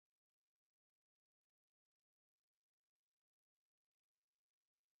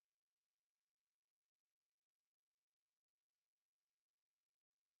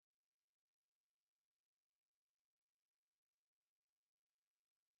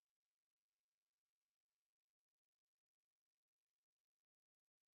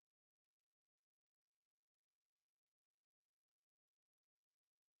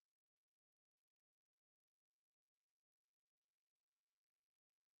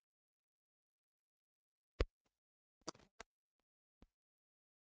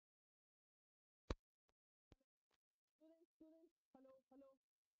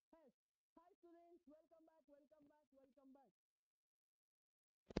welcome back.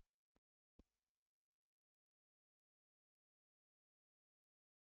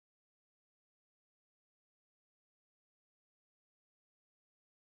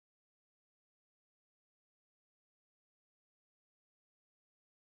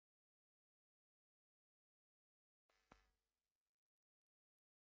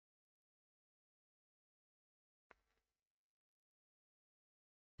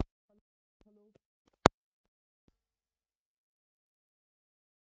 Hello.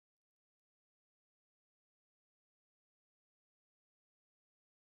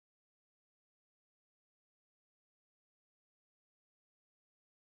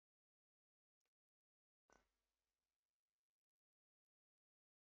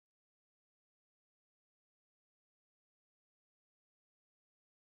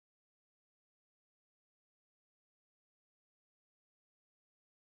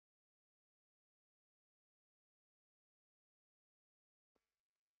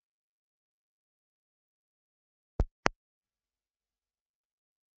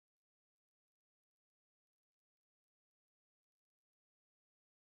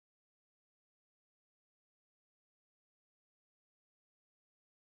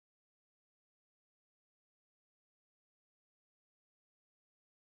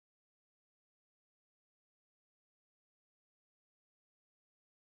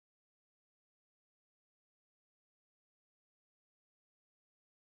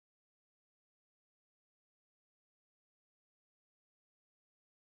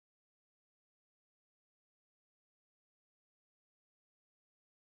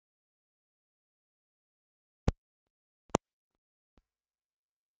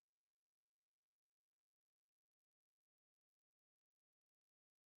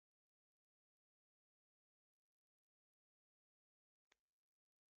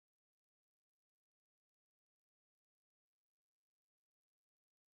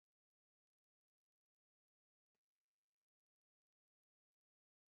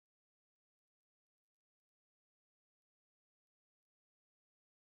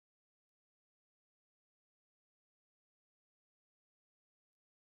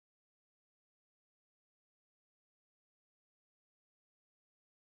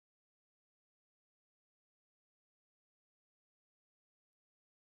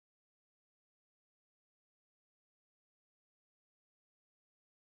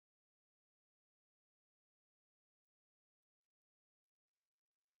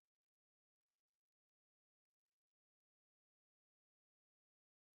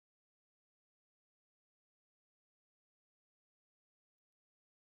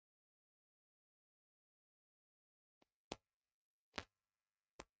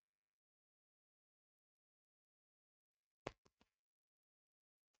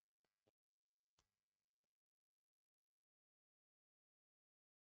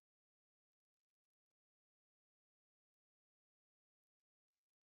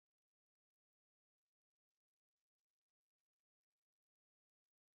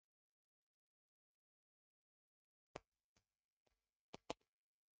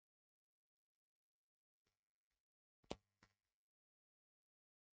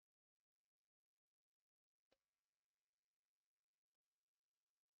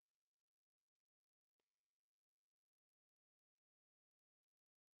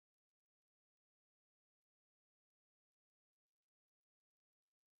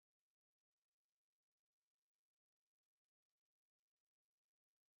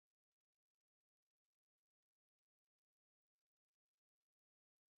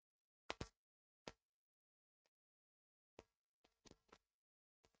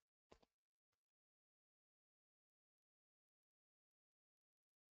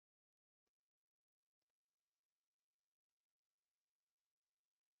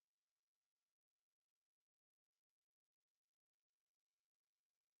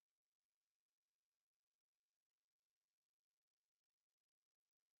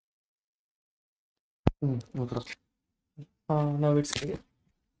 No problem. Now it's clear.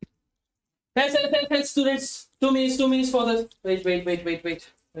 Hey, students. 2 minutes for this.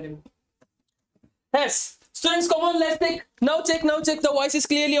 Wait. Yes, students, come on, let's take. Now check. The voice is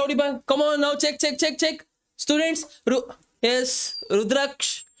clearly audible. Come on, now check. Students, yes,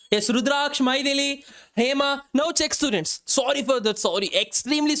 Rudraksh. Yes, Rudraksh, Maidili, Hema. Now check, students. Sorry for that. Sorry,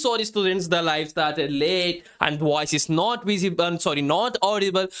 extremely sorry, students. The live started late and voice is not visible. Sorry, not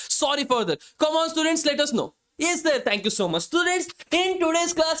audible. Sorry for that. Come on, students, let us know. Yes, sir. Thank you so much, students. In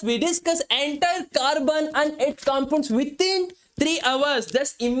today's class, we discuss entire carbon and its compounds within 3 hours.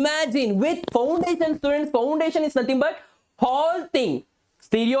 Just imagine with foundation, students. Foundation is nothing but whole thing.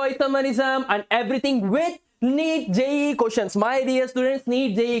 stereoisomerism and everything with NEET JEE questions. My dear students,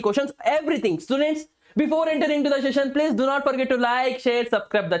 NEET JEE questions, everything. Students, before entering into the session, please do not forget to like, share,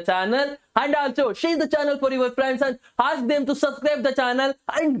 subscribe the channel, and also share the channel for your friends and ask them to subscribe the channel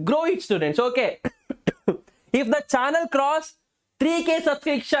and grow it, students. Okay. If the channel cross 3K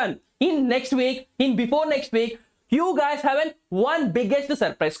subscription in next week, in before next week, you guys have one biggest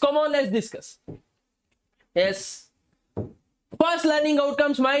surprise. Come on, let's discuss. Yes. First learning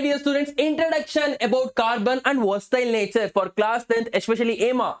outcomes, my dear students, introduction about carbon and versatile nature for class 10th, especially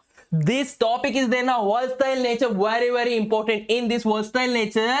EMA. This topic is there now, versatile nature, very important. In this versatile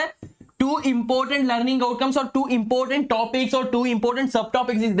nature, two important learning outcomes or two important topics or two important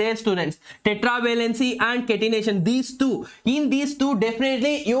subtopics is there, students. Tetravalency and catenation. These two. In these two,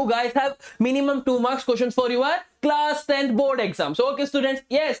 definitely you guys have minimum 2 marks questions for your class 10th board exams. Okay, students?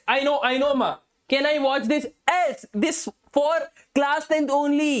 Yes, I know, ma. Can I watch this? Yes, this for class 10th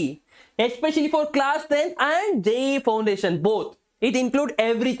only. Especially for class 10th and JEE foundation, both. It includes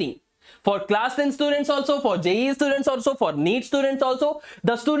everything. For class 10 students also, for JEE students also, for NEET students also,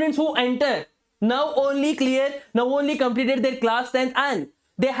 the students who enter now only completed their class 10 and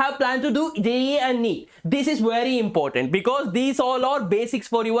they have planned to do JEE and NEET. This is very important because these all are basics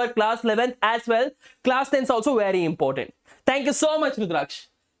for your class 11 as well. Class 10 is also very important. Thank you so much, Rudraksh.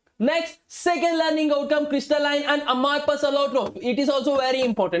 Next, second learning outcome, crystalline and amorphous allotroph. It is also very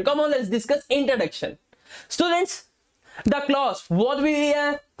important. Come on, let's discuss introduction. Students, the clause, what we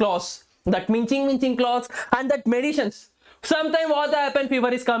hear? Clause. That minching clause and that medicines. Sometimes what happen, fever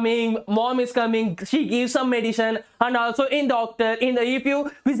is coming, mom is coming, she gives some medicine, and also if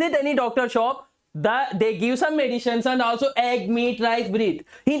you visit any doctor shop, they give some medicines and also egg, meat, rice, bread.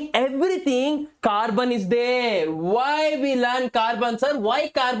 In everything, carbon is there. Why we learn carbon, sir? Why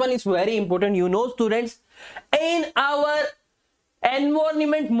carbon is very important? You know, students, in our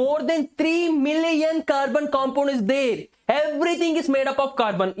environment, more than 3 million carbon compound is there. Everything is made up of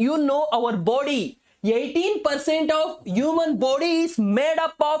carbon. You know, our body, 18% of human body is made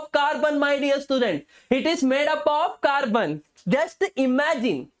up of carbon, my dear student. It is made up of carbon. Just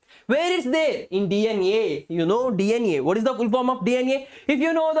imagine. Where is there? In DNA. You know DNA. What is the full form of DNA? If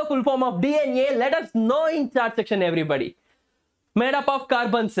you know the full form of DNA, let us know in chat section, everybody. Made up of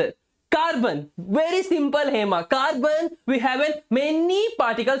carbon, sir. Carbon, very simple, Hema. Carbon, we have many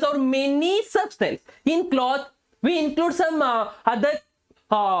particles or many substance. In cloth, we include some other,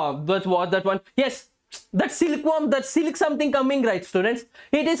 that one. Yes, that silkworm, that silk something coming, right, students?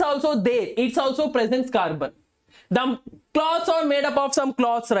 It is also there. It's also presents carbon. The cloths are made up of some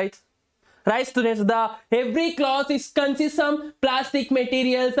cloths, right? Right, students? Every cloth consists some plastic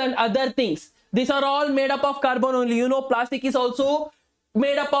materials and other things. These are all made up of carbon only. You know, plastic is also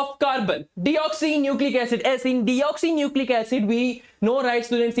made up of carbon. Deoxynucleic acid. Yes, in deoxynucleic acid, we know, right,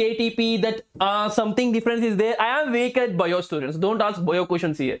 students, ATP, that something difference is there. I am weak at bio, students. Don't ask bio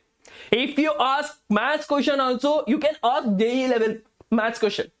questions here. If you ask maths question also, you can ask JEE level maths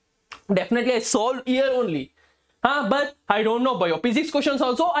question. Definitely I solve here only. But I don't know bio. Physics questions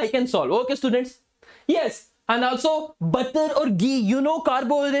also I can solve. Okay, students? Yes. And also butter or ghee. You know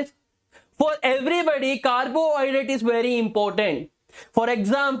carbohydrate. For everybody, carbohydrate is very important. For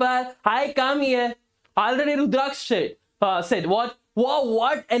example, I come here. Already Rudraksh said what? Wow,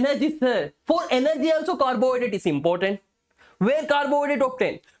 what energy, sir? For energy also carbohydrate is important. Where carbohydrate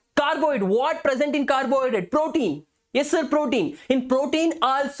obtained? Carbohydrate. What present in carbohydrate? Protein. Yes, sir, protein. In protein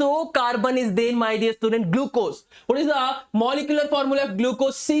also carbon is there, my dear student. Glucose. What is the molecular formula of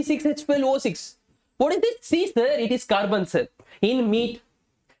glucose? C6H12O6. What is this? C, sir? It is carbon, sir. In meat,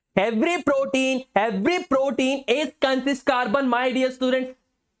 every protein is consists carbon, my dear students.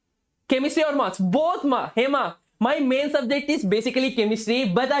 Chemistry or maths? Both, ma. Hema. My main subject is basically chemistry,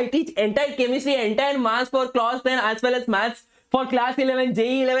 but I teach entire chemistry, entire maths for class 10 as well as maths for class 11,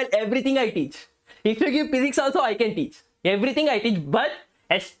 JEE level, everything I teach. If you give physics also, I can teach. Everything I teach, but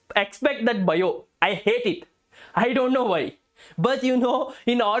expect that bio. I hate it. I don't know why. But you know,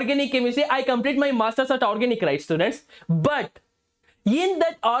 in organic chemistry, I complete my master's at organic, right, students? But in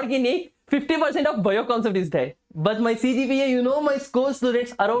that organic, 50% of bio concept is there. But my CGPA, you know, my score,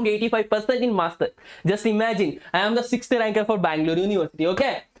 students, around 85% in master. Just imagine, I am the 6th ranker for Bangalore University,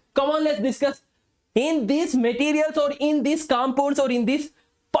 okay? Come on, let's discuss. In these materials or in these compounds or in these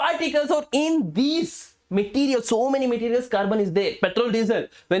particles or in these materials, so many materials, carbon is there. Petrol, diesel.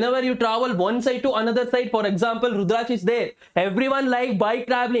 Whenever you travel one side to another side, for example, Rudraksh is there. Everyone like bike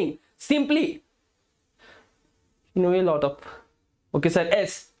traveling. Simply, you know, a lot of. Okay, sir.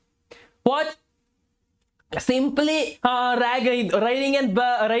 S. What? Simply riding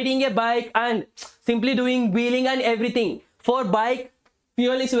a bike and simply doing wheeling and everything. For bike,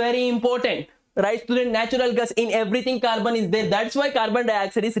 fuel is very important, right student? Natural gas, in everything carbon is there. That's why carbon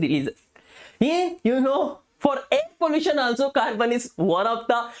dioxide is released. In, for air pollution also, carbon is one of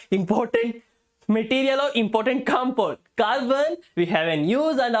the important material or important compound. Carbon we have an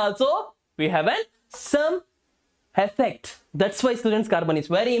use and also we have an some effect. That's why students, carbon is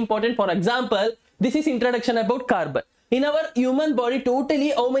very important. For example, this is introduction about carbon. In our human body,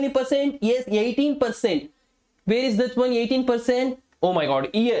 totally how many percent? Yes, 18%. Where is that one? 18%. Oh my god,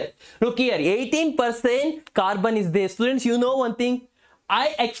 here. Look here, 18% carbon is there. Students, you know one thing,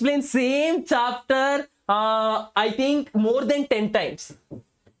 I explained same chapter, I think more than 10 times.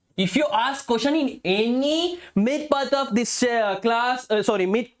 If you ask question in any mid part of this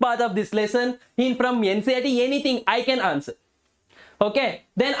mid part of this lesson in from NCERT, anything I can answer. Okay.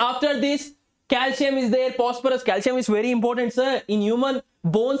 Then after this, calcium is there, phosphorus. Calcium is very important, sir. In human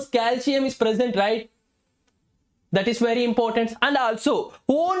bones, calcium is present, right? That is very important. And also,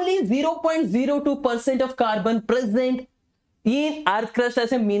 only 0.02% of carbon present in earth crust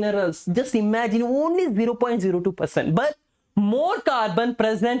as a minerals. Just imagine, only 0.02%. But more carbon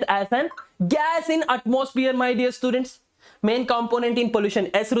present as an gas in atmosphere, my dear students. Main component in pollution.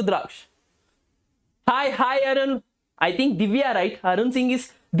 S. Rudraksh. Hi Arun. I think Divya, right? Arun Singh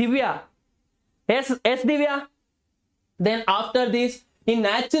is Divya. S Divya. Then after this, in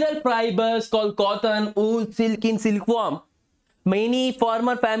natural fibers called cotton, wool, silk in silkworm. Many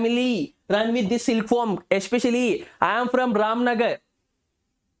farmer family run with this silkworm. Especially, I am from Ramnagar.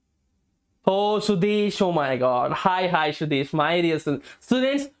 Oh, Sudesh, oh my god. Hi, Sudesh, my dear students.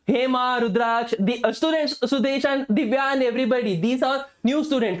 Students, Hema, Rudraksh, the students, Sudesh and Divya and everybody. These are new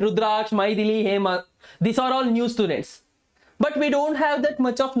students. Rudraksh, Maidili, Hema. These are all new students. But we don't have that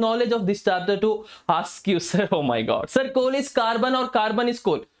much of knowledge of this chapter to ask you, sir. Oh my god. Sir, coal is carbon or carbon is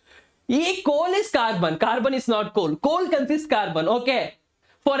coal? Coal is carbon. Carbon is not coal. Coal consists carbon. Okay.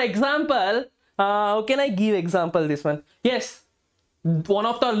 For example, how can I give example this one? Yes. One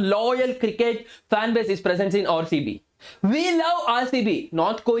of the loyal cricket fan base is present in RCB. We love RCB,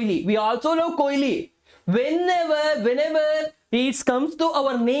 not Kohli. We also love Kohli. Whenever it comes to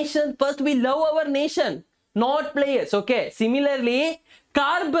our nation, first we love our nation, not players. Okay. Similarly,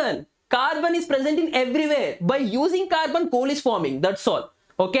 carbon is present in everywhere. By using carbon, coal is forming. That's all.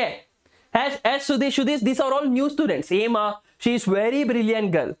 Okay. As Sudesh, these are all new students. Emma, she is very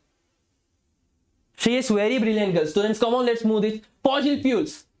brilliant girl. She is very brilliant girl. Students, come on, let's move this. Fossil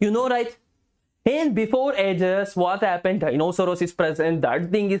fuels. You know, right? In before ages, what happened? Dinosaurs is present. That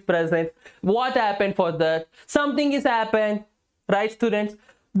thing is present. What happened for that? Something is happened. Right, students?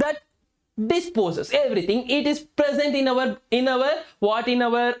 That disposes everything. It is present in our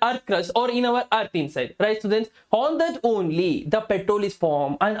earth crust or in our earth inside. Right, students? On that only the petrol is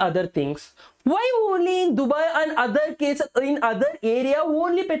formed and other things. Why only in Dubai and other cases in other area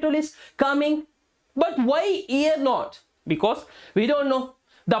only petrol is coming? But why here not? Because we don't know.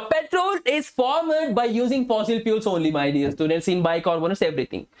 The petrol is formed by using fossil fuels only, my dear students, in bicarbonates,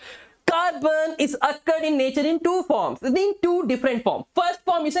 everything. Carbon is occurred in nature in two forms, in two different forms. First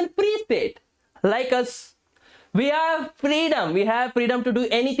form is in free state. Like us, we have freedom. We have freedom to do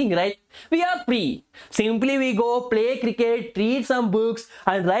anything, right? We are free. Simply we go play cricket, read some books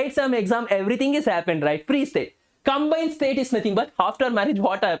and write some exam. Everything is happened, right? Free state. Combined state is nothing but after marriage,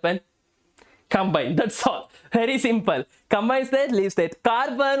 what happened? Combine. That's all. Very simple. Combined state, leave state.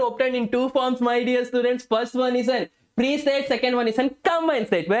 Carbon obtained in two forms, my dear students. First one is an free state. Second one is an combined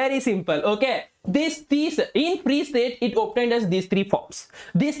state. Very simple. Okay. These in free state, it obtained as these three forms.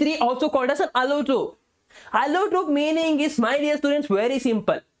 These three also called as an allotrope. Allotrope meaning is, my dear students, very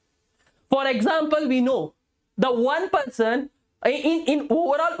simple. For example, we know the one person in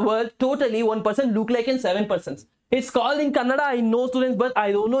overall world, totally one person look like in 7 persons. It's called in Kannada, I know students, but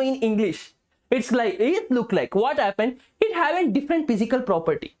I don't know in English. It's like, it look like, what happened? It having different physical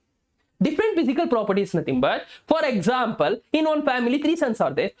property. Different physical property is nothing but, for example, in one family, 3 sons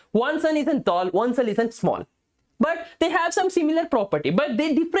are there. One son isn't tall, one son isn't small. But they have some similar property, but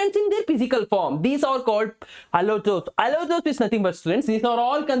they difference in their physical form. These are called allotropes. Allotropes is nothing but, students, these are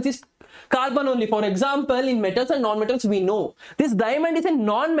all consist carbon only. For example, in metals and non-metals, we know this diamond is a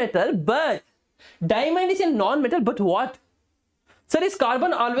non-metal, but what? Sir, is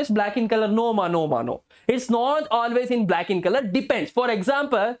carbon always black in color? No, no. It's not always in black in color. Depends. For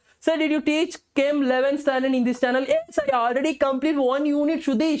example, sir, did you teach Chem 11th standard in this channel? Yes, I already complete 1 unit,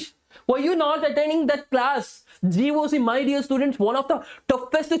 Sudesh. Were you not attending that class? GOC, my dear students, one of the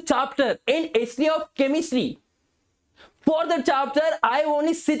toughest chapter in history of chemistry. For the chapter, I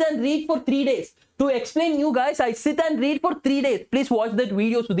only sit and read for 3 days. To explain you guys, I sit and read for 3 days. Please watch that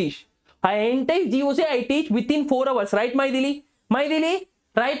video, Sudesh. I entire GOC I teach within 4 hours, right, Maidili? Maidili,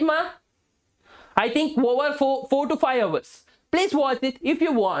 Right, ma? I think over 4 to 5 hours. Please watch it if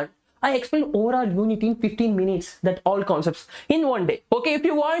you want. I explained overall unit in 15 minutes, that all concepts in one day. Okay, if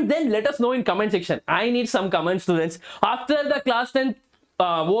you want, then let us know in comment section. I need some comments, students. After the class 10th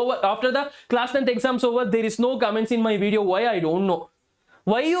after the class 10th exams over, there is no comments in my video. Why? I don't know.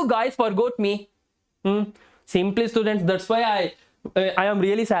 Why you guys forgot me? Simply, students, that's why I am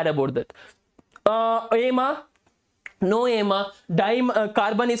really sad about that. Emma, no, Emma,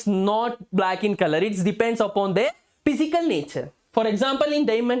 carbon is not black in color. It depends upon their physical nature. For example, in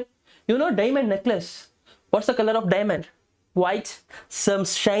diamond, you know, diamond necklace. What's the color of diamond? White, some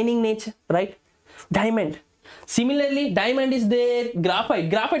shining nature, right? Diamond. Similarly, diamond is there. Graphite.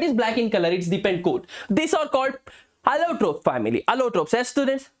 Graphite is black in color. It's depend code. These are called allotrope family. Allotropes. Yes,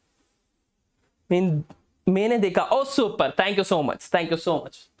 students? मैंने देखा. Oh, super. Thank you so much. Thank you so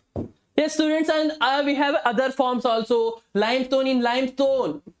much. Yes, students, and we have other forms also. Limestone. In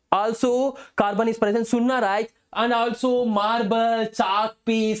limestone also carbon is present. Sunna, right? And also marble, chalk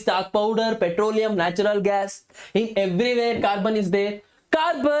piece, chalk powder, petroleum, natural gas. In everywhere carbon is there.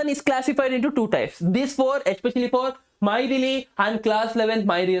 Carbon is classified into two types. This for especially for my relay and class 11th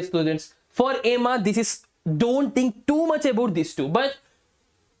my real students. For Emma, this is, don't think too much about these two, but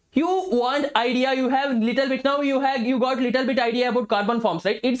you want idea, you have little bit, now you got little bit idea about carbon forms,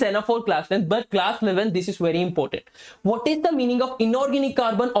 right? It's enough for class 10th, but class 11 this is very important. What is the meaning of inorganic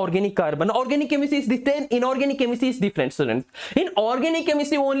carbon, organic carbon? Organic chemistry is different, inorganic chemistry is different, students. In organic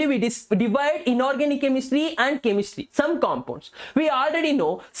chemistry only we divide inorganic chemistry and chemistry, some compounds. We already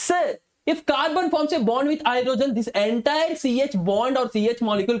know, sir, if carbon forms a bond with hydrogen, this entire CH bond or CH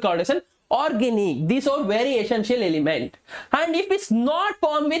molecule called as an organic. These are very essential element. And if it's not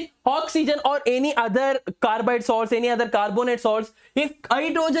formed with oxygen or any other carbide salts, any other carbonate salts, if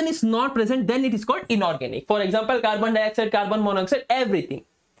hydrogen is not present, then it is called inorganic. For example, carbon dioxide, carbon monoxide, everything,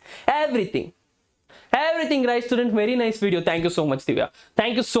 right, student? Very nice video. Thank you so much, Divya.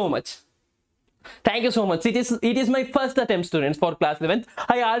 Thank you so much. Thank you so much. It is my first attempt, students, for class 11th.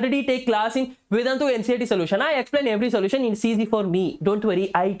 I already take class in Vedantu NCERT solution. I explain every solution. It's easy for me. Don't worry.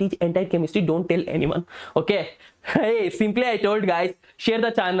 I teach entire chemistry. Don't tell anyone. Okay. Hey, simply I told guys, share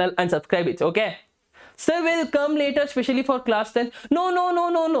the channel and subscribe it. Okay. Sir will come later, especially for class 10.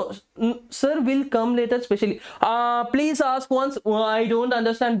 No. Sir will come later, especially. Please ask once. I don't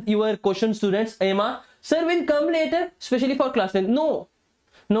understand your question, students. Emma. Sir will come later, especially for class 10.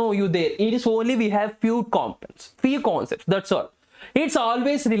 No, you there. It is only we have few components, few concepts. That's all. It's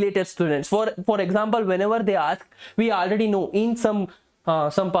always related, students. For example, whenever they ask, we already know in some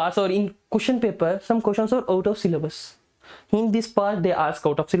parts or in question paper, some questions are out of syllabus. In this part, they ask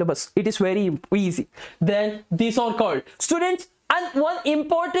out of syllabus. It is very easy. Then these are called students. And one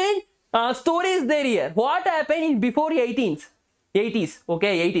important story is there here. What happened in before 80s?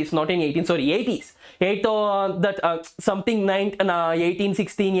 Okay, 80s, not in 18, sorry, 80s. Something 18,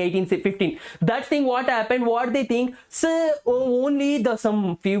 16, 18, 15. That thing, what happened, what they think, so only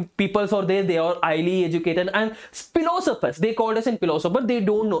some few people are there, they are highly educated and philosophers, they called us in philosopher, they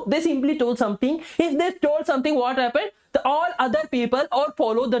don't know. They simply told something. If they told something, what happened? All other people or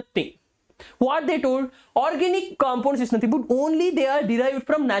follow that thing. What they told, organic compounds is nothing but only they are derived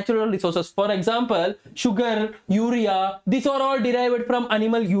from natural resources. For example, sugar, urea, these are all derived from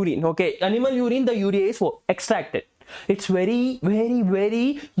animal urine. Okay, animal urine, the urea is extracted. It's very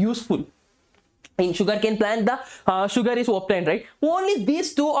useful. In sugarcane plant, the sugar is obtained, right? Only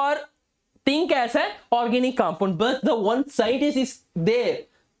these two are think as an organic compound, but the one scientist is there.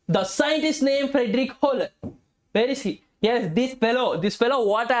 The scientist named Frederick Holler. Where is he? Yes, this fellow,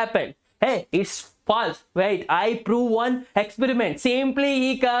 what happened? Hey, it's false. Wait, I prove one experiment. Simply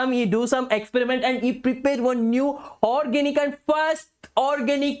he do some experiment and he prepared one new organic and first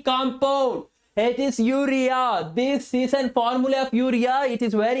organic compound. It is urea. This is a formula of urea. It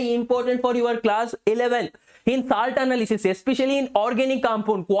is very important for your class 11. In salt analysis, especially in organic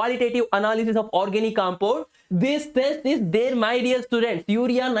compound, qualitative analysis of organic compound, this test is there, my dear students.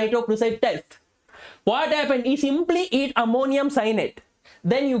 Urea nitroprusside test. What happened? He simply eat ammonium cyanide.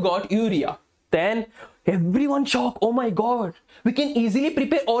 Then you got urea. Then everyone shocked. Oh my god, we can easily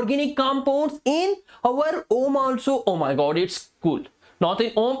prepare organic compounds in our home also. Oh my god, it's cool. Not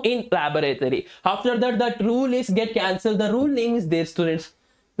in home, in laboratory. After that, that rule is get cancelled. The rule name is there, students.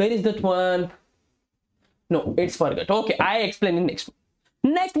 Where is that one? No, it's forgot. Okay, I explain in next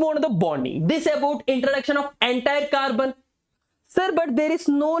one. Next one, the bonding. This about introduction of entire carbon. Sir, but there is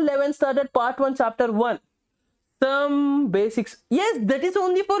no 11th standard part 1 chapter 1. Some basics. Yes, that is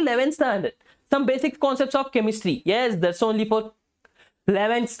only for 11th standard. Some basic concepts of chemistry. Yes, that's only for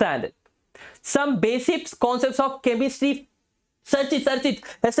 11th standard. Some basic concepts of chemistry Search it, search it.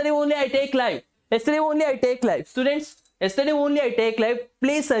 Yesterday only I take live. Yesterday only I take live. Students, yesterday only I take live.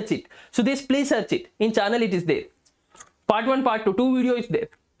 Please search it. So this, please search it. In channel it is there. Part 1, part 2. 2 video is there.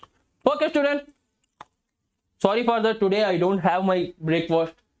 Okay, student. Sorry for that. Today I don't have my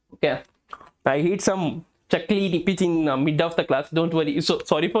breakfast. Okay. I eat some chakli repeat in mid of the class. Don't worry. So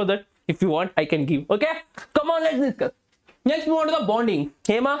sorry for that. If you want, I can give. Okay. Come on, let's discuss. Next, move on to the bonding.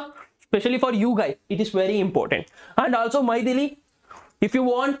 Hema, especially for you guys, it is very important. And also, Maidili, if you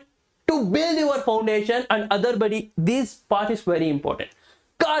want to build your foundation and other body, this part is very important.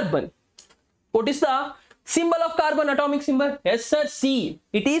 Carbon. What is the symbol of carbon? Atomic symbol? Yes, sir. C.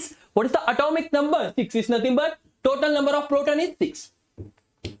 It is, what is the atomic number? 6 is nothing but total number of proton is 6.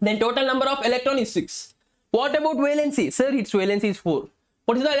 Then total number of electron is 6. What about valency? Sir, its valency is 4.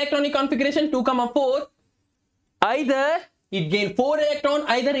 What is the electronic configuration? 2, 4. Either it gain 4 electron,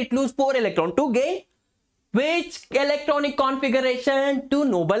 either it lose 4 electron. To gain which electronic configuration? To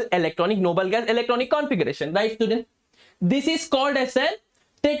noble gas electronic configuration. Right, student? This is called as a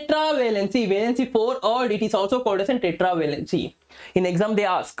tetravalency. Valency 4, or it is also called as a tetravalency. In exam they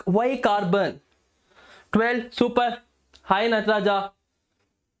ask, why carbon? 12, super. Hi, Nataraja.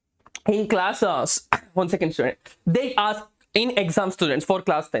 In class, 1 second, student. They ask in exam, students, for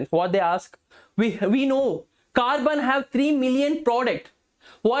class 10. What they ask? We know carbon have 3 million product.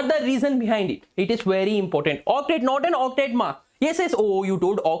 What the reason behind it? It is very important. Octet, not an octet mark. Yes, yes. Oh, you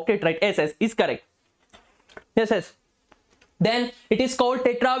told octet, right? Yes, yes, is correct. Yes, yes. Then it is called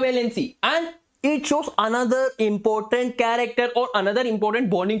tetravalency, and it shows another important character or another important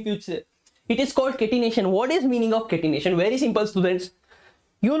bonding feature. It is called catenation. What is meaning of catenation? Very simple, students.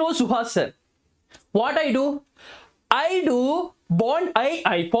 You know Suhas sir. What I do? I do bond.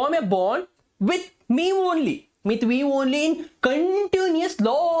 I form a bond with me only. With me only in continuous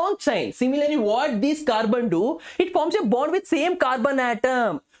long chain. Similarly, what this carbon do? It forms a bond with same carbon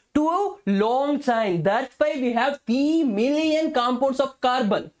atom to a long chain. That's why we have 3 million compounds of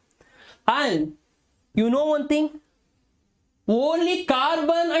carbon. And you know one thing? Only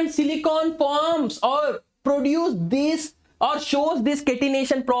carbon and silicon forms or produce this or shows this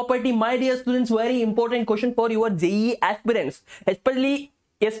catenation property. My dear students, very important question for your JEE aspirants,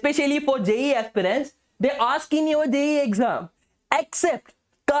 especially for JEE aspirants. They ask in your JEE exam, except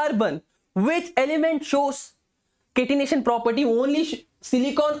carbon, which element shows catenation property? Only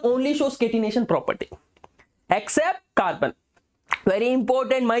silicon only shows catenation property, except carbon. Very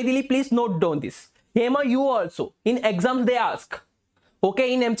important, Maidili, please note down this. Hema, you also in exams they ask.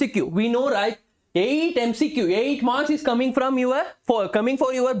 Okay, in MCQ we know, right? 8 MCQ, 8 marks is coming from your for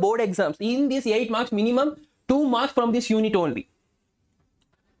your board exams. In this 8 marks, minimum 2 marks from this unit only.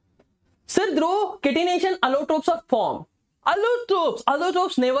 Sir, through catenation, allotropes are formed.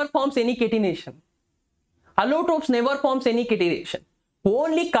 Allotropes never forms any catenation. Allotropes never forms any catenation.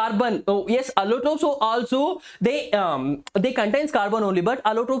 Only carbon. Oh yes, allotropes also they contains carbon only, but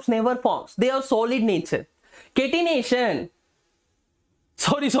allotropes never forms. They are solid nature. Catenation.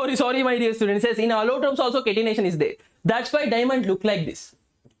 Sorry, my dear students. Yes, in allotropes also catenation is there. That's why diamond look like this.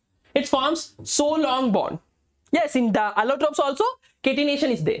 It forms so long bond. Yes, in the allotropes also catenation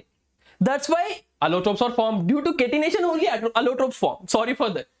is there. That's why allotropes are formed. Due to catenation only allotropes form. Sorry for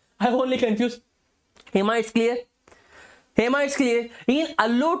that. I only confused. Hema, it's clear. Hema, it's clear. In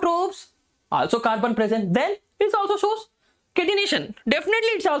allotropes also carbon present. Then it also shows catenation. Definitely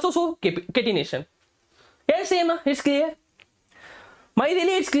it's also shows catenation. Yes, Hema, it's clear.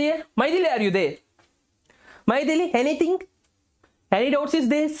 Maidili, it's clear. Maidili, are you there? Maidili, anything? Any doubts is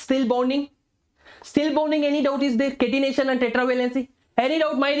there? Still bonding? Still bonding, any doubt is there? Catenation and tetravalency? Any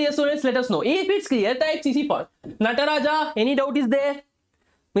doubt, my dear students, let us know. If it's clear, type CC first. Nataraja, any doubt is there?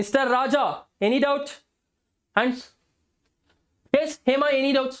 Mr. Raja, any doubt? And yes, Hema,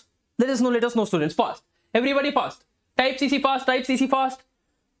 any doubts? Let us know, students. Fast. Everybody fast. Type CC fast, type CC fast.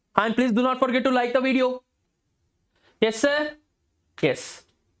 And please do not forget to like the video. Yes, sir? Yes.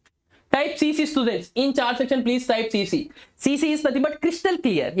 Type CC, students. In chat section, please type CC. CC is nothing but crystal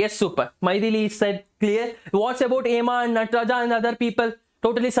clear. Yes, super. Maidili said clear. What's about Emma and Nataraja and other people?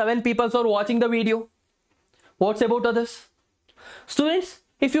 Totally 7 people are watching the video. What's about others? Students,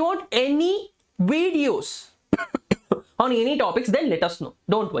 if you want any videos on any topics, then let us know.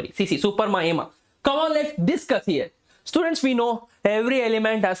 Don't worry. CC, super, my Emma. Come on, let's discuss here. Students, we know every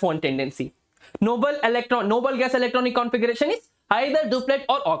element has one tendency. Noble gas electronic configuration is either duplet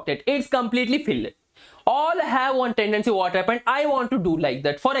or octet. It's completely filled. All have one tendency. What happened? I want to do like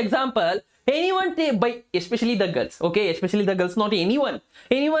that. For example, anyone especially the girls. Okay, especially the girls, not anyone.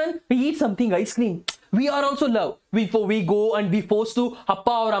 Anyone eat something ice cream. We are also love. Before we go and we force to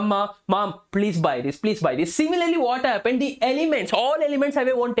appa or amma, mom, please buy this, please buy this. Similarly, what happened? The elements, all elements have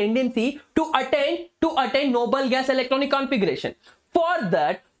a one tendency to attain noble gas electronic configuration. For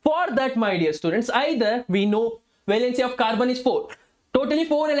that, my dear students, either we know valency of carbon is 4. Totally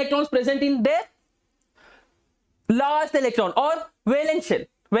 4 electrons present in their last electron or valence shell.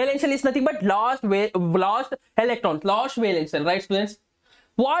 Valence shell is nothing but last electrons, last valence shell, right, students?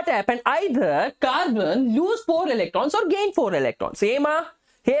 What happened? Either carbon lose 4 electrons or gain 4 electrons.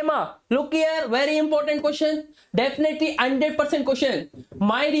 Hema, look here, very important question. Definitely 100% question.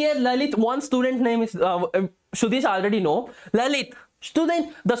 My dear Lalit, one student name is Sudhish already know. Lalit,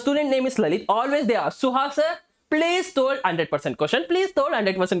 the student name is Lalit. Always they ask, Suhasa, please told 100% question. Please told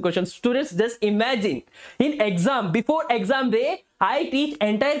 100% question. Students, just imagine in exam, before exam day, I teach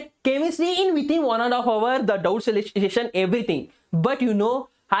entire chemistry in within 1.5 hours, the doubt solution, everything. But you know,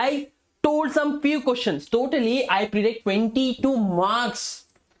 I told some few questions. Totally, I predict 22 marks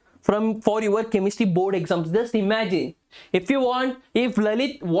for your chemistry board exams. Just imagine. If you want, if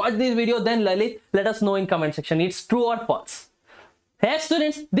Lalit watch this video, then Lalit, let us know in comment section. It's true or false. Hey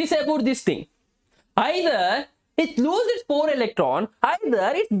students, this about this thing. Either it loses its 4 electron,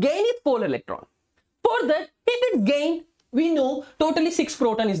 either it gains its 4 electron. For that, if it gain, we know totally 6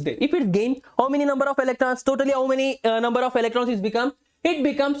 proton is there. If it gain, how many number of electrons? Totally how many number of electrons is become? It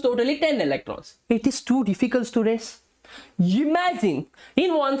becomes totally 10 electrons. It is too difficult, students. Imagine,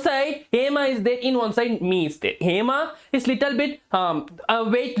 in one side Hema is there, in one side me is there. Hema is little bit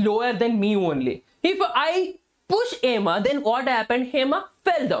weight lower than me only. If I push Hema, then what happened? Hema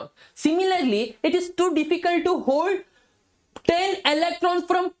fell down. Similarly, it is too difficult to hold 10 electrons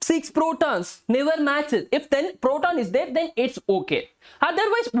from 6 protons. Never matches. If 10 proton is there, then it's okay.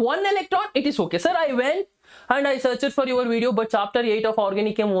 Otherwise, 1 electron, it is okay. Sir, I went and I searched for your video, but chapter 8 of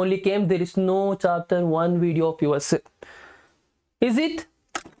organic chem only came. There is no chapter 1 video of yours. Is it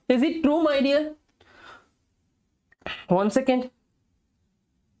true, my dear? 1 second.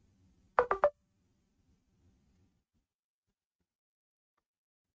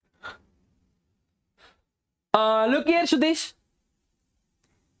 Look here, Sudhish.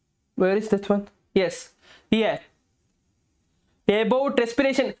 Where is that one? Yes, here. About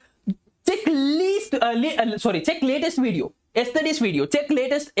respiration. Check check latest video. Yesterday's video. Check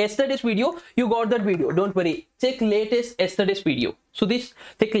yesterday's video. You got that video. Don't worry. Check yesterday's video. So this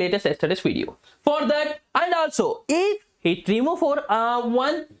check yesterday's video. For that, and also if it remove for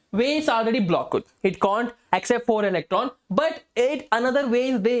one way is already blocked. It can't accept 4 electron, but another way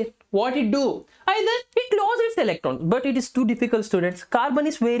is there. What it do? Either it loses its electron, but it is too difficult, students. Carbon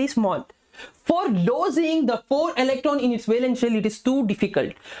is very small. For losing the 4 electron in its valence shell, it is too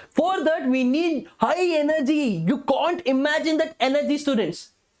difficult. For that, we need high energy. You can't imagine that energy,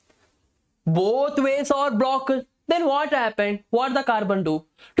 students. Both ways are blocked. Then what happened? What the carbon do?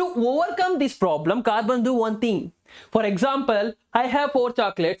 To overcome this problem, carbon do one thing. For example, I have 4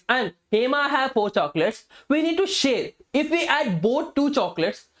 chocolates and Hema have 4 chocolates. We need to share. If we add both 2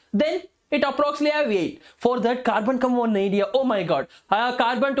 chocolates, then it approximately have 8. For that, carbon come one idea. Oh my god.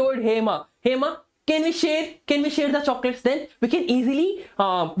 Carbon told Hema, can we share the chocolates? Then we can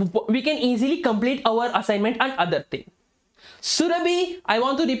easily complete our assignment and other thing. Surabhi, I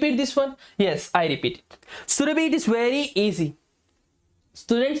want to repeat this one. Yes, I repeat it. Surabhi, it is very easy.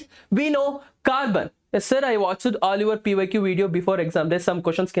 Students, we know carbon. Yes, sir, I watched all your PYQ video before exam. There's some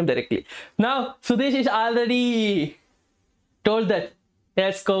questions came directly. Now, Sudesh is already told that.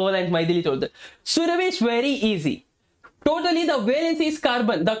 Yes, Koval and Maidili told that. Surabhi is very easy. Totally, the valence is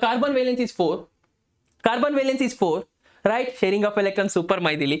carbon. The carbon valence is 4. Carbon valence is 4. Right? Sharing of electrons, super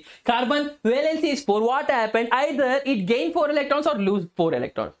Maidili. Carbon valence is 4. What happened? Either it gain 4 electrons or lose 4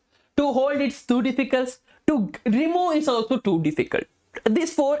 electrons. To hold it's too difficult. To remove is also too difficult.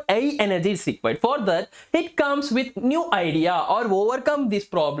 This 4A energy is required. For that, it comes with new idea or overcome this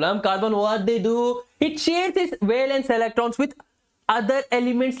problem. Carbon, what they do? It shares its valence electrons with other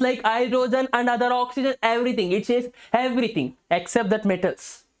elements like hydrogen and other oxygen, everything. It shares everything except that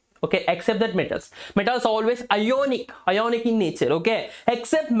metals. Okay, except that metals. Metals always ionic in nature. Okay,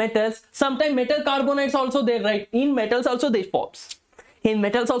 except metals. Sometimes metal carbonides also there, right? In metals also they forms. In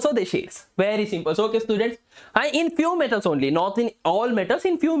metals also they shares. Very simple. So, okay, students. And in few metals only, not in all metals.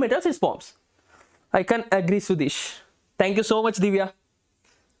 In few metals it forms. I can agree, Sudish. Thank you so much, Divya.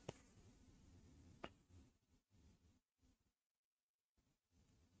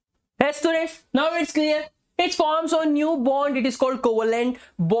 Yes, students. Now it's clear. It forms a new bond. It is called covalent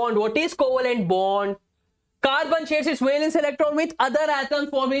bond. What is covalent bond? Carbon shares its valence electron with other atoms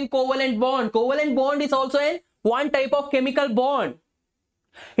forming covalent bond. Covalent bond is also one type of chemical bond.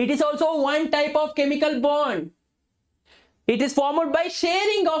 It is also one type of chemical bond. It is formed by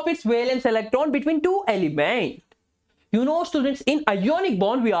sharing of its valence electron between two elements. You know, students, in ionic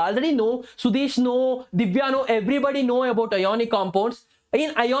bond, we already know, Sudesh know, Divya know, everybody know about ionic compounds.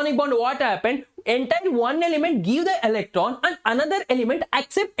 In ionic bond, what happened? Entire one element give the electron and another element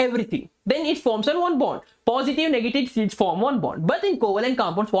accept everything. Then it forms a one bond. Positive, negative, it form one bond. But in covalent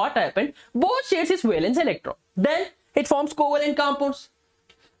compounds, what happened? Both shares its valence electron. Then it forms covalent compounds.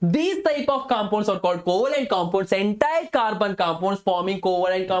 These type of compounds are called covalent compounds. Entire carbon compounds forming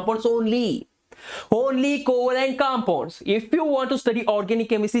covalent compounds only. Only covalent compounds. If you want to study organic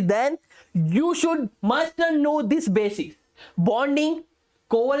chemistry, then you must know this basics. Bonding,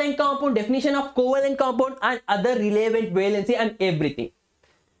 covalent compound, definition of covalent compound, and other relevant valency and everything.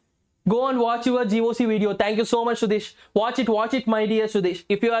 Go and watch your GOC video. Thank you so much, Sudesh. Watch it, my dear Sudesh.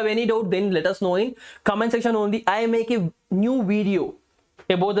 If you have any doubt, then let us know in comment section only. I make a new video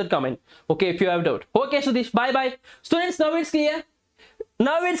about that comment. Okay, if you have doubt. Okay, Sudesh, bye. Students, now it's clear.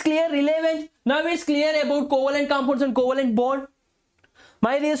 Now it's clear, relevant. Now it's clear about covalent compounds and covalent bond.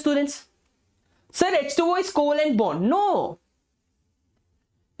 My dear students, sir, H2O is covalent bond. No.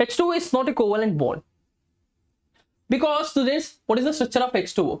 H2O is not a covalent bond. Because, students, what is the structure of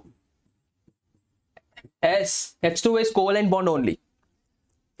H2O? Yes, H2O is covalent bond only.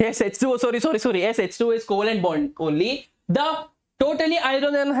 Yes, H2O, sorry. Yes, H2O is covalent bond only. The totally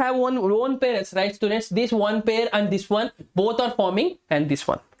hydrogen have one pair, right, students? This one pair and this one, both are forming, and this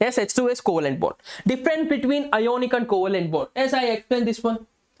one. Yes, H2O is covalent bond. Difference between ionic and covalent bond. As I explained this one.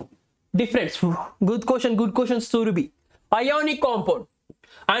 Difference. Good question, Surubi. Ionic compound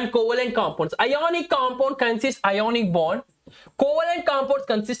and covalent compounds. Ionic compound consists ionic bond. Covalent compounds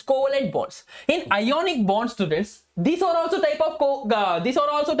consist covalent bonds. In ionic bond, students, these are also type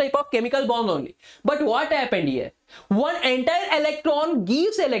of chemical bond only. But what happened here? One entire element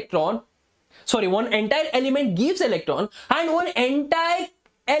gives electron, and one entire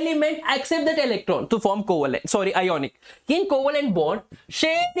element accept that electron to form ionic. In covalent bond,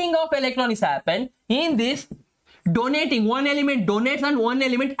 sharing of electron is happen. In this, donating, one element donates and one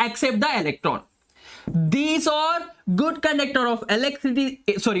element accept the electron. These are good conductor of electricity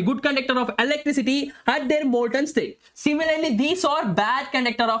at their molten state. Similarly, these are bad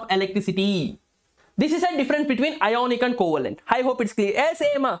conductor of electricity. This is a difference between ionic and covalent. I hope it's clear. Yes,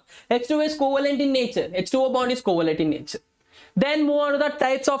 Emma. H2O is covalent in nature. H2O bond is covalent in nature. Then move on to the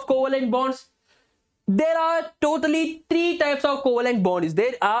types of covalent bonds. There are totally 3 types of covalent bonds.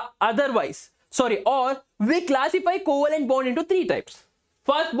 There are we classify covalent bond into 3 types.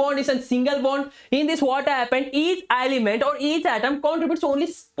 First bond is a single bond. In this, what happened? Each element or each atom contributes only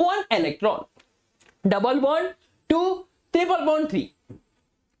one electron. Double bond 2, triple bond 3.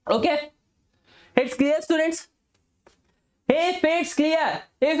 Okay, it's clear, students? If it's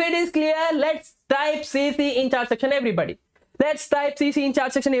clear, let's type CC in chat section, everybody. Let's type CC in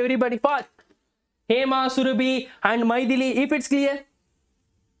chat section, everybody. Fast. Hema, Surabhi, and Maidili. If it's clear,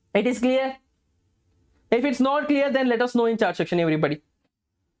 it is clear. If it's not clear, then let us know in chat section, everybody.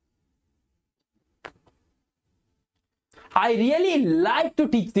 I really like to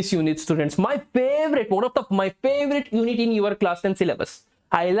teach this unit, students. One of my favorite unit in your class and syllabus.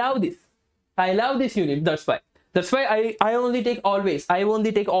 I love this unit. That's why I only take always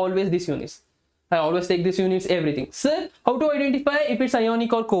this units. I always take this units, everything. Sir, how to identify if it's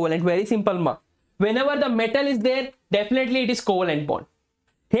ionic or covalent? Very simple, ma. Whenever the metal is there, definitely it is covalent bond.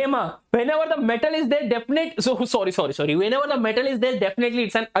 Hey ma, whenever the metal is there, Whenever the metal is there, definitely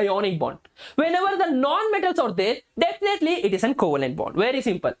it's an ionic bond. Whenever the non-metals are there, definitely it is an covalent bond. Very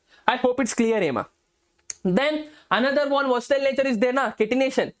simple. I hope it's clear, Emma. Then another one, versatile nature is there, na,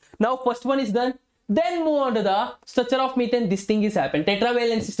 catenation. Now first one is done. Then move on to the structure of methane. This thing is happened.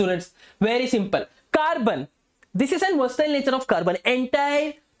 Tetravalency, students. Very simple. Carbon. This is an versatile nature of carbon.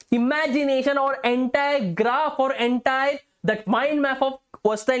 Entire imagination or entire graph or entire that mind map of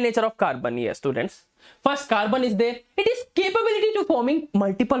versatile nature of carbon here, students. First, carbon is there. It is capability to forming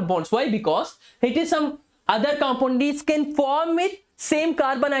multiple bonds. Why? Because it is some other compounds can form with same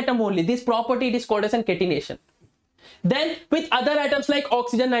carbon atom only. This property it is called as an catenation. Then with other atoms like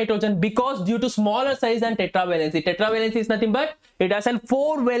oxygen, nitrogen, because due to smaller size and tetravalency. Tetravalency is nothing but it has a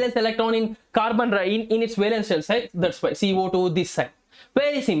 4 valence electron in carbon in its valence shell side. That's why CO2 this side.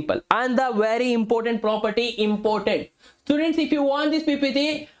 Very simple. And the very important property, students, if you want this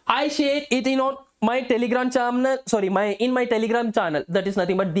PPT, I share it in my Telegram channel. In my Telegram channel. That is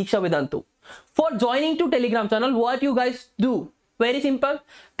nothing but Deeksha Vedantu. For joining to Telegram channel, what you guys do? Very simple.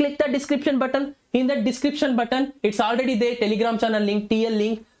 Click the description button. In the description button, it's already there. Telegram channel link, TL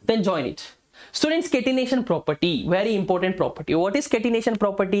link. Then join it. Students, catenation property, very important property. What is catenation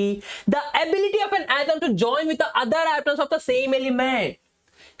property? The ability of an atom to join with the other atoms of the same element.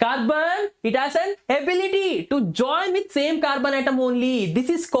 Carbon, it has an ability to join with same carbon atom only. This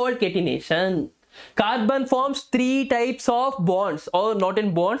is called catenation. Carbon forms three types of bonds, or not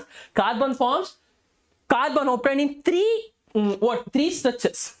in bonds. Carbon forms carbon obtained in three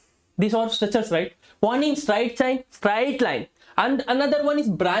structures. These are structures, right? One is straight line, and another one is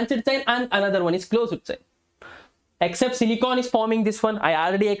branched chain, and another one is closed chain. Except silicon is forming this one. I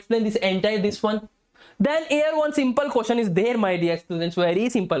already explained this one. Then here one simple question is there, my dear students. Very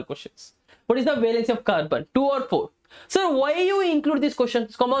simple questions. What is the valency of carbon? 2 or 4? So why you include these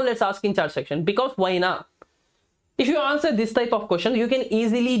questions? Come on, let's ask in chat section. Because why not? If you answer this type of question, you can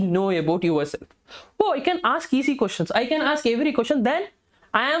easily know about yourself. Oh, I can ask easy questions. I can ask every question. Then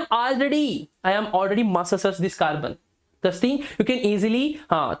I am already mastered this carbon. This thing you can easily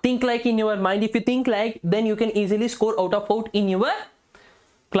think like in your mind. If you think like, then you can easily score out of 4 in your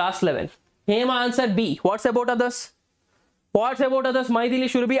class level. Hema answer B. What's about others? What's about others? Maithili,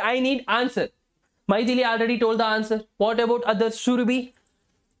 Shurabhi, I need answer. Maithili already told the answer. What about others? Shurabhi?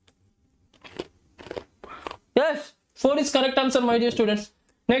 Yes, 4 is correct answer, my dear students.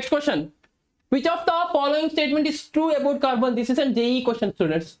 Next question. Which of the following statement is true about carbon? This is a JEE question,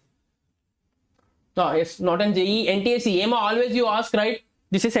 students. Oh, yes, not an JEE, NTSE. Emma, always you ask, right?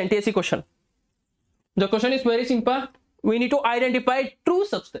 This is NTSE question. The question is very simple. We need to identify true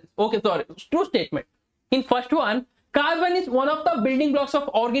substance. Okay, sorry, true statement. In first one, carbon is one of the building blocks of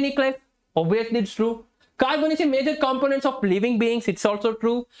organic life. Obviously, it's true. Carbon is a major component of living beings. It's also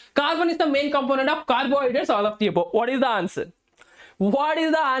true. Carbon is the main component of carbohydrates. All of the above. What is the answer? What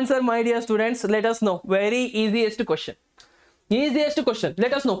is the answer, my dear students? Let us know. Very easiest question. Easiest question.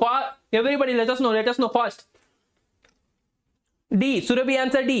 Let us know. Everybody, let us know. Let us know fast. D. Surabhi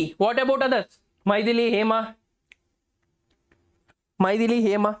answer D. What about others? Maithili, Hema. Maithili,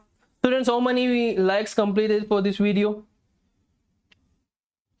 Hema. Students, how many likes completed for this video?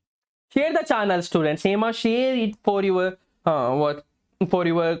 Share the channel, students. Hema, share it for your for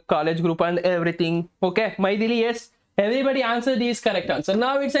your college group and everything. Okay, Maithili, yes. Everybody answered this correct answer.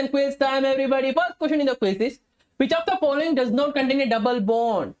 Now it's a quiz time, everybody. First question in the quiz is, which of the following does not contain a double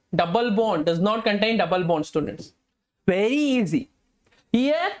bond? Double bond does not contain double bond, students. Very easy.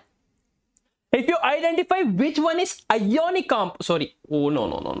 Here, if you identify which one is ionic no.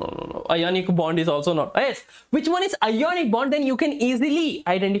 Ionic bond is also not. Yes, which one is ionic bond, then you can easily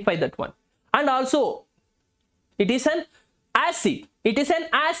identify that one. And also, it is an acid. It is an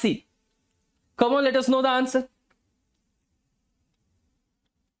acid. Come on, let us know the answer.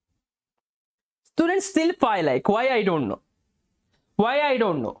 Students still 5 like. Why? I don't know. Why? I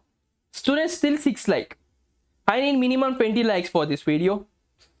don't know. Students still 6 like. I need minimum 20 likes for this video.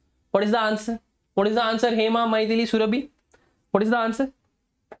 What is the answer? What is the answer? Hema, Maithili, Surabhi. What is the answer?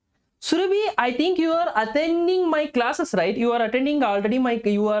 Surabhi, I think you are attending my classes, right? You are attending already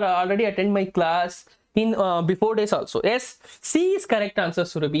attend my class in before days also. Yes, C is correct answer,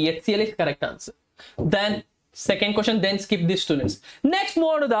 Surabhi. HCl is correct answer. Then second question, then skip these students. Next, move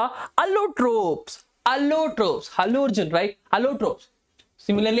on to the allotropes. Allotropes. Halogen, right? Allotropes.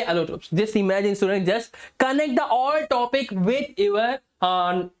 Similarly, allotropes. Just imagine, students, just connect the all topic with your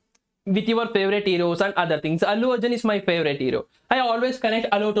favorite heroes and other things. Allu Arjun is my favorite hero. I always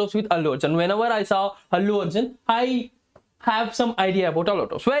connect allotropes with Allu Arjun. Whenever I saw Allu Arjun, I have some idea about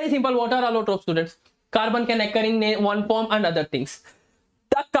allotropes. Very simple. What are allotropes, students? Carbon can occur in one form and other things.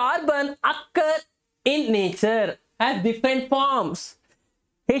 The carbon occur in nature as different forms.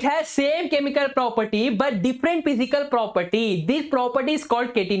 It has same chemical property but different physical property. This property is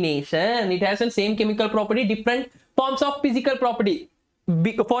called catenation. It has the same chemical property, different forms of physical property.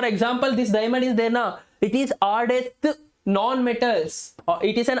 For example, this diamond is there now. It is hardest non-metals.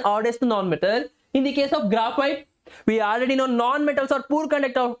 It is an hardest non-metal. In the case of graphite, we already know non-metals are poor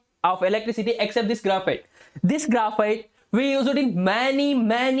conductor of electricity except this graphite. This graphite, we use it in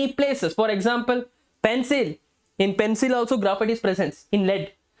many places. For example, pencil. In pencil also graphite is present. In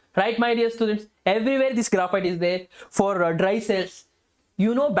lead. Right, my dear students? Everywhere this graphite is there. For dry cells.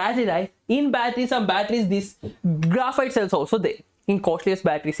 You know battery, right? In batteries, some batteries, this graphite cells also there. In costliest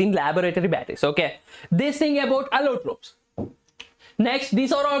batteries, in laboratory batteries. Okay. This thing about allotropes. Next,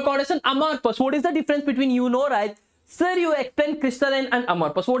 these are all called as an amorphous. What is the difference between, you know, right? Sir, you explain crystalline and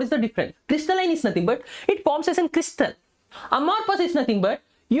amorphous. What is the difference? Crystalline is nothing but it forms as a crystal. Amorphous is nothing but,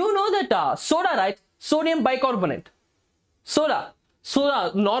 you know that soda, right? Sodium bicarbonate. Soda,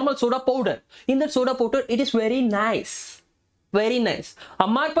 normal soda powder. In that soda powder, it is very nice. Very nice.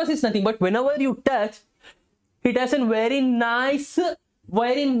 Amorphous is nothing but whenever you touch, it has a very nice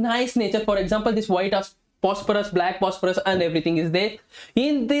very nice nature. For example, this white phosphorus, black phosphorus, and everything is there.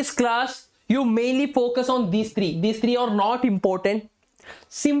 In this class, you mainly focus on these three. These three are not important.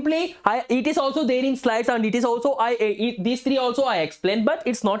 Simply, it is also there in slides, and it is also these three also I explained, but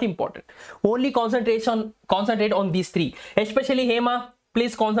it's not important. Only concentrate on these three. Especially Hema,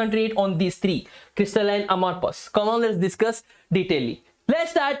 please concentrate on these three: crystalline, amorphous. Come on, let's discuss detailedly.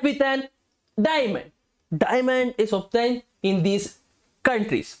 Let's start with an diamond. Diamond is obtained in these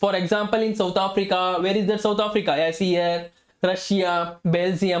countries. For example, in South Africa. Where is that South Africa? I see here Russia,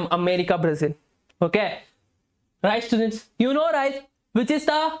 Belgium, America, Brazil. Okay, right, students? You know, right? Which is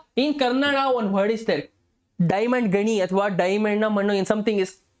the in Kannada one word is there. Diamond gani athwa diamond na manno in something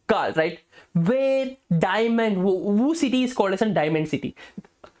is called, right? Where diamond, who city is called as a diamond city?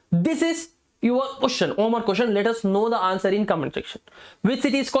 This is your question. One more question. Let us know the answer in comment section. Which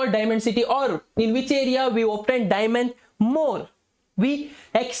city is called diamond city, or in which area we obtain diamond more? We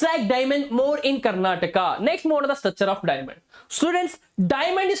extract diamond more in Karnataka. Next, more of the structure of diamond. Students,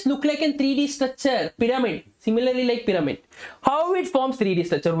 diamond is look like a 3D structure, pyramid. Similarly like pyramid. How it forms 3D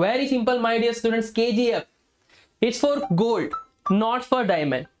structure? Very simple, my dear students. KGF. It's for gold, not for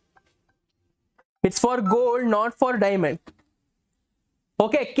diamond. It's for gold, not for diamond.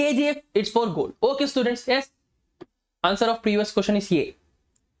 Okay, KGF, it's for gold. Okay, students, yes. Answer of previous question is A.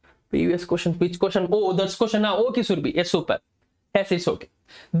 Previous question, which question? Oh, that's question now. Okay, Surbi. Yes, super. Yes, it's okay.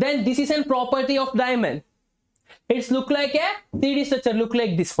 Then this is a property of diamond. It's look like a 3D structure, look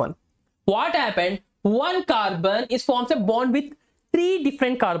like this one. What happened? One carbon is forms a bond with 3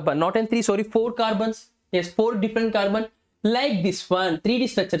 different carbon, not in 3, sorry, 4 carbons. Yes, 4 different carbon, like this one. 3D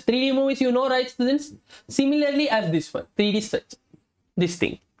structure. 3D movies, you know, right, students? Similarly as this one, 3D structure. This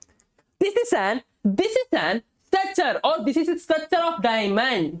thing. This is an structure, or this is a structure of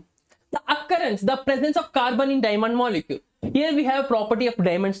diamond. The occurrence, the presence of carbon in diamond molecule. Here we have property of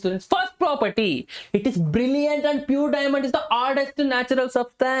diamond, students. First property, it is brilliant and pure diamond is the hardest natural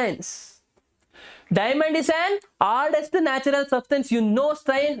substance. Diamond is an hardest natural substance. You know,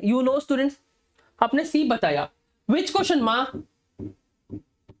 students. आपने C बताया. Which question, ma?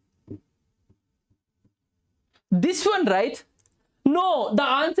 This one, right? No, the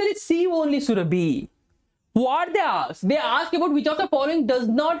answer is C only, Surabhi. What they ask? They ask about which of the following does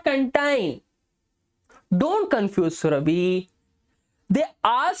not contain. Don't confuse, Surabhi. They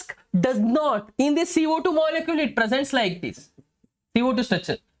ask does not. In this CO2 molecule, it presents like this. CO2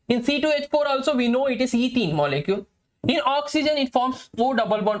 structure. In C2H4 also, we know it is ethene molecule. In oxygen, it forms O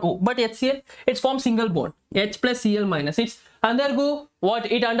double bond O. But HCl, it forms single bond. H plus Cl minus. It's undergo what?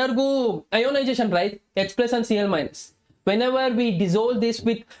 It undergo ionization, right? H plus and Cl minus. Whenever we dissolve this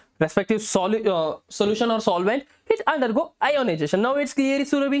with respective solution or solvent, it undergo ionization. Now it's clear,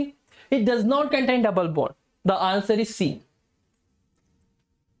 Surabhi. It does not contain double bond. The answer is C.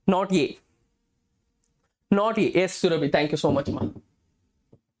 Not A. Not A. Yes, Surabhi. Thank you so much, ma.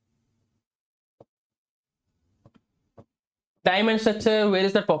 Diamond structure, where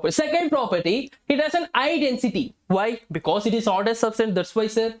is that property? Second property, it has an high density. Why? Because it is hardest substance. That's why,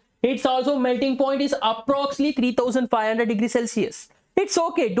 sir. Its also melting point is approximately 3500 degrees Celsius. It's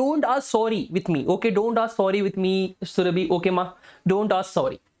okay. Don't ask sorry with me. Okay, don't ask sorry with me, Surabhi. Okay, ma. Don't ask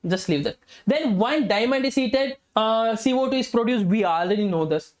sorry. Just leave that. Then when diamond is heated, CO2 is produced. We already know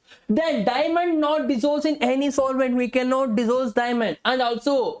this. Then diamond not dissolves in any solvent. We cannot dissolve diamond. And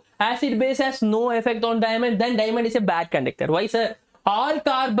also acid base has no effect on diamond. Then diamond is a bad conductor. Why, sir? All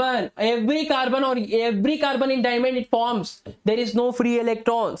carbon, every carbon in diamond it forms. There is no free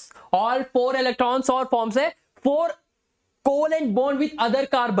electrons. All 4 electrons or forms a 4 covalent bond with other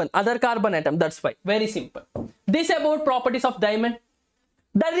carbon atom. That's why. Very simple. This about properties of diamond.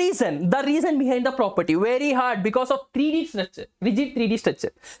 The reason behind the property, very hard because of 3D structure, rigid 3D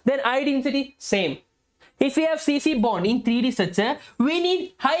structure. Then high density, same. If we have CC bond in 3D structure, we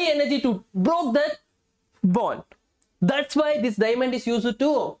need high energy to break that bond. That's why this diamond is used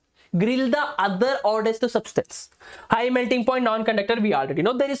to grill the other hardest substance. High melting point, non-conductor, we already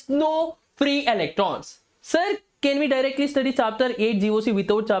know. There is no free electrons. Sir, can we directly study chapter 8 GOC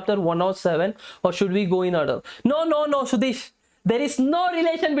without chapter 1 or 7, or should we go in order? No, Sudesh. There is no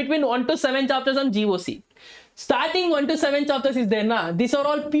relation between 1 to 7 chapters on GOC. Starting 1 to 7 chapters is there, na? These are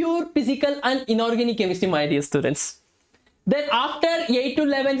all pure physical and inorganic chemistry, my dear students. Then after 8 to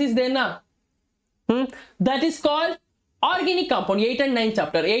 11 is there, na? That is called organic compound. 8 and 9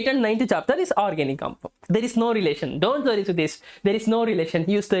 chapter. 8 and 9th chapter is organic compound. There is no relation. Don't worry to this. There is no relation.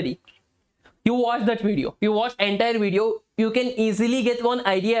 You study. You watch that video. You watch entire video. You can easily get one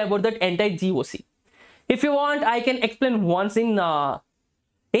idea about that entire GOC. If you want, I can explain once in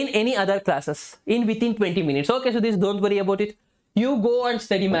any other classes within 20 minutes. Okay, so this don't worry about it. You go and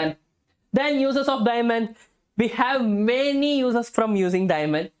study, man. Then uses of diamond. We have many uses from using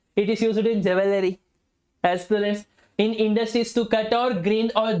diamond. It is used in jewelry, as well as in industries to cut or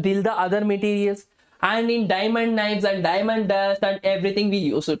grind or drill the other materials, and in diamond knives and diamond dust and everything we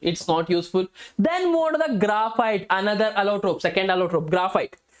use it. It's not useful. Then more the graphite, another allotrope, second allotrope,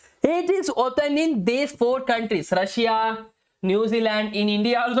 graphite. It is obtained in these 4 countries: Russia, New Zealand. In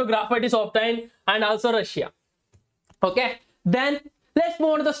India also graphite is obtained, and also Russia. Okay, then let's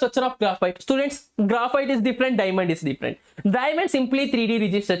move on to the structure of graphite. Students, graphite is different, diamond is different. Diamond simply 3D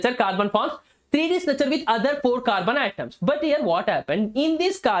rigid structure, carbon forms 3D structure with other 4 carbon atoms. But here what happened? In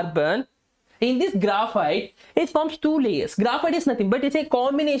this graphite, it forms 2 layers. Graphite is nothing but it's a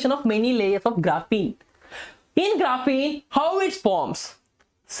combination of many layers of graphene. In graphene, how it forms?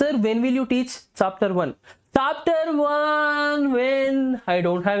 Sir, when will you teach chapter 1? Chapter 1, when? I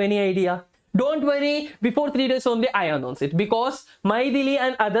don't have any idea. Don't worry, before 3 days only I announce it, because Maidili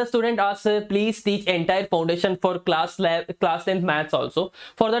and other student asked, sir, please teach entire foundation for class 10 maths also.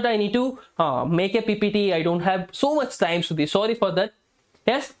 For that I need to make a PPT. I don't have so much time to this. Sorry for that.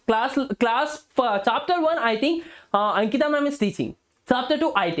 Yes, class chapter 1 I think Ankita ma'am is teaching. Chapter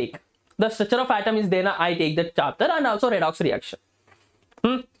 2 I take. The structure of atom is there. I take that chapter, and also redox reaction.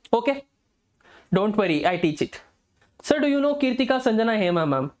 Okay. Don't worry, I teach it. Sir, do you know Kirtika Sanjana Hema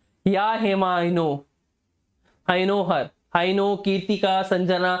ma'am? Yeah, Hema, I know. I know her. I know Kirtika,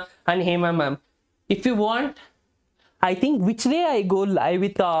 Sanjana and Hema ma'am. If you want, I think which day I go live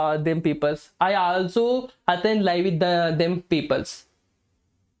with them peoples. I also attend live with them peoples.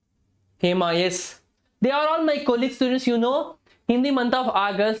 Hema, yes. They are all my colleague students, you know. In the month of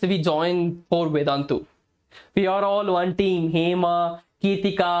August, we joined for Vedantu. We are all one team. Hema,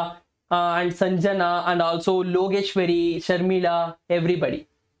 Kirtika, and Sanjana, and also Logeshwari, Sharmila, everybody.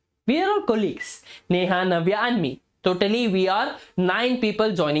 We are all colleagues, Neha, Navya and me. Totally we are 9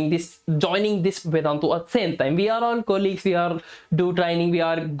 people joining this Vedantu at the same time. We are all colleagues, we are do training, we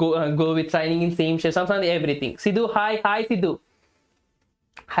are go with training in same sessions and everything. Sidhu, hi Sidhu.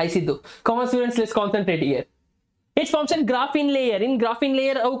 Hi Sidhu. Come on students, let's concentrate here. It forms a graphene layer. In graphene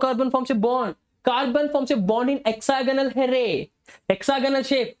layer, how carbon forms a bond? Carbon forms a bond in hexagonal array. Hexagonal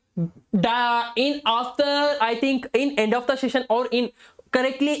shape. In after, I think in end of the session, or in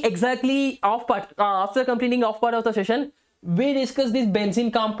correctly exactly off part, after completing off part of the session, we discuss this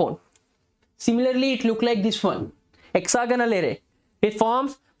benzene compound. Similarly, it look like this one, hexagonal array. It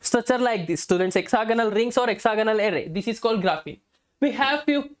forms structure like this, students, hexagonal rings or hexagonal array. This is called graphene. We have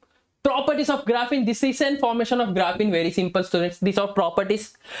few properties of graphene. This is an formation of graphene. Very simple, students. These are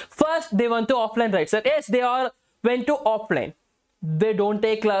properties. First, they went to offline, right, sir? Yes, they went to offline. They don't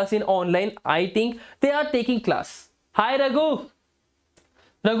take class in online. I think they are taking class. Hi Raghu.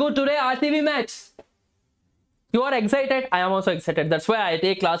 Raghu, today RTB match. You are excited? I am also excited. That's why I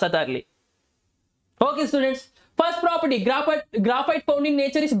take class at early. Okay, students. First property, graphite found in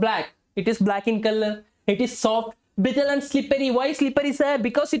nature is black. It is black in color. It is soft, brittle and slippery. Why slippery, sir?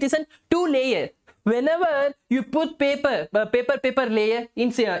 Because it is a 2-layer. Whenever you put paper layer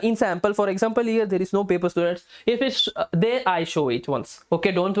in sample, for example, here there is no paper, students. If it's there, I show it once.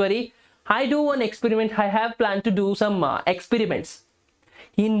 Okay, don't worry. I do one experiment. I have planned to do some experiments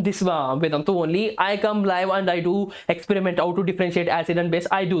in this Vedantu only. I come live and I do experiment how to differentiate acid and base.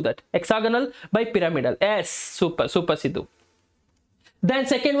 I do that. Hexagonal by pyramidal. Yes, super Sidhu. Then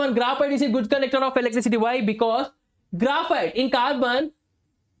second one, graphite is a good conductor of electricity. Why? Because graphite in carbon,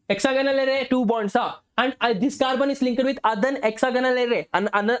 hexagonal array, 2 bonds are, and this carbon is linked with other hexagonal array and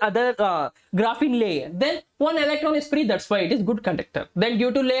other graphene layer. Then 1 electron is free. That's why it is good conductor. Then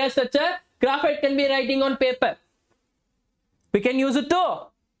due to layer structure, graphite can be writing on paper. We can use it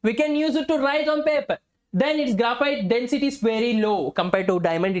to write on paper. Then its graphite density is very low compared to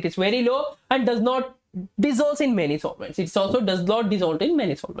diamond. It is very low and does not dissolve in many solvents. It also does not dissolve in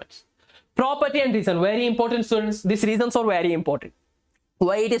many solvents. Property and reason, very important, students. These reasons are very important.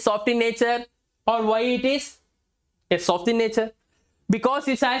 Why it is soft in nature, or why it is soft in nature? Because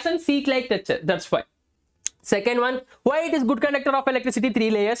it has a sheet-like texture. That's why. Second one, why it is good conductor of electricity?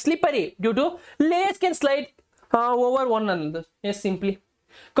 3 layers, slippery, due to layers can slide over one another. Yes, simply.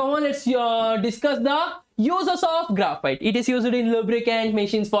 Come on, let's discuss the uses of graphite. It is used in lubricant,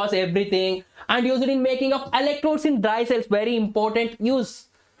 machines, parts, everything, and used in making of electrodes in dry cells. Very important use.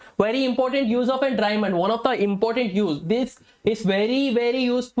 Very important use of a diamond. One of the important use. This is very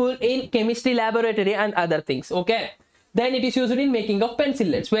useful in chemistry laboratory and other things. Okay. Then it is used in making of pencil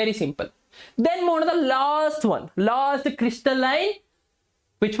leads. Very simple. Then one of the last one. Last crystalline.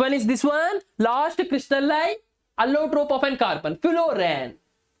 Which one is this one? Last crystalline allotrope of an carbon. Fluorine.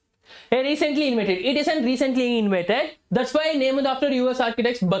 Recently invented. It isn't recently invented. That's why named after US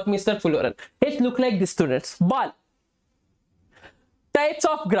architects Buckminster Fuller. It look like this, students. Ball. Types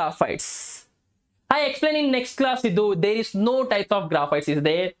of graphites. I explain in next class, Sidhu. There is no type of graphites is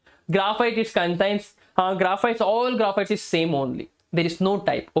there. Graphite is contains graphites. All graphites is same only. There is no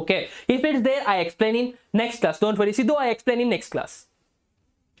type. Okay. If it's there, I explain in next class. Don't worry, Sidhu. I explain in next class.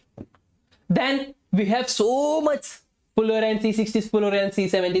 Then we have so much Fullerene, C60, Fullerene,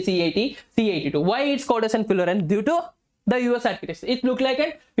 C70, C80, C82. Why it's called as an Fullerene? Due to the US architects. It look like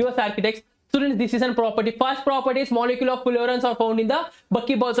an US architects. Students, this is a property. First property is molecule of fullerenes are found in the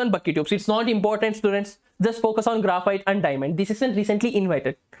buckyballs and buckytubes. It's not important, students. Just focus on graphite and diamond. This isn't recently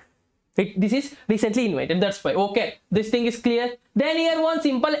invented. This is recently invented. That's why. Okay, this thing is clear. Then here one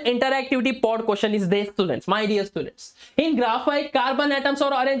simple interactivity pod question is there, students. My dear students, in graphite, carbon atoms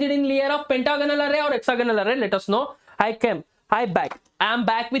are arranged in layer of pentagonal array or hexagonal array. Let us know. I am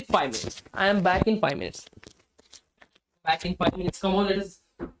back with 5 minutes. I am back in 5 minutes. Back in 5 minutes. Come on,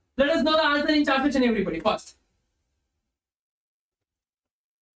 let us know the answer in chat section, everybody. First.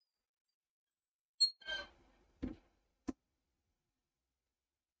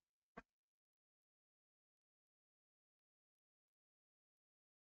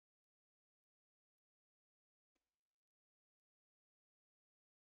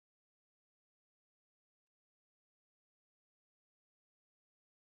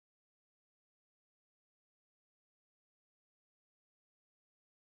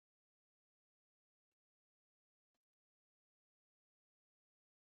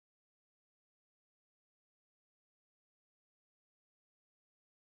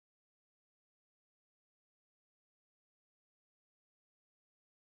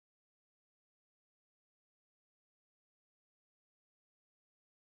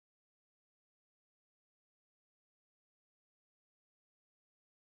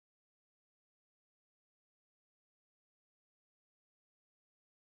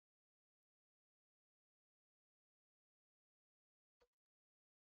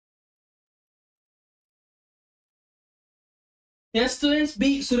 Yes, students.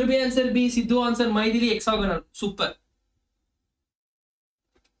 B. Surabhi answer B. Sidhu answer Maidili hexagonal. Super.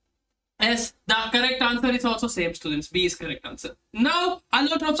 Yes, the correct answer is also same, students. B is correct answer. Now,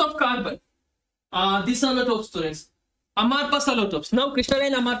 allotropes of carbon. These allotropes, students. Amorphous allotropes. Now,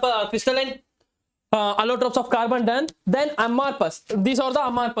 crystalline allotropes of carbon done. Then amorphous. These are the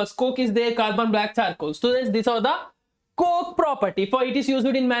amorphous. Coke is there. Carbon black charcoal. Students, these are the coke property. For it is used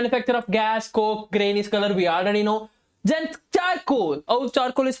in manufacture of gas, coke, greenish color. We already know. Then charcoal. How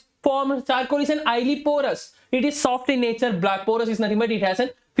charcoal is formed? Charcoal is an highly porous. It is soft in nature. Black porous is nothing but it has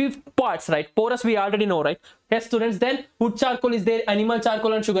an 5 parts, right? Porous we already know, right? Yes, students. Then wood charcoal is there. Animal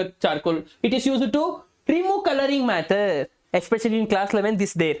charcoal and sugar charcoal. It is used to remove coloring matter. Especially in class 11,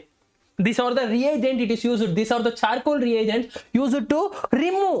 this there. These are the reagent it is used. These are the charcoal reagent used to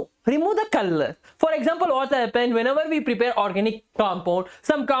remove the color. For example, what happens whenever we prepare organic compound,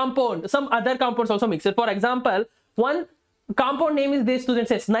 some other compounds also mixed. For example, one compound name is this, student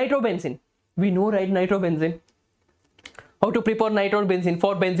says nitrobenzene. We know, right? Nitrobenzene. How to prepare nitrobenzene?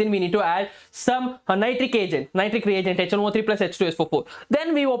 For benzene, we need to add some nitric reagent, HNO3 plus H2SO4.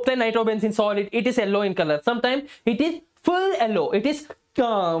 Then we obtain nitrobenzene solid. It is yellow in color. Sometimes it is full yellow. It is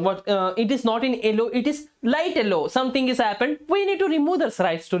it is not in yellow. It is light yellow. Something is happened. We need to remove this,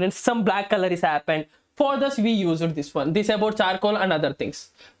 right, students? Some black color is happened. For this, we used this one. This about charcoal and other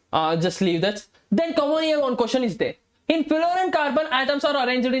things. Just leave that. Then come on here. One question is there. In fullerene carbon, atoms are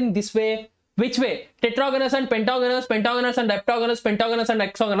arranged in this way. Which way? Tetragonous and pentagonous, pentagonous and heptagonous, pentagonous and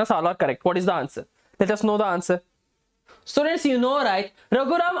hexagonous, all are correct. What is the answer? Let us know the answer. Students, you know, right?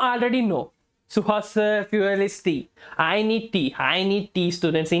 Raghuram already know. Suhas fuel is tea. I need tea. I need tea,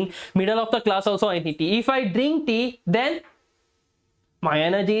 students. In middle of the class also I need tea. If I drink tea, then my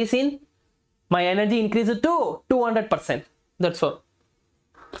energy increases to 200%. That's all.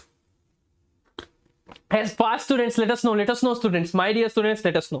 As fast, students, let us know, students. My dear students,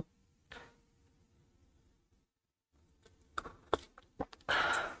 let us know.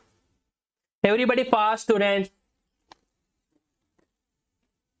 Everybody fast, students.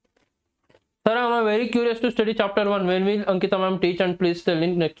 Sir, I am very curious to study chapter 1. When will Ankita ma'am teach, and please tell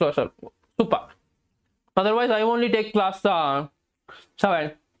in next class, sir. Super. Otherwise, I only take class 7.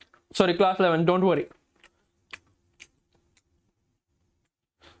 Sorry, class 11. Don't worry.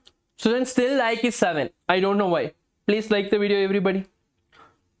 Students still like is 7. I don't know why. Please like the video, everybody.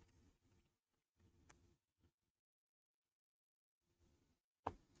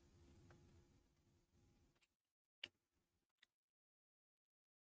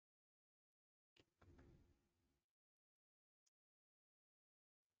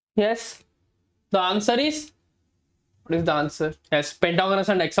 Yes. The answer is, what is the answer? Yes, pentagonous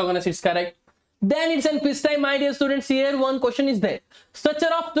and hexagonous is correct. Then it's in quiz time, my dear students. Here one question is there. Structure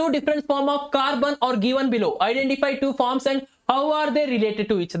of two different forms of carbon are given below. Identify two forms and how are they related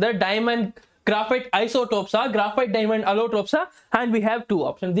to each other? Diamond graphite isotopes are, graphite diamond allotropes are, and we have two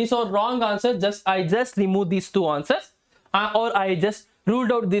options. These are wrong answers. I just remove these two answers, or I just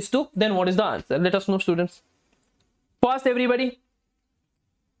ruled out these two. Then what is the answer? Let us know, students. Fast, everybody.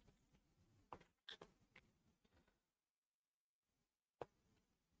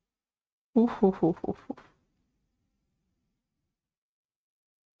 Oof, oof, oof, oof.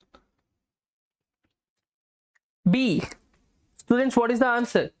 B. Students, what is the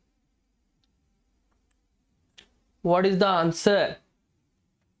answer? What is the answer?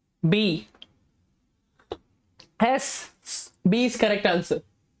 B. S. B is correct answer.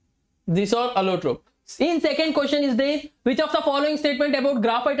 These are allotrope. In second question is there, which of the following statement about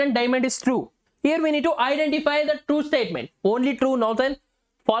graphite and diamond is true? Here we need to identify the true statement. Only true, not an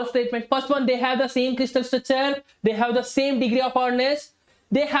false statement. First one, they have the same crystal structure. They have the same degree of hardness.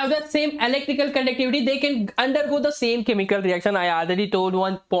 They have the same electrical conductivity. They can undergo the same chemical reaction. I already told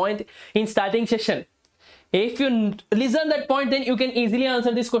one point in starting session. If you listen that point, then you can easily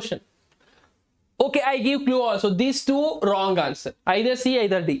answer this question. Okay, I give clue also. These two wrong answer. Either C,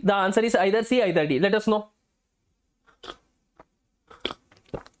 either D. The answer is either C, either D. Let us know.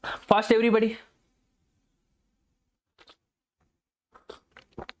 Fast, everybody.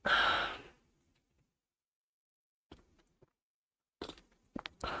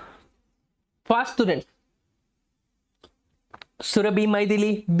 Fast, student. Surabhi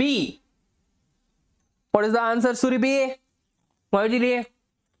Maidili. B. What is the answer, Surabhi? Maidili.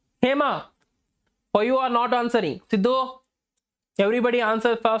 Hema. Why you are not answering? Siddhu. Everybody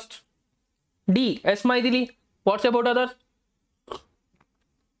answer first. D. S. Maidili. What's about others?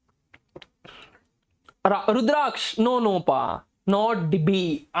 Rudraksh. No, pa. Not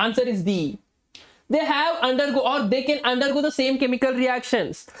B. Answer is D. They have undergo, or they can undergo the same chemical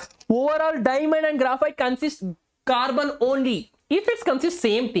reactions. Overall, diamond and graphite consist carbon only. If it consists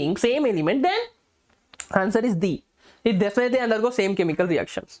same thing, same element, then answer is D. It definitely undergo same chemical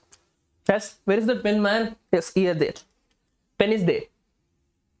reactions. Yes. Where is the pen, man? Yes, here there. Pen is there.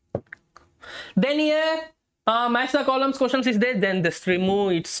 Then here, match the columns questions is there. Then just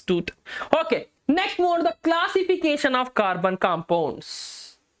remove its two. Okay. Next one, the classification of carbon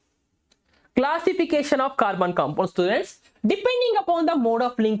compounds. Classification of carbon compounds, students. Depending upon the mode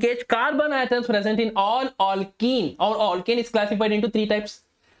of linkage, carbon atoms present in all alkene or alkane is classified into three types: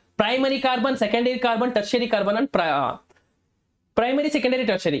 primary carbon, secondary carbon, tertiary carbon, and primary, secondary,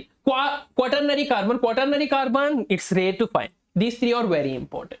 tertiary. Quaternary carbon. Quaternary carbon, it's rare to find. These three are very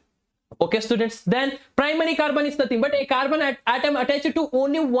important. Okay, students. Then primary carbon is nothing but a carbon atom attached to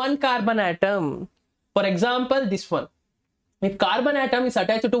only one carbon atom. For example, this one. If carbon atom is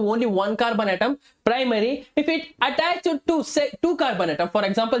attached to only one carbon atom, primary. If it attached to say two carbon atom, for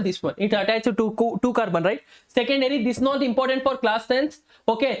example, this one, it attached to two carbon, right? Secondary, this is not important for class 10.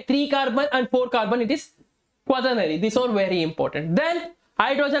 Okay, 3 carbon and 4 carbon, it is quaternary. These are very important. Then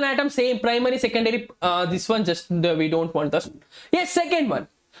hydrogen atom, same primary, secondary. This one just we don't want this. Yes, second one.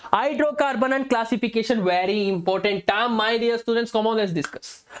 Hydrocarbon and classification, very important term, my dear students. Come on, let's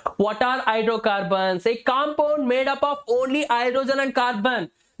discuss. What are hydrocarbons? A compound made up of only hydrogen and carbon.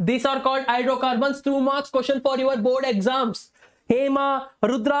 These are called hydrocarbons. 2 marks question for your board exams. Hema,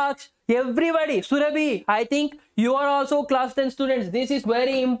 Rudraksh, everybody, Surabhi, I think you are also class 10 students. This is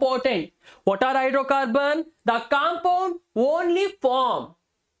very important. What are hydrocarbon? The compound only form,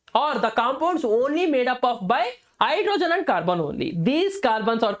 or the compounds only made up of by hydrogen and carbon only. These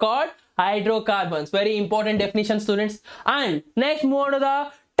carbons are called hydrocarbons. Very important definition, students. And next, move on to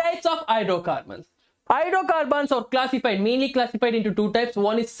the types of hydrocarbons. Hydrocarbons are classified, mainly classified into 2 types.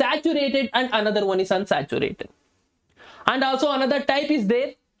 One is saturated and another one is unsaturated. And also another type is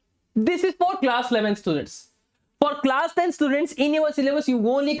there. This is for class 11 students. For class 10 students, in your syllabus, you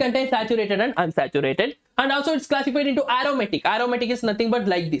only contain saturated and unsaturated. And also it's classified into aromatic. Aromatic is nothing but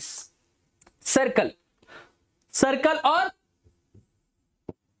like this. Circle. Circle or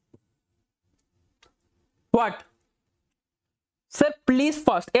what? Sir, please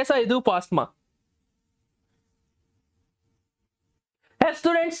fast. Yes, I do fast, ma. Yes,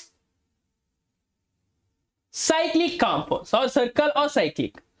 students. Cyclic compounds or circle or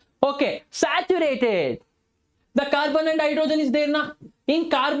cyclic. Okay, saturated. The carbon and hydrogen is there now. In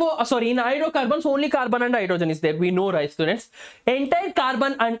in hydrocarbons, only carbon and hydrogen is there. We know, right, students? Entire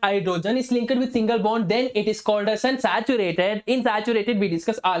carbon and hydrogen is linked with single bond. Then it is called as unsaturated. In saturated, we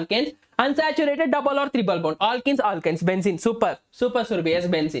discuss alkanes. Unsaturated, double or triple bond. Alkenes, alkynes, benzene. Super, Surabhi, yes,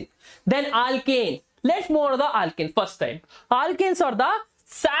 benzene. Then alkane. Let's move on to the alkane first time. Alkanes are the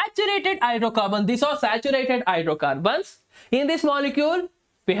saturated hydrocarbons. These are saturated hydrocarbons. In this molecule,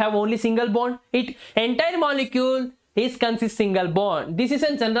 we have only single bond. Entire molecule is consists single bond. This is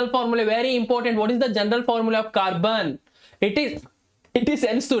a general formula, very important. What is the general formula of carbon? It is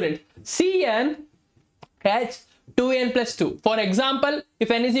N, student. CnH2n plus 2. For example,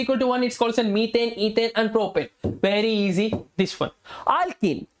 if N is equal to 1, it's called as methane, ethane and propane. Very easy, this one.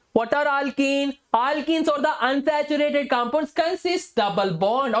 Alkene. What are alkene? Alkenes are the unsaturated compounds consist double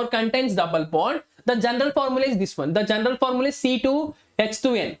bond or contains double bond. The general formula is this one. The general formula is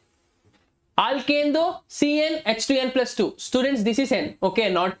C2H2n. Alkane though, CnH2n plus 2. Students, this is N. Okay,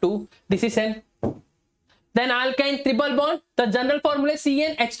 not 2. This is N. Then alkyne triple bond. The general formula is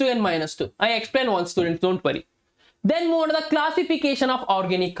CnH2n minus 2. I explain one, students, don't worry. Then move on to the classification of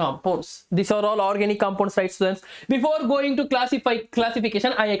organic compounds. These are all organic compounds, right, students? Before going to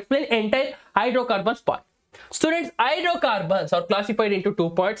classification, I explain entire hydrocarbons part. Students, hydrocarbons are classified into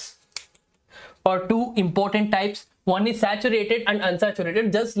two parts or two important types. One is saturated and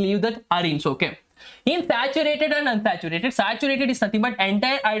unsaturated. Just leave that arranged, okay? In saturated and unsaturated, saturated is nothing but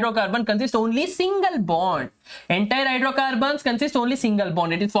entire hydrocarbon consists only single bond. Entire hydrocarbons consist only single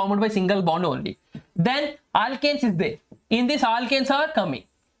bond. It is formed by single bond only. Then alkanes is there. In this, alkanes are coming.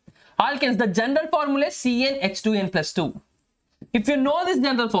 Alkanes, the general formula is CnH2n plus 2. If you know this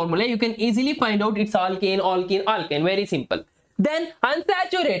general formula, you can easily find out it's alkane, alkene, alkane. Very simple. Then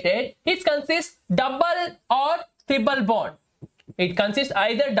unsaturated, it consists double or triple bond. It consists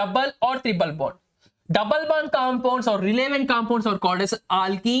either double or triple bond. Double bond compounds or relevant compounds are called as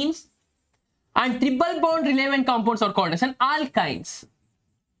alkenes, and triple bond relevant compounds are called as alkynes.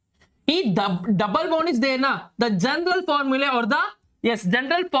 If double bond is there, the general formula or the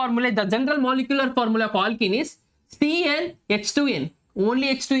general molecular formula of alkene is CnH2n.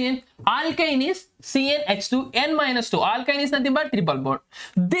 Only H2n. Alkyne is CnH2n minus 2. Alkyne is nothing but triple bond.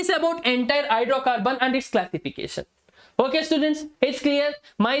 This about entire hydrocarbon and its classification. Okay, students, it's clear.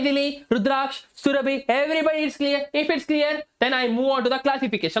 Maithili, Rudraksh, Surabhi, everybody is clear. If it's clear, then I move on to the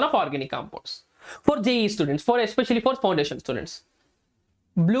classification of organic compounds. For JEE students, especially for foundation students.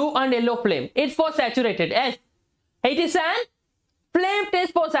 Blue and yellow flame. It's for saturated. Yes. It is an flame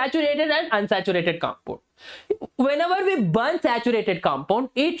test for saturated and unsaturated compound. Whenever we burn saturated compound,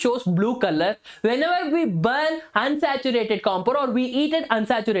 it shows blue color. Whenever we burn unsaturated compound or we eat an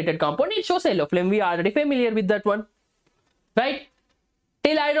unsaturated compound, it shows yellow flame. We are already familiar with that one. Right?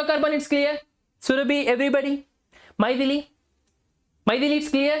 Till hydrocarbon, it's clear. Surabhi, everybody. Maithili, it's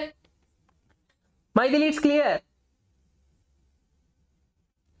clear. Maithili, it's clear.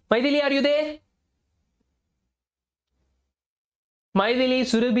 Maithili, are you there? Maithili,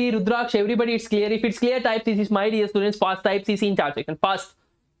 Surabhi, Rudraksh, everybody, it's clear. If it's clear, type CC. My dear students, fast type CC in chat section. Fast.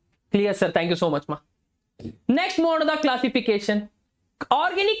 Clear, sir. Thank you so much, ma. Next, mode of the classification.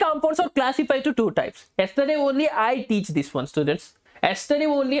 Organic compounds are classified to two types. Yesterday only I teach this one, students. Yesterday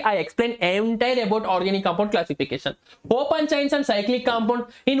only I explained entire about organic compound classification. Open chains and cyclic compound.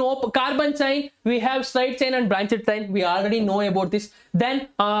 In carbon chain, we have straight chain and branched chain. We already know about this. Then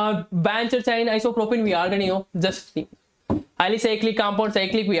branched chain, isopropene, we already know. Just highly cyclic compound,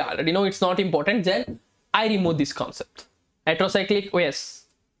 cyclic, we already know. It's not important. Then I remove this concept. Heterocyclic, yes.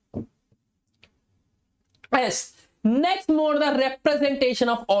 Yes. Next, more the representation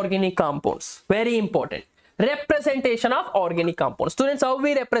of organic compounds. Very important. Representation of organic compounds. Students, how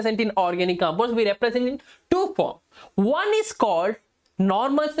we represent in organic compounds? We represent in two forms. One is called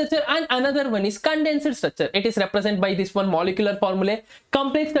normal structure and another one is condensed structure. It is represented by this one molecular formula,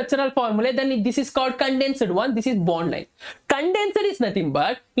 complete structural formula. Then this is called condensed one. This is bond line. Condensed is nothing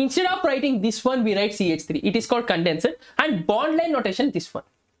but instead of writing this one, we write CH3. It is called condensed, and bond line notation this one.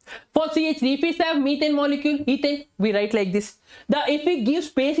 For CH3, if we have methane molecule, ethane, we write like this. If we give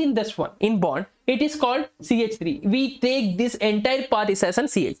space in this one, in bond, it is called CH3. We take this entire part is as an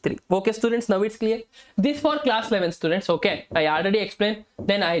CH3. Okay, students, now it's clear. This for class 11 students. Okay, I already explained.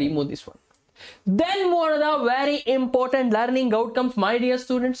 Then I remove this one. Then more of the very important learning outcomes, my dear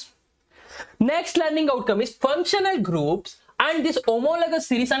students. Next learning outcome is functional groups and this homologous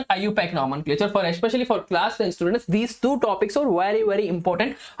series and IUPAC nomenclature. For especially for class 10 students, these two topics are very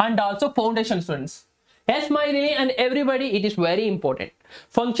important, and also foundation students. Yes, my dear, and everybody, it is very important.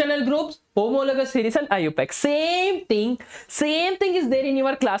 Functional groups, homologous series and IUPAC. Same thing is there in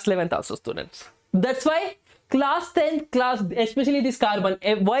your class 11th also, students. That's why Class 10th class, especially this carbon.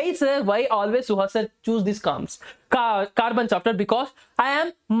 Why sir? Why always Suhas choose this carbon chapter? Because I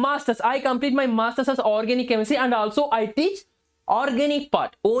am masters. I complete my masters as organic chemistry, and also I teach organic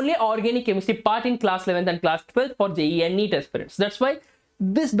part, only organic chemistry part in class 11th and class 12th for JEE and NEET aspirants. That's why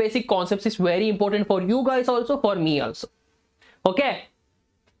this basic concepts is very important for you guys also, for me also. Okay.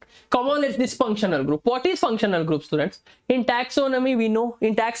 Come on, let's this functional group. What is functional group, students? In taxonomy, we know.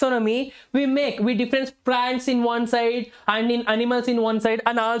 In taxonomy, we difference plants in one side and in animals in one side,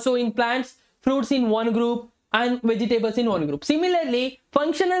 and also in plants, fruits in one group and vegetables in one group. Similarly,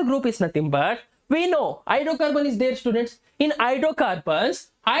 functional group is nothing but, we know hydrocarbon is there, students. In hydrocarbons,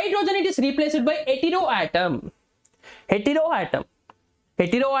 hydrogen it is replaced by heteroatom. Heteroatom.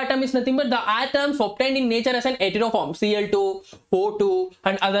 Heteroatom is nothing but the atoms obtained in nature as an hetero form, Cl2, O2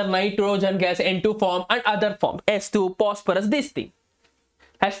 and other nitrogen gas N2 form and other form, S2, phosphorus, this thing.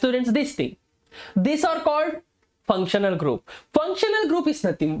 As students, this thing. These are called functional group. Functional group is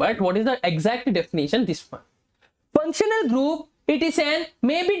nothing but, what is the exact definition? This one. Functional group, it is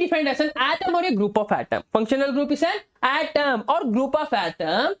may be defined as an atom or a group of atom. Functional group is an atom or group of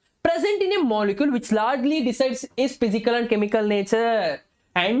atom present in a molecule which largely decides its physical and chemical nature.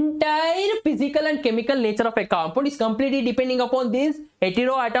 Entire physical and chemical nature of a compound is completely depending upon this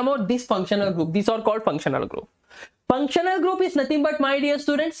heteroatom or this functional group. These are called functional group. Functional group is nothing but, my dear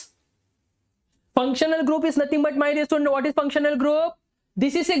students, functional group is nothing but, my dear student, what is functional group?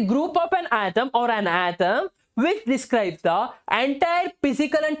 This is a group of an atom or an atom which describes the entire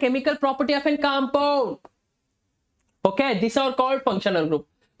physical and chemical property of a compound. Okay, these are called functional group.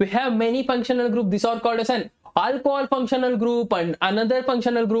 We have many functional group. These are called as an alcohol functional group and another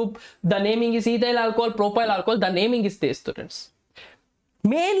functional group. The naming is ethyl alcohol, propyl alcohol. The naming is there, students.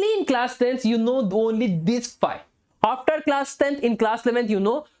 Mainly in class 10th, you know only these 5. After class 10th, in class 11th, you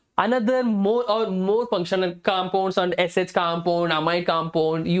know another more functional compounds and SH compound, amide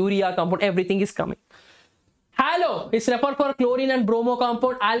compound, urea compound, everything is coming. Halo is referred for chlorine and bromo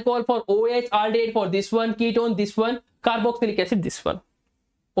compound, alcohol for OH, aldehyde for this one, ketone this one, carboxylic acid this one.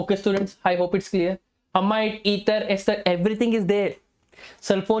 Okay, students, I hope it's clear. Amide, ether, ester, everything is there.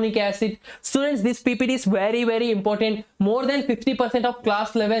 Sulfonic acid. Students, this PPT is very, very important. More than 50% of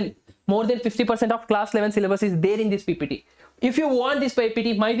class 11, more than 50% of class 11 syllabus is there in this PPT. If you want this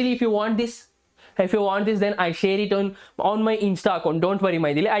PPT, Maithili, if you want this, then I share it on my Insta account. Don't worry,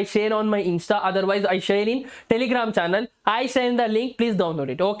 Maithili. I share on my Insta. Otherwise, I share in Telegram channel. I send the link. Please download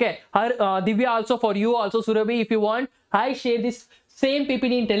it. Okay. Divya also, for you also, Surabhi, if you want, I share this same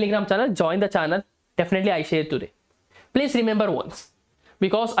PPT in Telegram channel. Join the channel. Definitely I share today. Please remember once,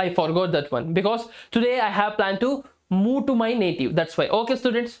 because I forgot that one. Because today I have planned to move to my native. That's why. Okay,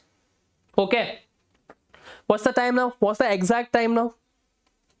 students. Okay. What's the time now? What's the exact time now?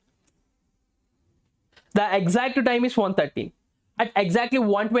 The exact time is 1:30. At exactly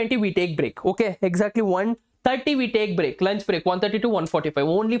 1:20 we take break. Okay. Exactly 1:30 we take break. Lunch break. 1:30 to 1:45.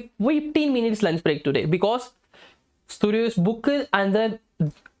 Only 15 minutes lunch break today. Because studio is booked and then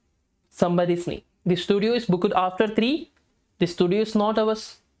somebody's name. The studio is booked after 3. The studio is not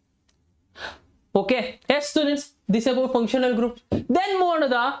ours. Okay. Yes, students. This is about functional groups. Then more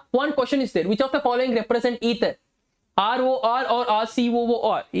the one question is there. Which of the following represent ether? ROR or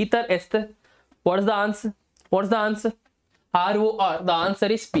RCOOR? Ether, ester. What is the answer? What's the answer? ROR. The answer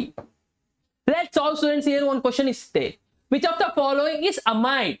is P. Let's solve, students. Here one question is there. Which of the following is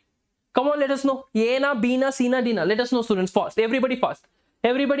amide? Come on, let us know. A na, B na, C na, D na. Let us know, students, fast. Everybody fast.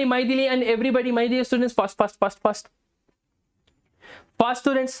 Everybody, Maithili, and everybody, my dear students, fast. Fast,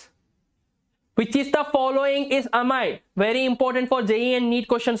 students. Which is the following is amide? Very important for JEE and NEET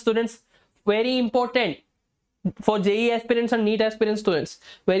questions, students. Very important for JEE aspirants and NEET aspirant students.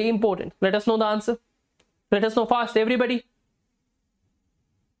 Very important. Let us know the answer. Let us know fast, everybody.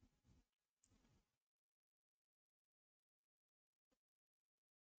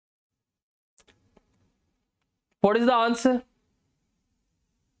 What is the answer?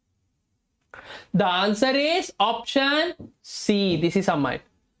 The answer is option C. This is amide.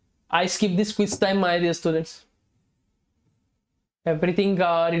 I skip this quiz time, my dear students. Everything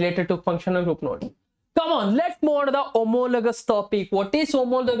related to functional group node. Come on, let's move on to the homologous topic. What is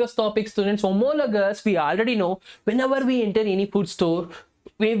homologous topic, students? Homologous, we already know. Whenever we enter any food store,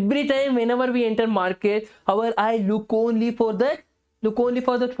 every time whenever we enter market, our eye look only for that. Look only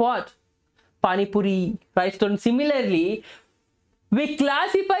for that what? Pani puri, right, students? Similarly, we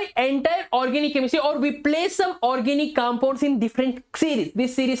classify entire organic chemistry, or we place some organic compounds in different series.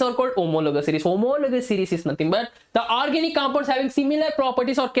 This series are called homologous series. Homologous series is nothing but the organic compounds having similar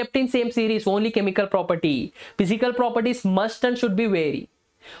properties or kept in same series, only chemical property. Physical properties must and should be vary.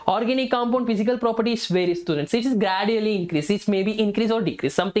 Organic compound physical property is very, students. It is gradually increase. It may be increase or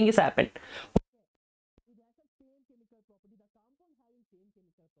decrease. Something is happened. It has a same chemical property. The compound having same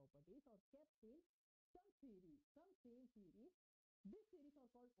chemical properties are kept in some series, some same series. This series are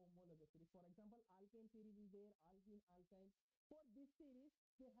called homologous series. For example, alkane series is there, alkene, alkyne. For this series,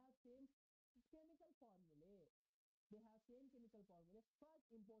 they have same chemical formulae. They have same chemical formulae. First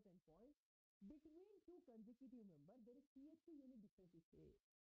important point, between two consecutive members, there is CH2 unit difference is there.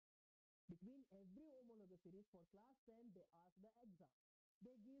 Between every homologous series for class 10, they ask the exam.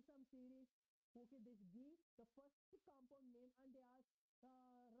 They give some series. Okay, they give the first compound name and they ask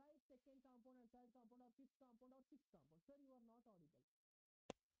write second compound and third compound or fifth compound or sixth compound. Sir, you are not audible.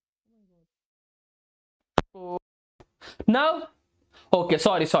 Oh my god. Now, okay,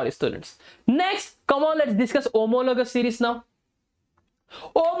 sorry, students. Next, come on, let's discuss homologous series now.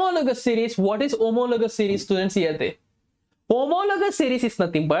 Homologous series, what is homologous series, students? Here they. Homologous series is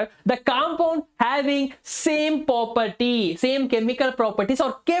nothing but the compound having same property, same chemical properties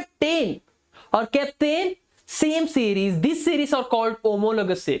are kept in same series. This series are called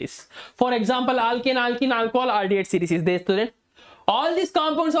homologous series. For example, alkane, alkene, alcohol, aldehyde series is there, student. All these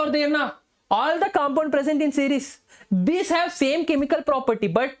compounds are there now. All the compound present in series. These have same chemical property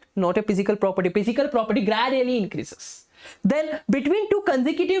but not a physical property. Physical property gradually increases. Then between two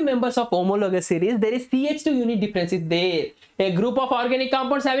consecutive members of homologous series, there is CH2 unit difference is there. A group of organic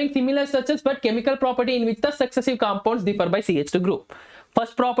compounds having similar structures but chemical property in which the successive compounds differ by CH2 group.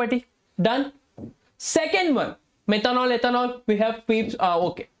 First property done. Second one, methanol, ethanol, we have peeps.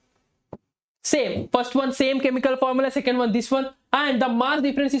 Okay. Same. First one, same chemical formula. Second one, this one. And the mass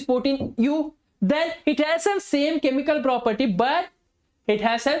difference is 14U. Then it has some same chemical property, but it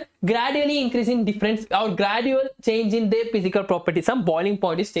has a gradually increasing difference or gradual change in their physical property. Some boiling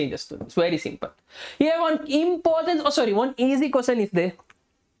point is changes to. It's very simple. Here one important, one easy question is there.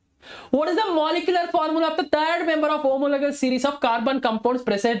 What is the molecular formula of the third member of homologous series of carbon compounds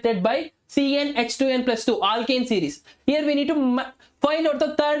presented by CnH2n plus 2 alkane series? Here we need to find out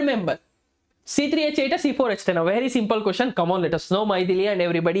the third member. C3H8 or C4H10. A very simple question. Come on, let us know, Maithili and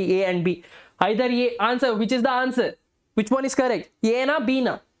everybody. A and B. Either A answer. Which is the answer? Which one is correct? A na B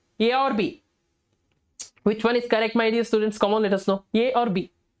na? A or B? Which one is correct, my dear students? Come on, let us know. A or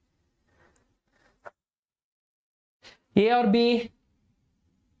B? A or B?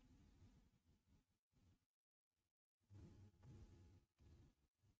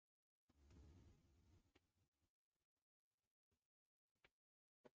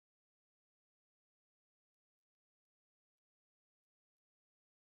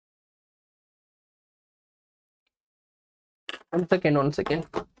 One second.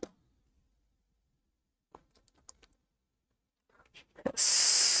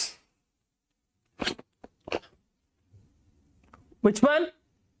 Yes. Which one?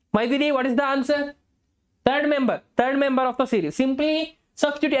 Maithili, what is the answer? Third member of the series. Simply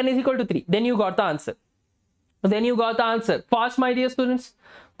substitute n is equal to 3. Then you got the answer. Fast, my dear students.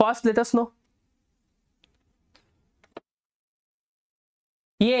 Fast, let us know.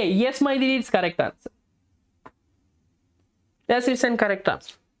 Yeah, yes, Maithili, it's correct answer. Yes, it's an correct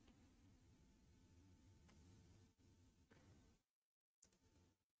answer.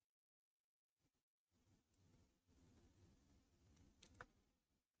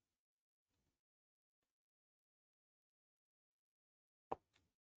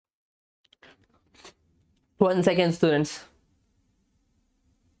 One second, students.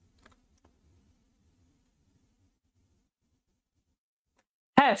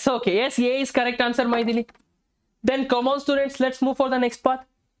 Yes, okay. Yes, A is correct answer, Maithili. Then come on, students, let's move for the next part.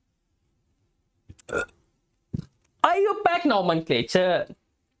 IUPAC nomenclature.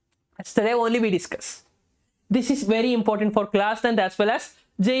 Today only we discuss. This is very important for class 10 as well as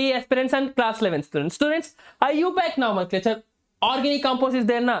JEE aspirants and class 11 students. Students, IUPAC nomenclature. Organic compounds is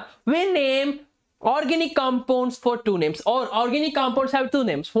there now. We name organic compounds for two names, or organic compounds have two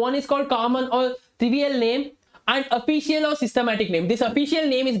names. One is called common or trivial name and official or systematic name. This official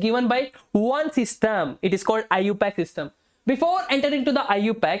name is given by one system. It is called IUPAC system. Before entering to the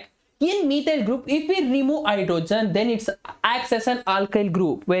IUPAC, in methyl group, if we remove hydrogen, then it acts as an alkyl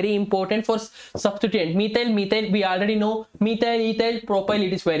group. Very important for substituent. Methyl, we already know. Methyl, ethyl, propyl,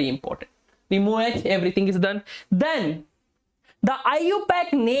 it is very important. Remove H, everything is done. Then the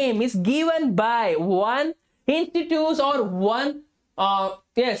IUPAC name is given by one institute or one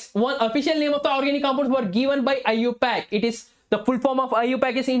official name of the organic compounds were given by IUPAC. It is the full form of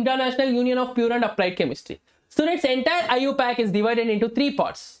IUPAC is International Union of Pure and Applied Chemistry. Students, entire IUPAC is divided into three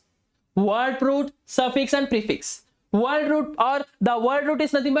parts: word root, suffix, and prefix. Word root, or the word root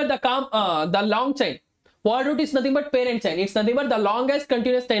is nothing but the long chain. Word root is nothing but parent chain. It's nothing but the longest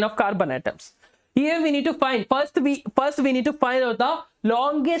continuous chain of carbon atoms. Here we need to find, first we need to find out the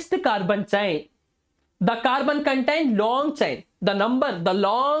longest carbon chain. The carbon contain long chain. The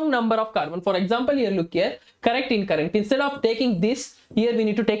long number of carbon. For example, here look here, correct, incorrect. Instead of taking this, here we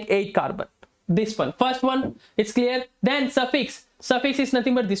need to take 8 carbon. This one, first one, it's clear. Then suffix. Suffix is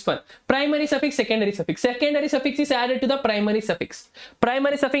nothing but this one. Primary suffix, secondary suffix. Secondary suffix is added to the primary suffix.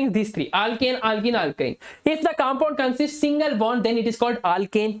 Primary suffix, these three, alkane, alkene, alkyne. If the compound consists single bond, then it is called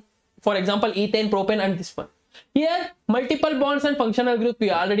alkane. For example, ethane, propane, and this one. Here, multiple bonds and functional group,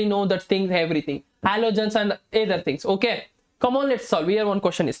 we already know that things, everything. Halogens and other things. Okay, come on, let's solve. Here one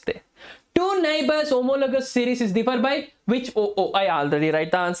question is there. Two neighbors homologous series is differ by which? I already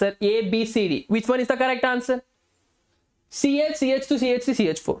write the answer. A, B, C, D. Which one is the correct answer? CH, CH2,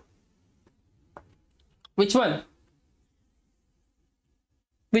 CH3, CH4. Which one?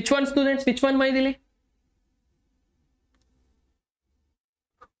 Which one, students? Which one, Maidili?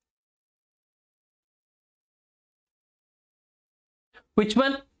 Which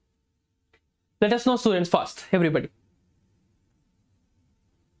one? Let us know, students, fast. Everybody.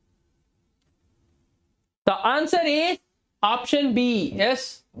 The answer is option B.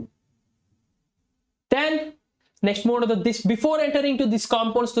 Yes. Then next mode of this. Before entering to this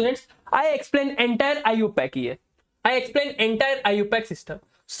compound, students, I explain entire IUPAC here. I explain entire IUPAC system.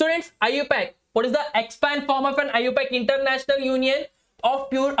 Students, IUPAC. What is the expand form of an IUPAC? International Union of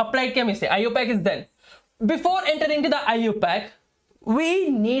Pure Applied Chemistry. IUPAC is done. Before entering to the IUPAC, we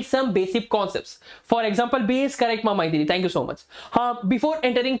need some basic concepts. For example, B is correct, Mama Didi. Thank you so much. Before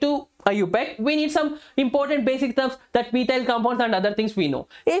entering to IUPAC, we need some important basic terms that methyl compounds and other things we know.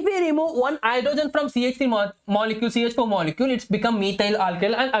 If we remove one hydrogen from CH3 molecule, CH4 molecule, it's become methyl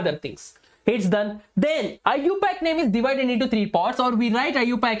alkyl and other things. It's done. Then IUPAC name is divided into 3 parts, or we write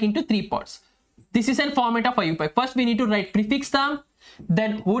IUPAC into 3 parts. This is a format of IUPAC. First, we need to write prefix term,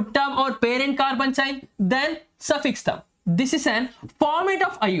 then wood term or parent carbon chain, then suffix term. This is an format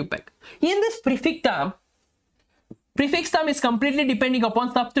of IUPAC. In this prefix term is completely depending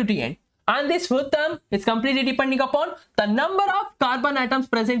upon substituent, and this wood term is completely depending upon the number of carbon atoms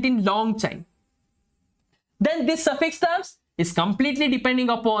present in long chain. Then this suffix terms is completely depending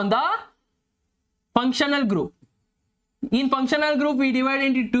upon the functional group. In functional group, we divide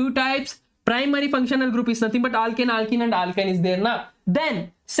into 2 types. Primary functional group is nothing but alkane, alkene, and alkyne is there now.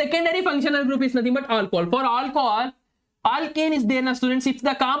 Then secondary functional group is nothing but alcohol. For alcohol, alkane is there now, students. If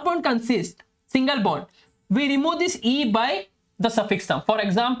the compound consists single bond, we remove this E by the suffix term. For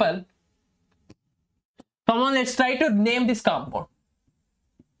example, come on, let's try to name this compound.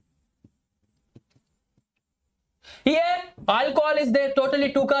 Here, alcohol is there,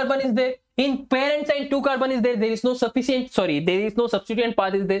 totally 2 carbon is there. In parent chain, 2 carbon is there. There is no sufficient, there is no substituent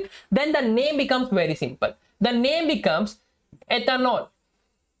path is there. Then the name becomes very simple. The name becomes ethanol.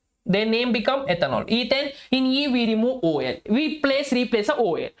 Their name become ethanol. Ethane, in E we remove OL. We replace a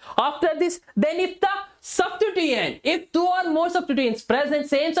OL. After this, then if the substituent, if 2 or more substituents present,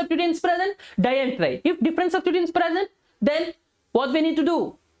 same substituents present, di and try. If different substituents present, then what we need to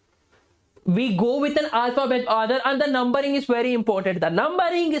do? We go with an alphabet order, and the numbering is very important. The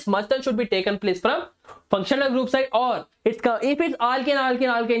numbering is must and should be taken place from functional group side, or if it's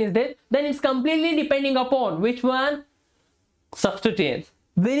alkane is there, then it's completely depending upon which one? Substituents.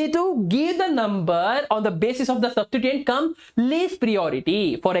 We need to give the number on the basis of the substituent come least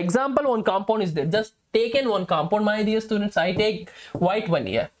priority. For example, one compound is there. Just taken one compound, my dear students. I take white one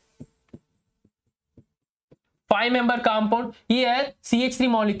here. 5-member compound. Here CH3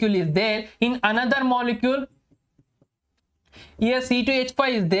 molecule is there. In another molecule, here C2H5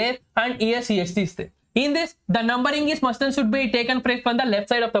 is there, and here CH3 is there. In this, the numbering is must and should be taken from the left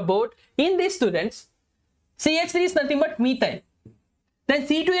side of the board. In this, students, CH3 is nothing but methyl. Then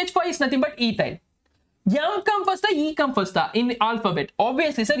C2H5 is nothing but ethyl. M come first, E come first in the alphabet.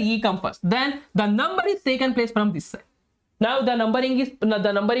 Obviously, sir, E come first. Then the number is taken place from this side. Now the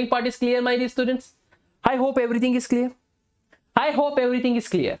numbering part is clear, my dear students. I hope everything is clear. I hope everything is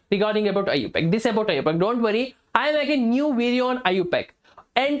clear regarding about IUPAC. This about IUPAC. Don't worry. I am making new video on IUPAC.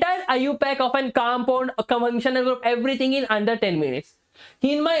 Entire IUPAC of a compound, a functional group, everything in under 10 minutes.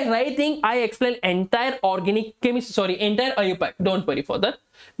 In my writing, I explain entire organic chemistry, entire IUPAC. Don't worry for that.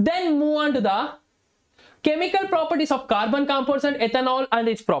 Then move on to the chemical properties of carbon compounds and ethanol and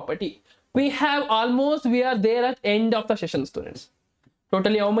its property. We are there at end of the session, students.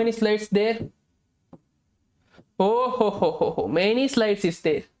 Totally how many slides there? Oh, many slides is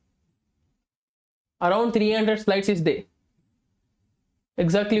there. Around 300 slides is there.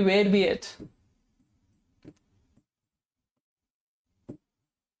 Exactly where we at?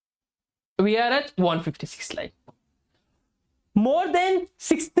 We are at 156 slide. More than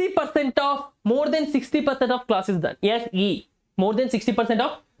 60% of class is done. Yes, E. More than 60%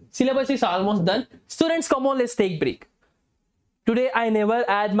 of syllabus is almost done. Students, come on, let's take break. Today I never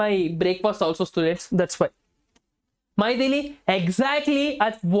add my breakfast also, students. That's why. My daily exactly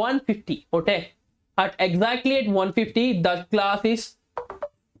at 150. Okay. At exactly at 150, the class is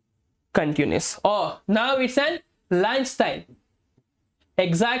continuous. Oh, now it's an lunch time.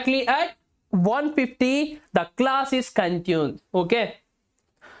 Exactly at 150, the class is continued. Okay.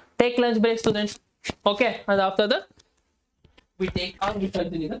 Take lunch break, students. Okay. And after that, we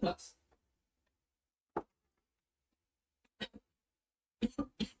continue the class.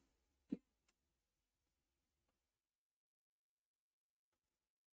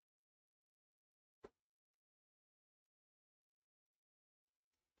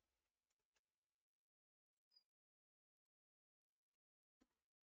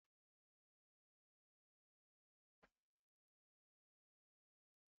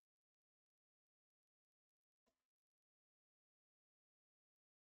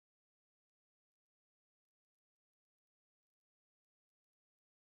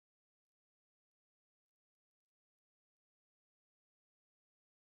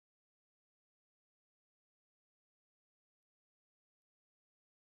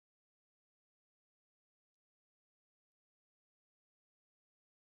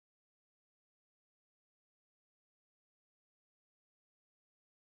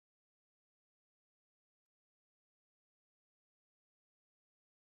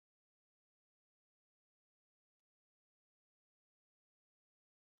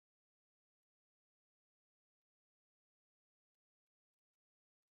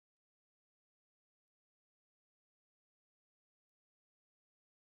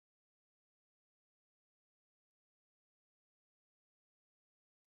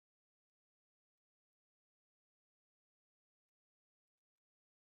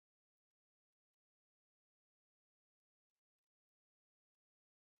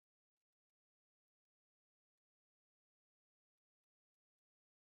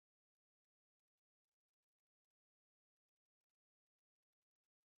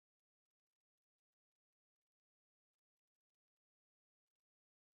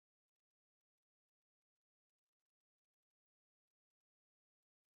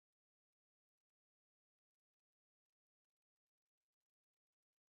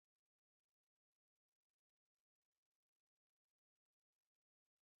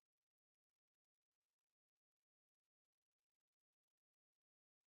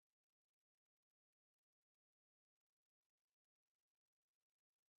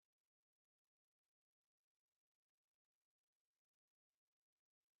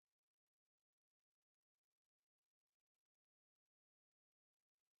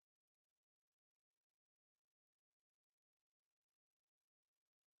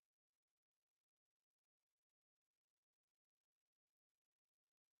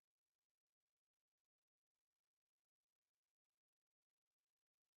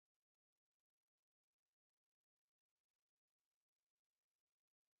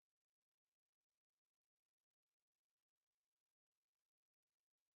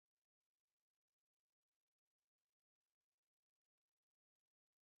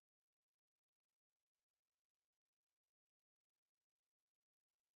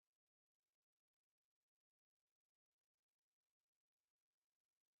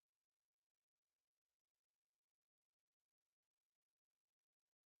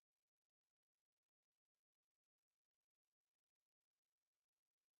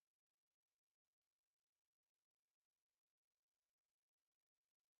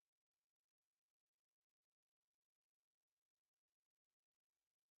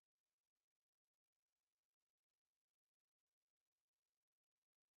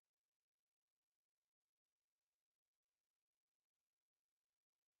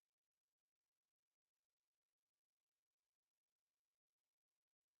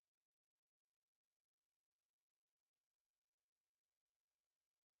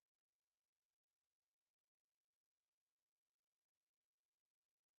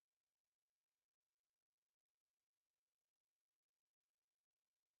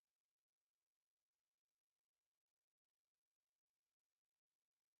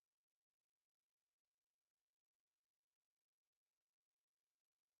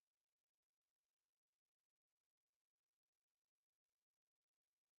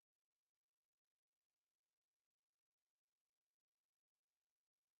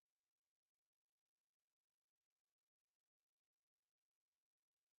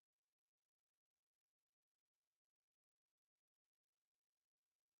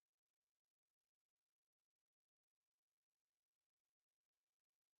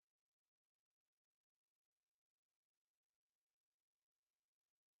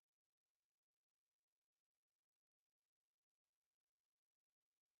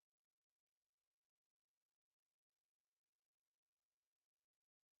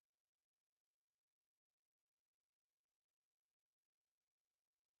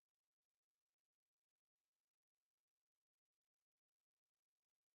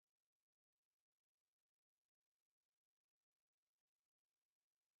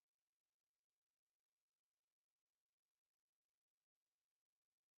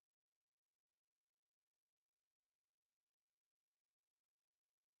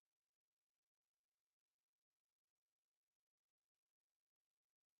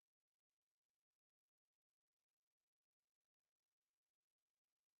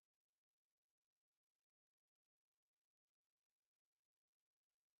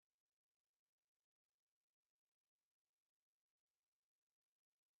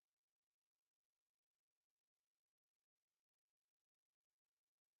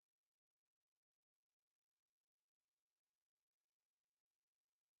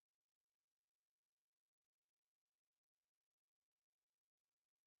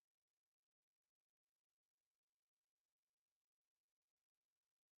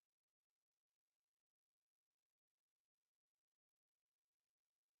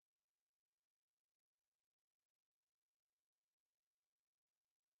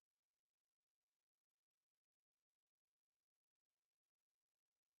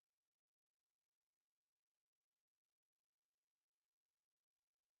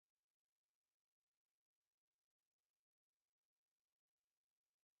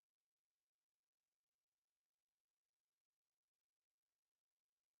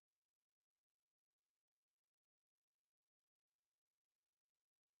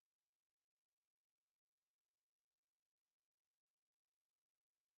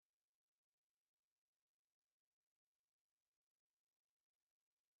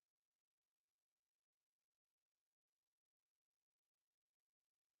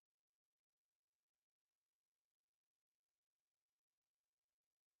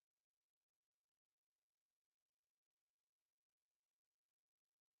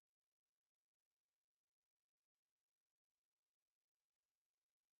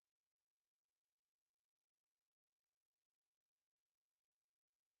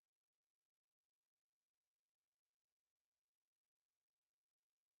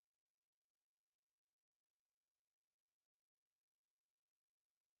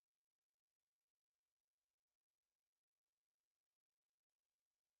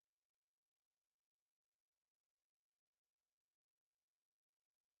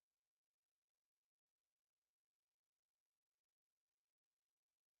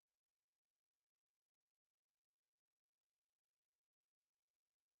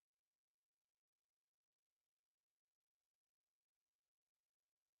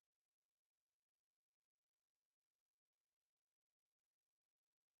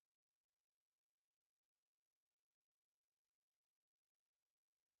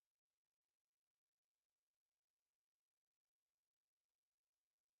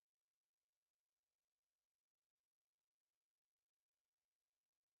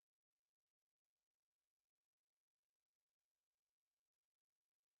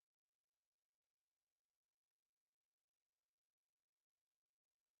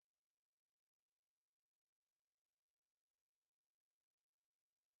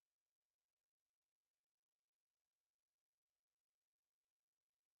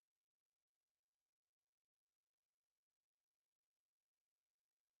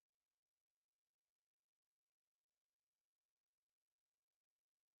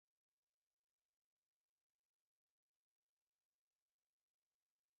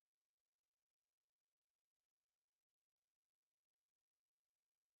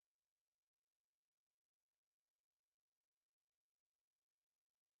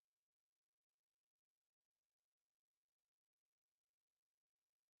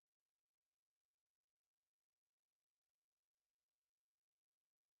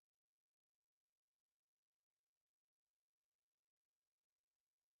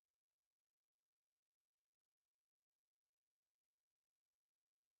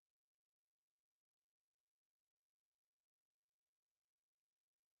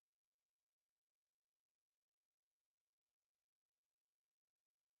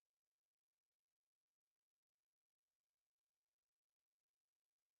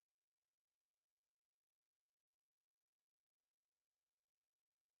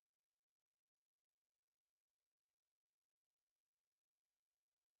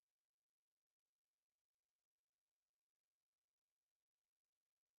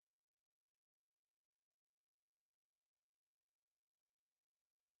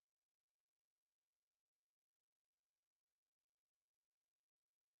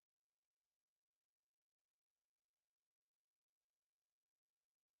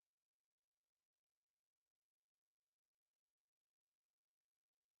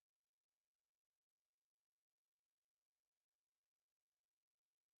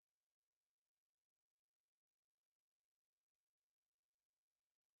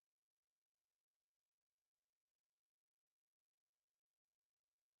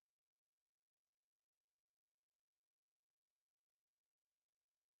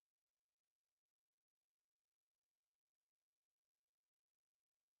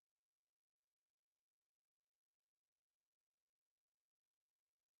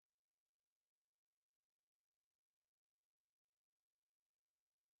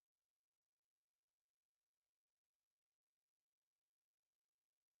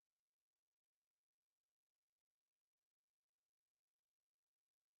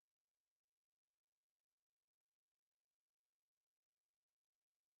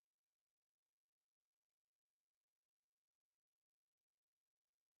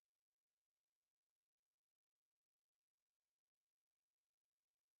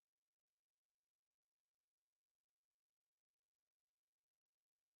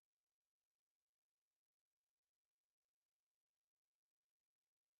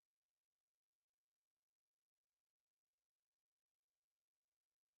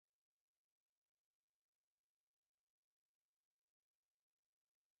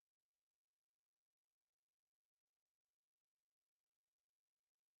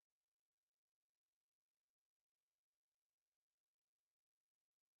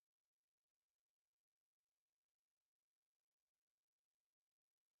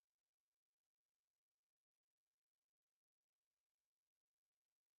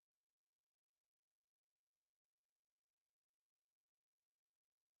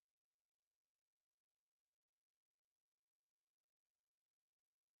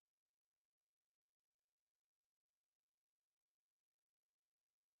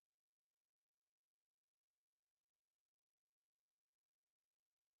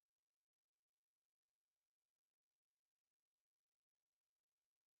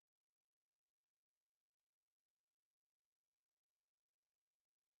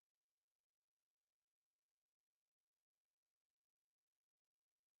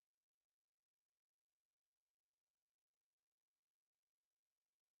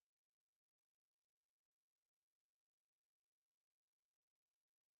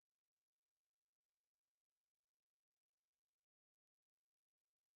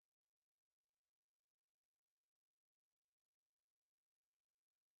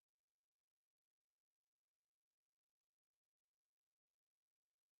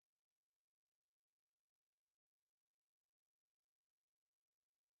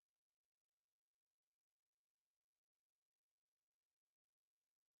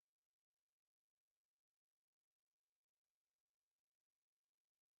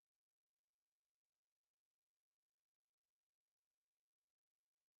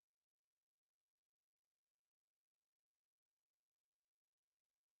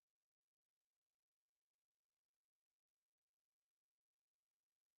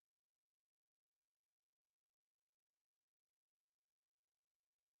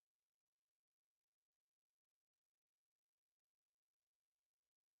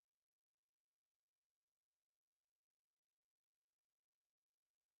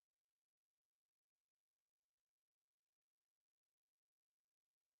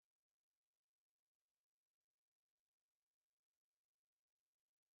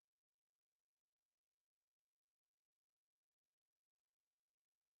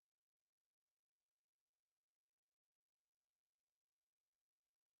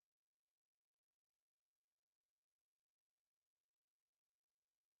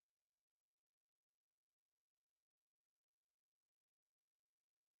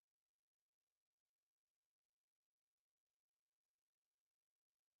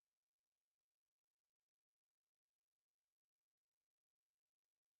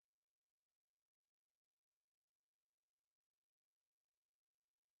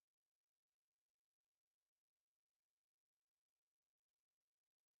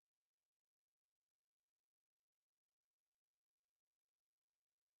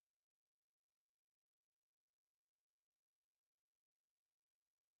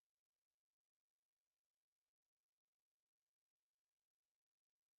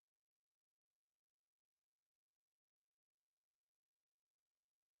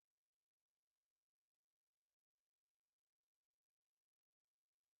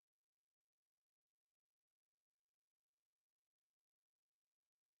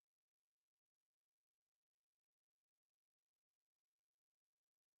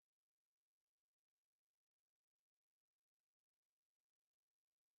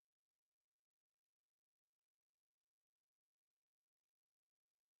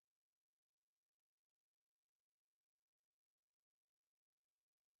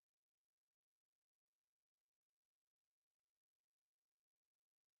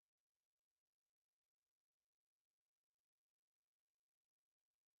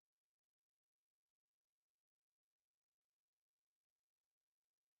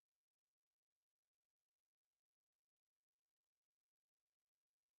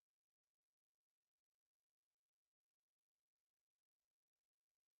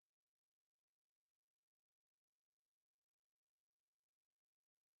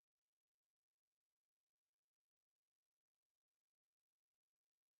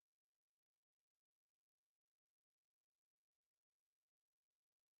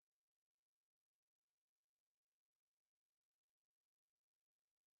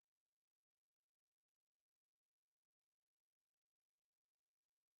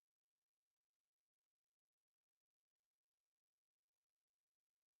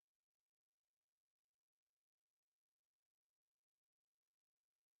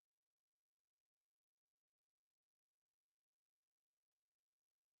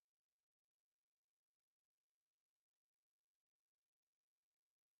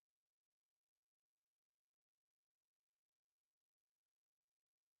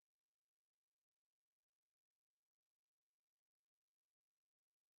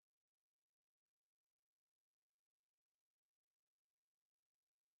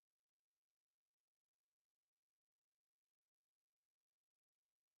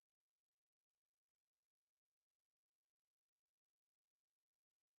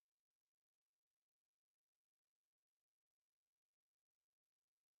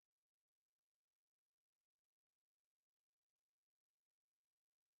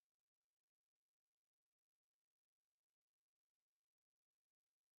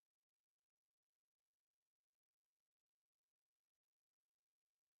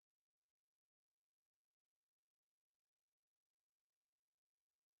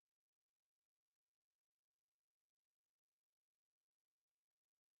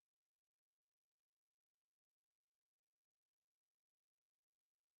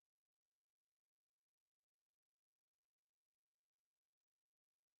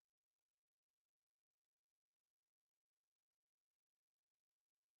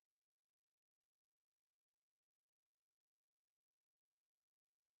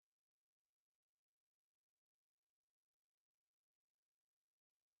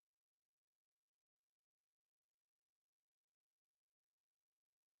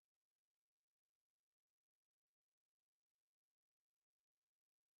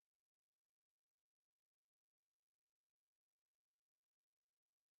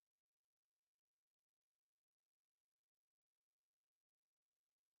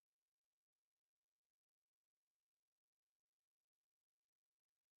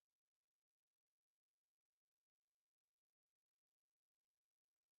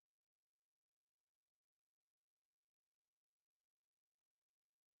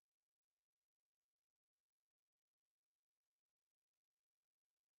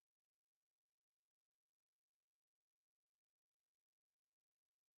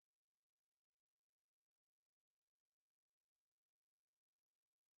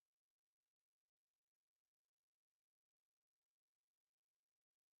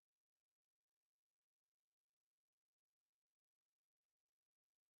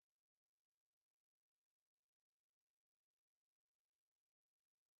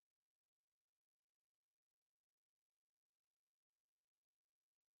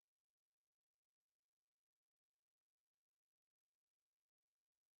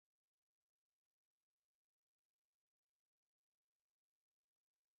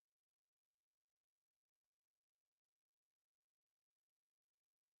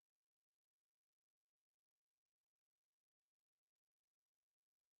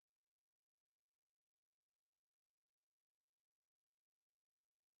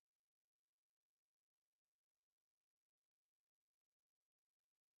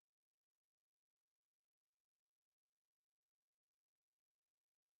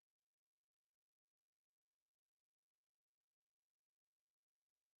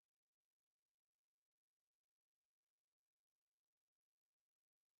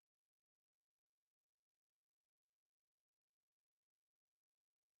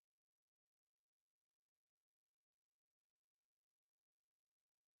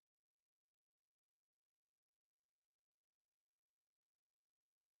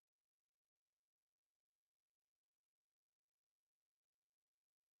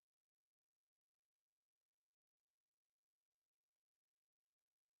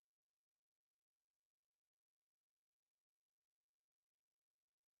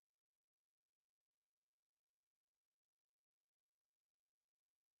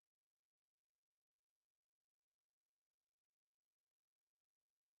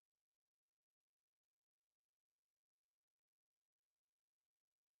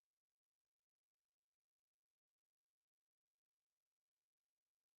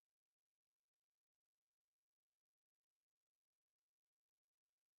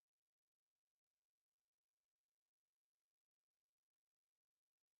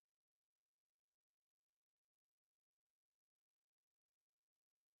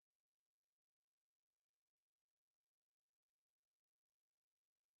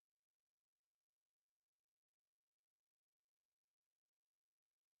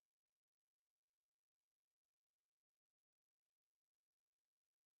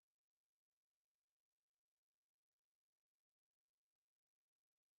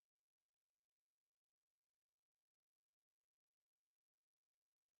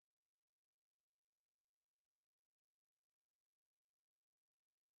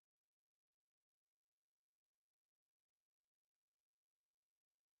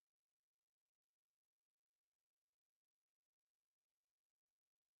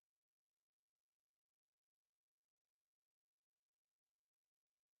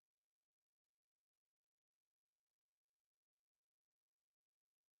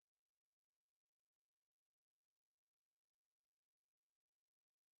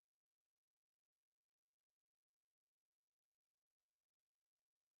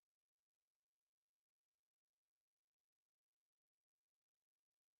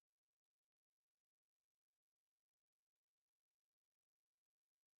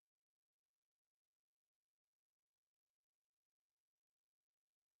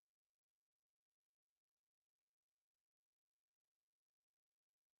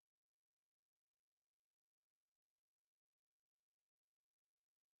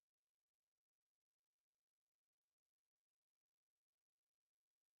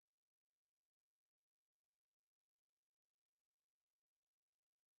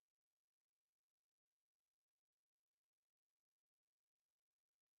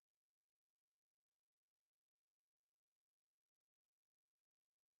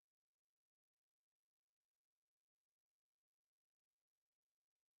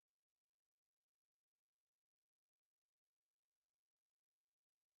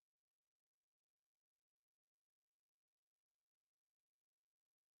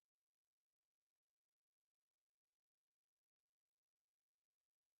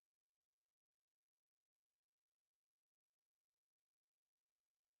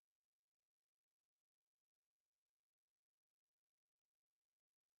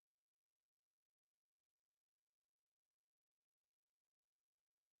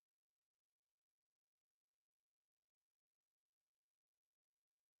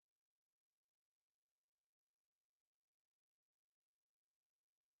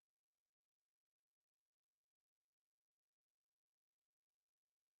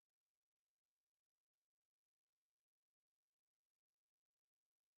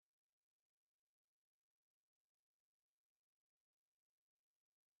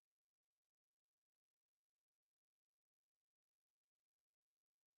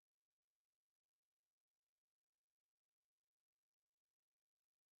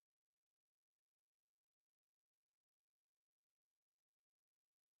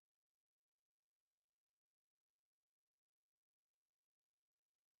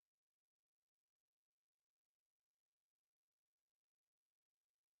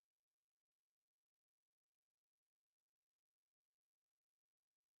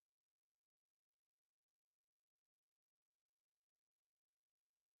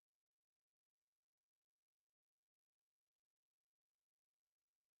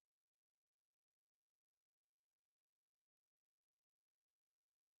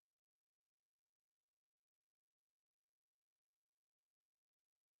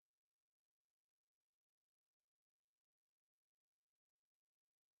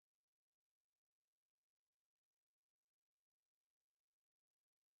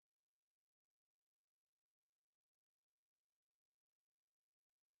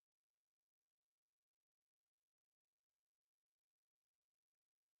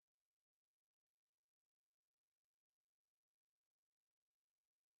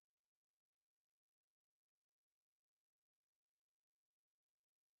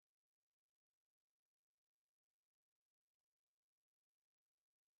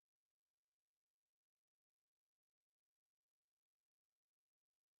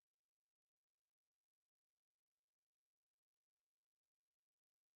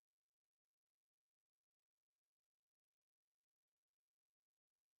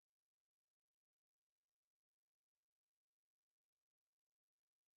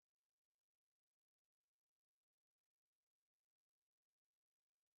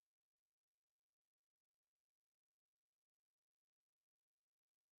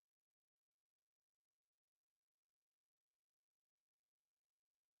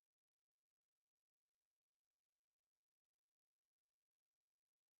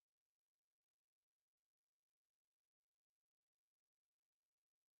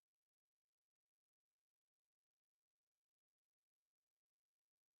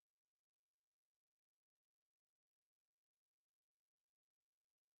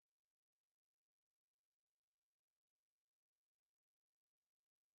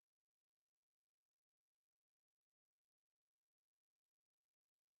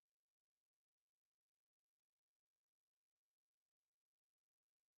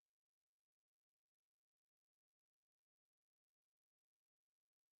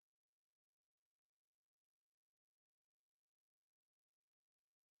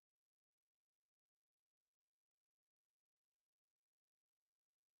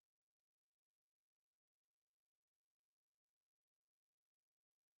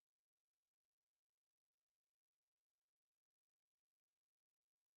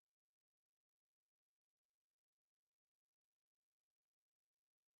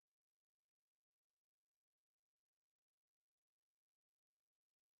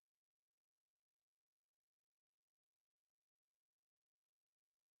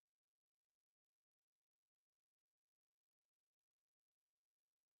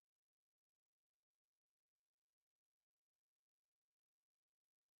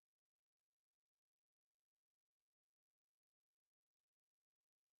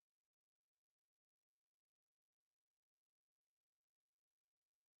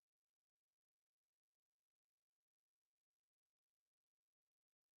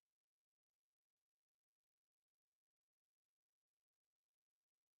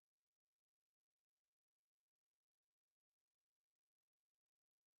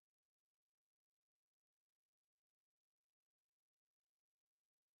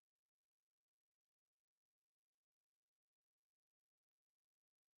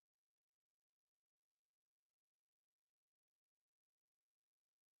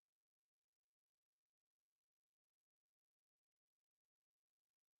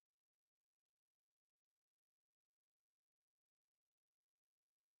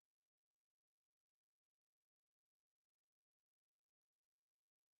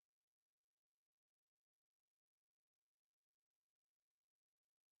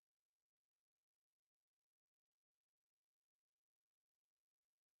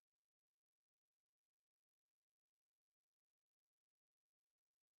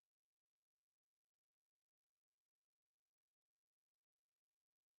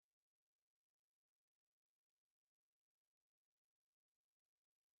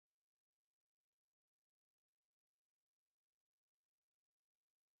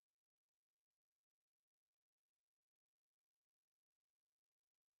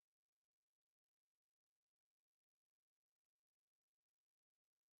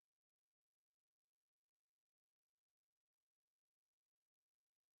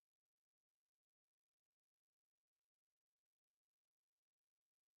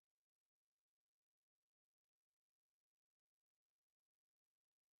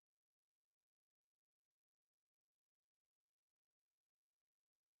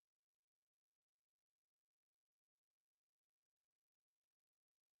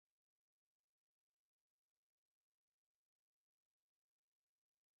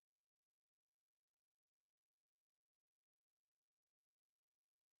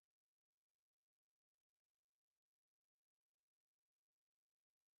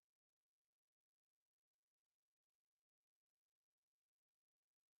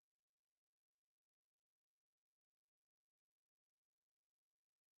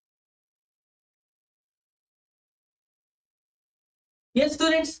 Yes,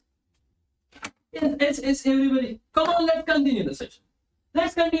 students. Yes, everybody. Come on, let's continue the session.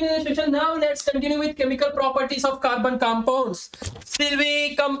 Let's continue the session now. Let's continue with chemical properties of carbon compounds. Still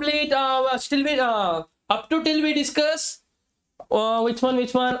we complete. Still we up to till we discuss. Which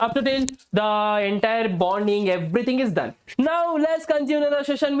one? Up to till the entire bonding, everything is done. Now let's continue the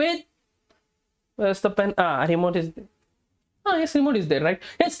session with. Where's the pen? Remote is there. Yes, remote is there, right?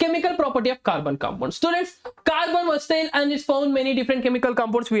 Yes, chemical property of carbon compounds. Students, carbon versatile and it's found many different chemical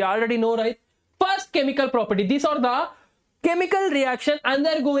compounds. We already know, right? First chemical property. These are the chemical reaction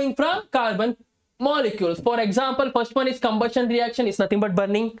undergoing from carbon molecules. For example, first one is combustion reaction. It's nothing but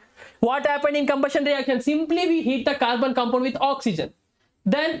burning. What happened in combustion reaction? Simply we heat the carbon compound with oxygen.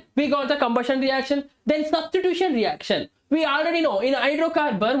 Then we got the combustion reaction. Then substitution reaction. We already know in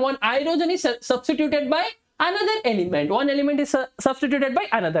hydrocarbon, one hydrogen is substituted by another element. One element is substituted by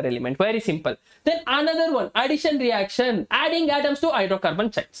another element. Very simple. Then another one, addition reaction, adding atoms to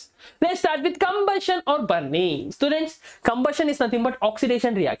hydrocarbon chains. Let's start with combustion or burning. Students, combustion is nothing but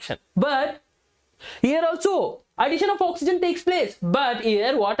oxidation reaction. But here also addition of oxygen takes place. But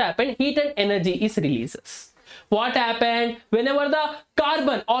here what happened? Heat and energy is releases. What happened? Whenever the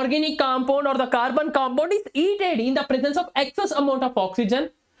carbon, organic compound or the carbon compound is heated in the presence of excess amount of oxygen,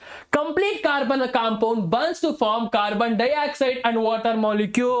 complete carbon compound burns to form carbon dioxide and water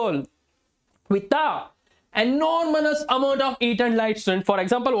molecule with the enormous amount of heat and light. Student, for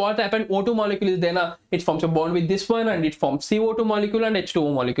example, what happened? O2 molecule is there. It forms a bond with this one and it forms CO2 molecule and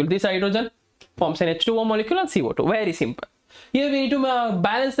H2O molecule. This hydrogen forms an H2O molecule and CO2. Very simple. Here we need to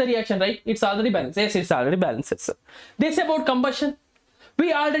balance the reaction, right? It's already balanced. Yes, it's already balanced. Sir. This about combustion.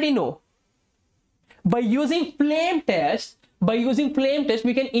 We already know. By using flame test,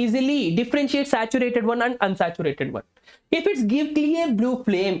 we can easily differentiate saturated one and unsaturated one. If it's give clear blue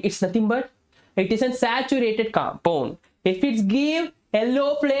flame, it's nothing but it is a saturated compound. If it's give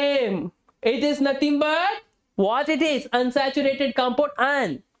yellow flame, it is nothing but what it is, unsaturated compound,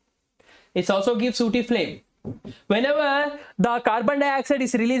 and it also gives sooty flame. Whenever the carbon dioxide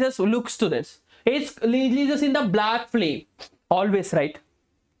is releases, look students, it releases in the black flame. Always, right?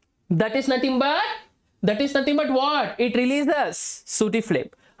 That is nothing but what? It releases sooty flame.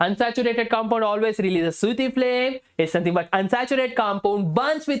 Unsaturated compound always releases sooty flame. It's nothing but unsaturated compound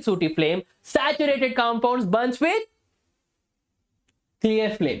burns with sooty flame. Saturated compounds burns with clear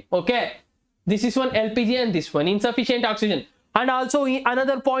flame. Okay. This is one LPG and this one insufficient oxygen. And also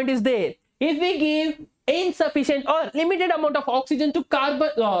another point is there. If we give insufficient or limited amount of oxygen to carbon,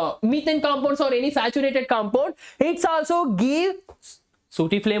 methane compounds or any saturated compound, it's also give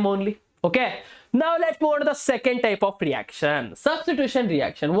sooty flame only. Okay. Now let's move on to the second type of reaction, substitution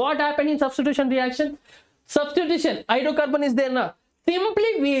reaction. What happened in substitution reaction? Substitution, hydrocarbon is there now.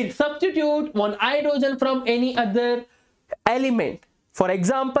 Simply we substitute one hydrogen from any other element. For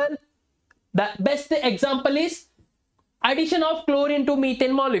example, the best example is addition of chlorine to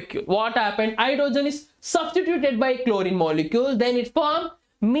methane molecule. What happened? Hydrogen is substituted by chlorine molecule, then it forms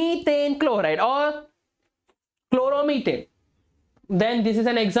methane chloride or chloromethane. Then this is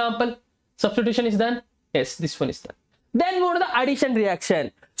an example. Substitution is done. Yes, this one is done. Then move to the addition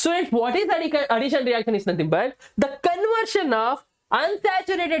reaction. So what is addition reaction? Is nothing but the conversion of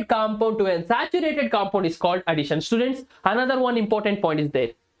unsaturated compound to a saturated compound is called addition. Students, another one important point is there.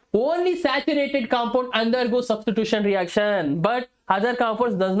 Only saturated compound undergoes substitution reaction, but other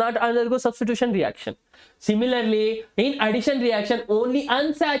compounds does not undergo substitution reaction. Similarly, in addition reaction, only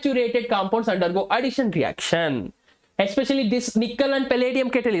unsaturated compounds undergo addition reaction. Especially this nickel and palladium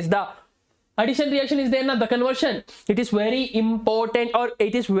catalyst, the addition reaction is there now, the conversion. It is very important, or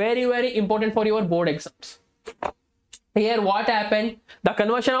it is very important for your board exams. Here what happened? The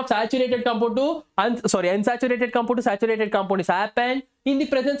conversion of saturated compound to unsaturated compound to saturated compound is happened in the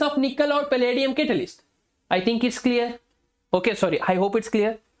presence of nickel or palladium catalyst. I think it's clear. Okay, I hope it's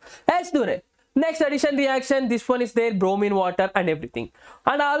clear. Let's do it. Next addition reaction, this one is there, bromine water and everything.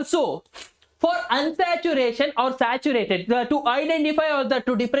 And also for unsaturation or saturated, to identify or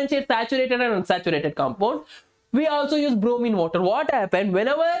to differentiate saturated and unsaturated compound, we also use bromine water. What happened?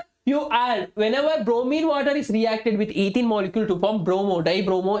 Whenever bromine water is reacted with ethene molecule to form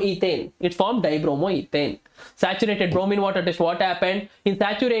dibromoethane, it formed dibromoethane. Saturated bromine water test, what happened? In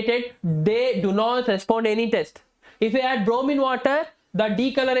saturated, they do not respond any test. If we add bromine water, the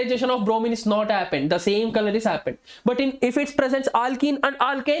decolorization of bromine is not happened. The same color is happened. But if it presents alkene and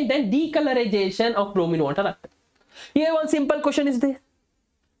alkane, then decolorization of bromine water happened. Here one simple question is there.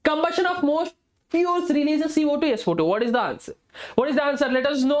 Combustion of most fuels releases CO2, SO2. What is the answer? What is the answer? Let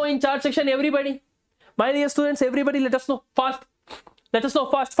us know in chat section, everybody. My dear students, everybody, let us know fast. Let us know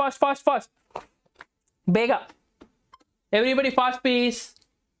fast. Bega. Everybody fast pace.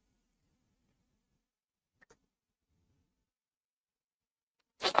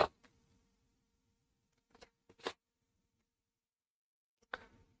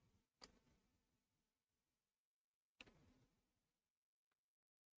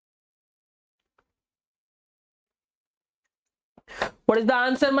 What is the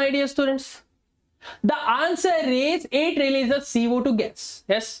answer, my dear students? The answer is it releases CO2 gas.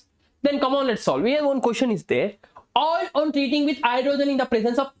 Yes. Then come on, let's solve. We have one question is there. Oil on treating with hydrogen in the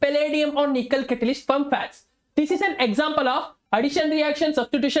presence of palladium or nickel catalyst from fats. This is an example of addition reaction,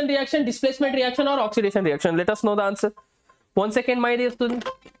 substitution reaction, displacement reaction, or oxidation reaction. Let us know the answer. 1 second, my dear student.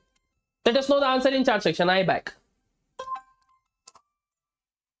 Let us know the answer in chat section. I back.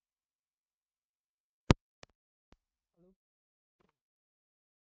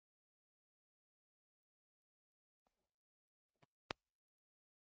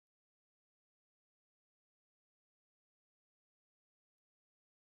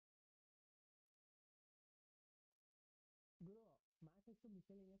 Guru maths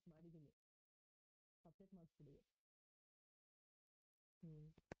miscellaneous ಮಾಡಿದ್ದೀನಿ subject ಮಾಡಿಸ್ಬಿಡಿ.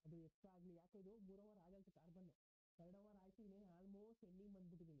 ಅದು extra ಆಗಲಿ, ಯಾಕೆ ಇದು 3 hour ಆಗಂತ carbon 2 hour ಆಯ್ತು, ಇನ್ನೇನು almost ending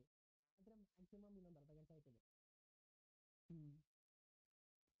ಬಂದ್ಬಿಟ್ಟಿದ್ದೀನಿ. ಆದರೆ maximum ಇನ್ನೊಂದು ಅರ್ಧ ಗಂಟೆ ಆಯ್ತದೆ.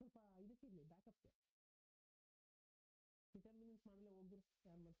 ಸ್ವಲ್ಪ ಇದಕ್ಕಿರಲಿ ಬ್ಯಾಕಪ್ಗೆ 10 ಮಿನಿಟ್ಸ್ ಮಾಡಲೇ ಹೋಗ್ಬಿಡು.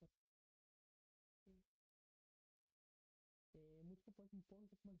 ಸ್ಕ್ಯಾನ್ ಮಾಡ್ತಾರೆ. ಮುಚ್ಕೊ ಫೋನ್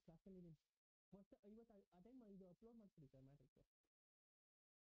ಚೆಕ್ ಮಾಡಿ, ಕ್ಲಾಸಲ್ಲಿ ಇದ್ದೀನಿ. ಫಸ್ಟ್ ಇವತ್ತು ಅಟೆಂಡ್ ಮಾಡಿ, ಇದು ಅಪ್ಲೋಡ್ ಮಾಡ್ತೀರಿ ಸರ್ ಮ್ಯಾಟ್ರಿಕ್ಸ್.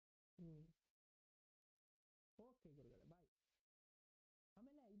 ಓಕೆ ಗುರುಗಳೇ, ಬಾಯ್.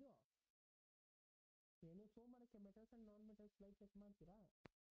 ಆಮೇಲೆ ಇದು ಏನು ಸೋಮವಾರಕ್ಕೆ metals and non metals live check ಮಾಡ್ತೀರಾ?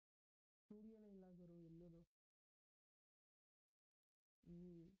 ಸ್ಟುಡಿಯೋನೇ ಇಲ್ಲ ಗುರು, ಎಲ್ಲೋದು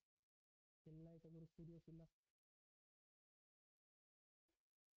ಎಲ್ಲ ಆಯ್ತಾ ಗುರು, ಸ್ಟುಡಿಯೋಸ್ ಇಲ್ಲ.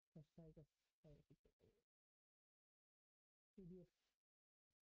 ಕಷ್ಟ ಆಯ್ತು ಸ್ಟುಡಿಯೋಸ್.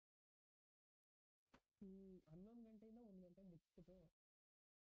 11 ಗಂಟೆಯಿಂದ 1 ಗಂಟೆ ಮುಗಿಸ್ಬಿಟ್ಟು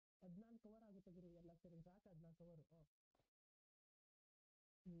 14 ಅವರ್ ಆಗುತ್ತೆ ಗುರು, ಎಲ್ಲ ಸೇರಿ ಸಾಕು 14 ಅವರು.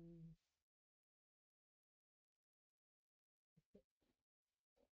 ಅಷ್ಟೇ.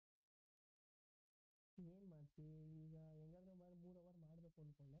 ಏನು ಮಾಡ್ತೀವಿ ಈಗ? ಹೆಂಗಾದ್ರೂ 3 ಅವರ್ ಮಾಡಬೇಕು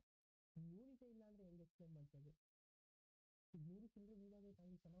ಅಂದ್ಕೊಂಡೆ. ಯೂನಿಟೇ ಇಲ್ಲ ಅಂದರೆ ಹೆಂಗೆ ಎಕ್ಸ್ಪ್ಲೇನ್ ಮಾಡ್ತೀವಿ? ಈಗ 100 ಚಿಲ್ಲರೆ ವೀಡಾಗೆ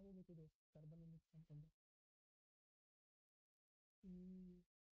ಟೈಮ್ ಚೆನ್ನಾಗಿ ಹೋಗುತ್ತಿದ್ದು ಟರ್ಬನ್ ಮಿಕ್ಸ್ ಅಂದ್ಕೊಂಡು.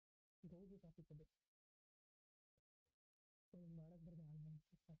 ಹೋಗಿ ಟಾಪಿಕ್ ಅದು ಮಾಡಕ್ಕೆ ಬರದೆ ಹಾಳು ಮಾಡಿ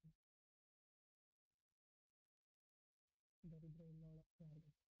ಸಾಕು. ದರಿದ್ರ ಇಲ್ಲ ಯಾರಿಗೆ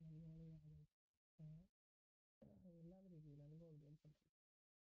ನನಗೆ ಎಲ್ಲಾದ್ರೂ ಇದೆಯಲ್ಲ, ನನಗೂ ಹೌದು ಅನ್ಕೊಂಡು.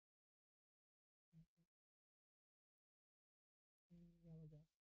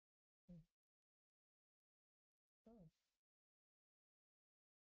 ಯಾವಾಗ?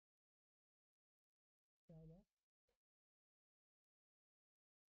 ಯಾವಾಗ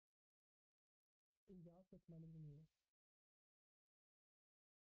ಈಗ ಯಾವ ಚೆಕ್ ಮಾಡಿದ್ರಿ ನೀವು?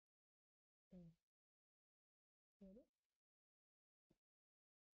 ಯಾವುದು?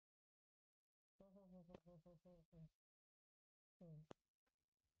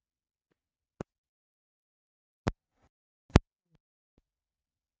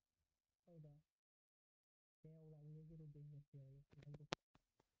 ಹೌದಾ? ಅವ್ಳು ಹಂಗಿರು ಬೇಕಾಗಿತ್ತು.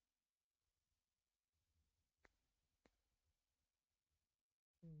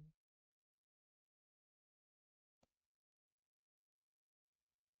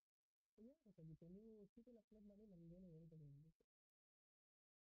 ನೀವು ಸೀಟಲ್ಲಿ ಅಪ್ಲೋಡ್ ಮಾಡಿ ನಮಗೇನು ಹೇಳ್ಬೇಡಿ ಅಂದ್ಬಿಟ್ಟು.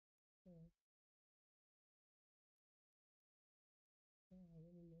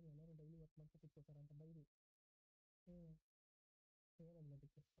 ಅದೇನಿಲ್ಲ, ಎಲ್ಲರೂ ಡೈಲಿ ವರ್ಕ್ ಮಾಡ್ತಾ ಕೂತ್ಕೋತಾರೆ ಅಂತ ಬೈರಿ. ಏನಲ್ಲ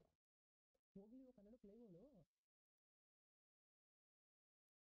ಅದಕ್ಕೆ ಹೋಗ್ಲಿ. ಇವಾಗ ಕನ್ನಡ ಪ್ಲೇಗಳು ಅಲ್ಲ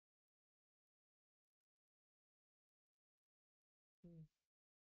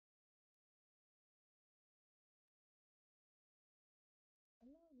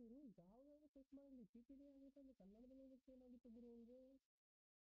ಗುರು, ಯಾವ್ದಾದ್ರು ಚೆಕ್ ಮಾಡಲಿ. ಪಿ ಪಿ ಡಿ ಆಗುತ್ತೆ ಅಂದ್ರೆ ಕನ್ನಡದಲ್ಲಿ ಹೋಗಕ್ಕೆ ಏನಾಗಿತ್ತು ಗುರು ಅವ್ರಿಗೆ?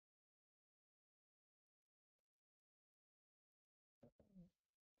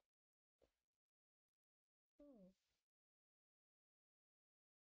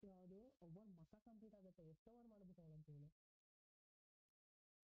 ಯಾವುದು ಒಬ್ಬ ಮಸ ಕಂಪ್ಲೀಟ್ ಆಗುತ್ತೆ, ಎಷ್ಟು ಅವರ್ ಮಾಡ್ಬಿಟ್ಟವಳು ಅಂತ ಹೇಳಿ.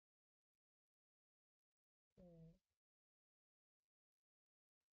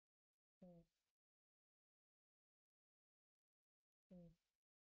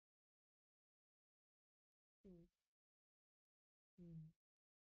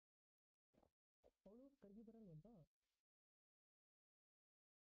 ಅವಳು ಕರ್ಗಿ ಬರಲ್ವಂತ.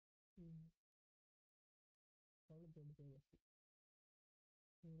 ಅವಳು ದೊಡ್ಡ ದೇವಸ್ಥಿ.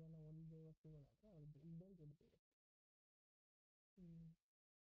 ಇವರೆಲ್ಲ ಒಂದು ದೇವಸ್ಥಿಗಳಾದ್ರೆ ಅವ್ರದ್ದು ಇನ್ನೊಂದು ದೊಡ್ಡ ದೇವಸ್ಥಿ.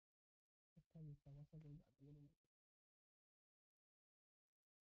 ಅಷ್ಟಾಗಿ ಸಮಸ್ಯೆಗಳು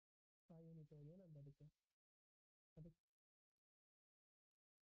ಹೋಯ್ತು, ಏನಂತ ಅದಕ್ಕೆ ಅದಕ್ಕೆ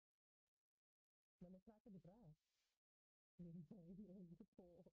ನನ್ನ ಹೆಸರು ಹಾಕಬಿಟ್ರಾ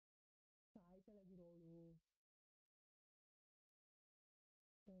ಕಾಯಿ ಕೆಳಗಿರೋಳು.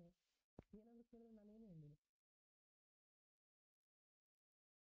 ಏನಾದ್ರು ಕೇಳಿದ್ರೆ ನಾನೇನು ಹೇಳಿ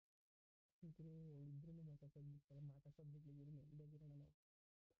ಇದ್ರು ಇದ್ರೂ ಮಾತಾಡ್ಸೋದು ಬಿಡ್ಲಿದ್ದೀರಿ ನೆಮ್ಮದಿಯಾಗಿರೋಣ ನಾವು,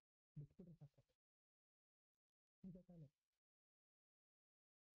 ಬಿಟ್ಬಿಟ್ರೆ ಸಾಕು. ನಿಜ ತಾನೆ?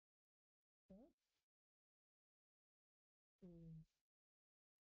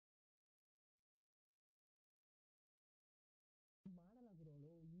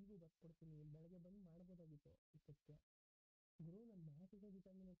 ಮಾಡಲಾಗಿರೋಳು ಈಗೂ ಬರ್ಕೊಡ್ತೀನಿ, ಬೆಳಗ್ಗೆ ಬಂದು ಮಾಡ್ಬೋದಾಗಿತ್ತು ಇಷ್ಟಕ್ಕೆ. ಗುರು ನಾನು ಮ್ಯಾಥಿಗೆ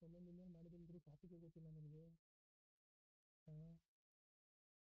ವಿಟಮಿನ್ ಒಂದೊಂದು ಮಾಡಿದ್ದೀನಿ ಗುರು, ಟಾಪಿಕ್ ಗೊತ್ತಿಲ್ಲ ನನಗೆ. ನಾನು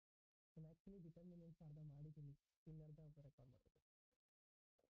ಆ್ಯಕ್ಚುಲಿ ವಿಟಮಿನ್ ಅರ್ಧ ಮಾಡಿದ್ದೀನಿ, ಇನ್ನರ್ಧ ರೆಕಾರ್ಡ್ ಮಾಡಬೇಕು.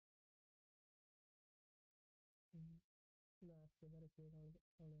 ಅಷ್ಟೇ ಬೇರೆ ಸೇರಿ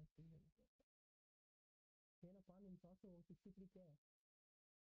ಅವಳು ಆಗ್ತೀನಿ. ಏನಪ್ಪ ನಿಮ್ಮ ಸಾಸು 63K.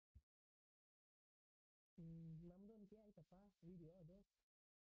 ನಮ್ದು ಒಂದು ಕೆ ಆಯ್ತಪ್ಪ ವಿಡಿಯೋ. ಅದು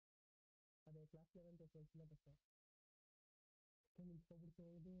ಅದೇ ಕ್ಲಾಸ್ 11 ಸಿಲೆಬಸ್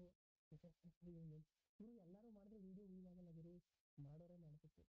ನಿಂತ್ಕೊಬಿಡ್ಸೋದು. ಗುರು ಎಲ್ಲರೂ ಮಾಡಿದ್ರೆ ವಿಡಿಯೋ ಆಗಲ್ಲ ಗುರು, ಮಾಡೋರೇ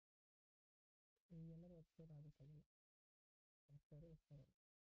ಮಾಡಬೇಕು. ಎಲ್ಲರೂ ಹೊಸ್ತಾರೆ ಆಗೋಕ್ಕಾಗಲ್ಲ, ಹೊಸ್ತಾರೆ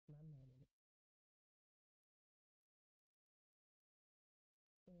ನಾನು ಮಾಡೋದು.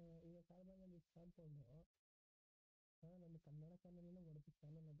 ಈಗ ಸಾಯಿಬಾಬಲ್ಲಿ ಇಟ್ಕೊಂಡು ನನ್ನ ಕನ್ನಡ ಚಾನಲ್ನ ಹೊಡೆದು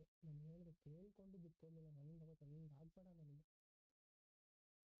ಚಾನಲ್ ಅದು. ನಾನು ಹೇಳಿದ್ರೆ ಕೇಳ್ಕೊಂಡು ಬಿಟ್ಕೊಂಡಿಲ್ಲ, ನನಗೆ ಅವತ್ತು ನನಗೆ ಆಗ್ಬೇಡ ನನಗೆ.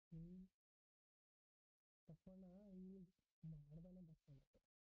 ಬಸವಣ್ಣ ಈಗ ಮಾಡ್ದಾನೆ ಬಸವಣ್ಣ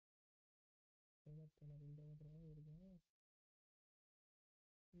ಇವತ್ತೇನ ಹಿಂದೆ ಹೋದ್ರೆ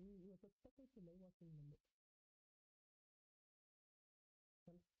ಇವ್ರಿಗೆ ಇವತ್ತು ಹೊತ್ತಕ್ಕೈತಿ ಲೈವ್ ವಾಚಿಂಗ್ ಬಂದು.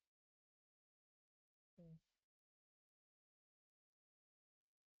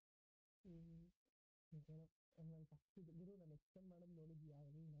 ನಾನು ಫಸ್ಟ್ ಗುರು ನಾನು ಎಕ್ಸ್ಪ್ಲೇನ್ ಮಾಡೋದು ನೋಡಿದ್ಯಾ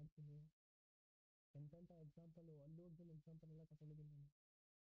ಹೆಂಗೆ ಮಾಡ್ತೀನಿ ಎಂತೆಂಥ ಎಕ್ಸಾಂಪಲು, ಅಲ್ಲೂ ಎಕ್ಸಾಂಪಲ್ ಎಲ್ಲ ತಗೊಂಡಿದ್ದೀನಿ ನಾನು.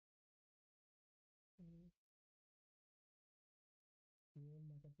 ಏನು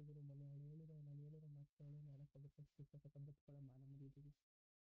ಮಾತಾಡ್ತಿದ್ರು ಮನೆ ಅವಳು ಹೇಳಿರೋ, ನಾನು ಹೇಳಿರೋ ಮಾತಾಡೋಳು ನಾಡಕ್ಕೆ ಪುಸ್ತಕ ಬಿಟ್ಕೊಳ್ಳೋ ಮಾನ ಮುಗಿದೀವಿ.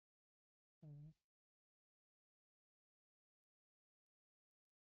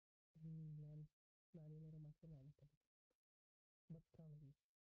 ನಾನು ಹೇಳಿರೋ ಮಾತು ನಾಡಕ್ಕೆ ಬಟ್ಟಾಗಿ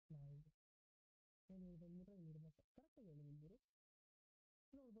ನಾವು ಏನು ಬಂದ್ಬಿಟ್ರೆ ಇಲ್ಲಿರ್ಬೇಕು. ಕರೆಕ್ಟಾಗಿ ಹೇಳಿ ನಿಂದಿರು,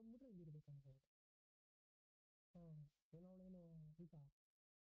 ನಾವು ಬಂದ್ಬಿಟ್ರೆ ಇಲ್ಲಿರ್ಬೇಕಂತ ಹೇಳಿ. ಏನೋ ಅವಳೇನು ಈಗ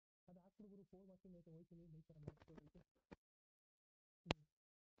ಅದು ಹಾಕ್ಬಿಡ್ಗುರು ಫೋನ್ ವಾಚಿಂಗ್ ಐತೆ, ಹೋಯ್ತೀನಿ ಈ ಥರ ಮಾಡ್ಕೊಳ್ಬೇಕು.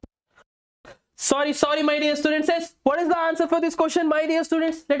 Sorry, my dear students. Yes, what is the answer for this question, my dear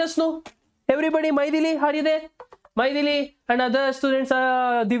students? Let us know. Everybody, Maidili, are you there? Maidili and other students,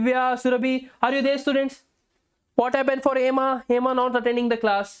 Divya, Surabhi, are you there, students? What happened for Hema? Hema not attending the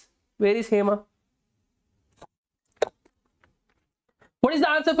class. Where is Hema? What is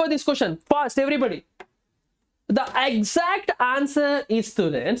the answer for this question? Fast, everybody. The exact answer is,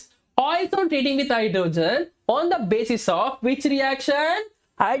 students, oils on treating with hydrogen on the basis of which reaction?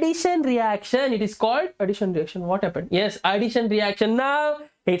 Addition reaction. It is called addition reaction. What happened? Yes, addition reaction. Now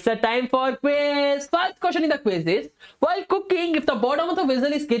it's a time for quiz. First question in the quiz is, while cooking, if the bottom of the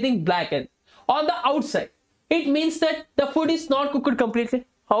vessel is getting blackened on the outside, it means that the food is not cooked completely.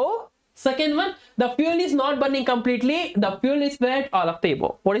 How? Second one, the fuel is not burning completely, the fuel is wet, all of the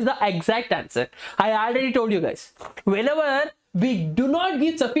above. What is the exact answer? I already told you guys, whenever we do not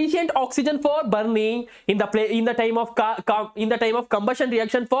give sufficient oxygen for burning in the time of combustion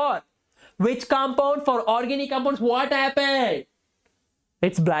reaction, for which compound? For organic compounds, what happened?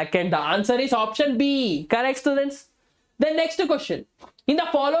 It's blackened. The answer is option B. Correct, students? Then next question, in the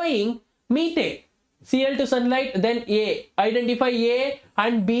following methane, Cl to sunlight, then A. Identify A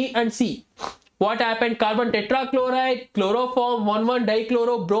and B and C. What happened? Carbon tetrachloride, chloroform,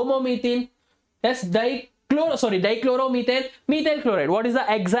 1,1-dichlorobromomethane. Yes, dichloromethane, methyl chloride. What is the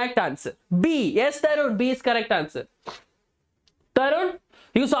exact answer? B. Yes, Tarun. B is correct answer. Tarun,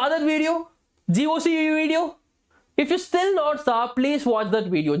 you saw that video? GOC video? If you still not saw, please watch that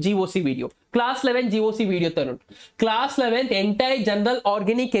video, GOC video. Class 11 GOC video, Tarun. Class 11th entire general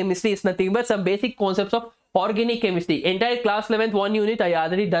organic chemistry is nothing but some basic concepts of organic chemistry. Entire class 11th one unit I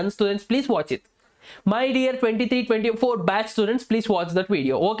already done, students. Please watch it. My dear 23-24 batch students, please watch that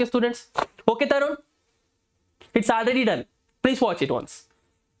video. Okay, students? Okay, Tarun? It's already done. Please watch it once.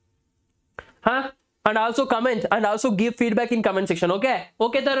 And also comment and also give feedback in comment section. Okay?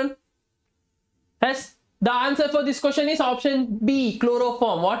 Okay, Tarun? Yes? The answer for this question is option B,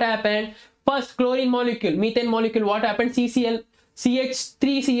 chloroform. What happened? First chlorine molecule, methane molecule, what happened?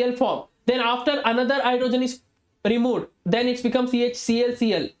 CH3Cl form. Then after another hydrogen is removed, then it's become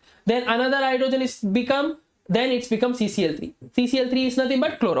CHClCl. then another hydrogen is become, then it's become CCl3. CCl3 is nothing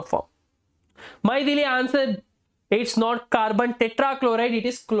but chloroform. My daily answer, it's not carbon tetrachloride, it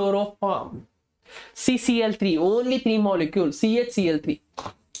is chloroform. CCl3, only 3 molecules, CHCl3.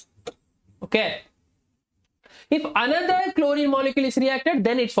 Okay. If another chlorine molecule is reacted,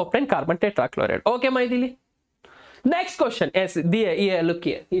 then it's obtained carbon tetrachloride. Okay, my daily. Next question. Yes, there, yeah, look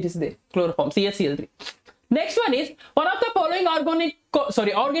here. It is there. Chloroform, CHCl3. Next one is, one of the following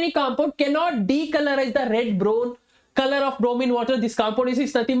organic compound cannot decolorize the red brown color of bromine water. This compound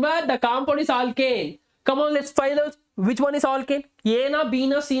is nothing but the compound is alkane. Come on, let's find out which one is alkane. A na, B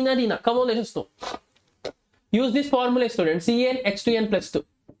na, C na, D na. Come on, let us know. Use this formula, student. CN H2N plus 2.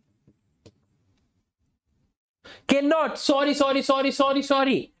 Cannot. Sorry.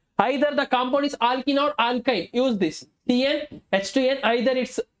 Either the compound is alkene or alkyne. Use this. CN H2N. Either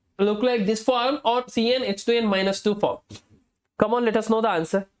it's look like this form or CN H2N minus 2 form. Come on, let us know the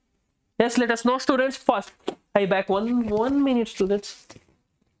answer. Yes, let us know, students, first. I back one minute, students.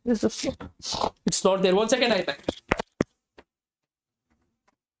 It's not there. 1 second, I back.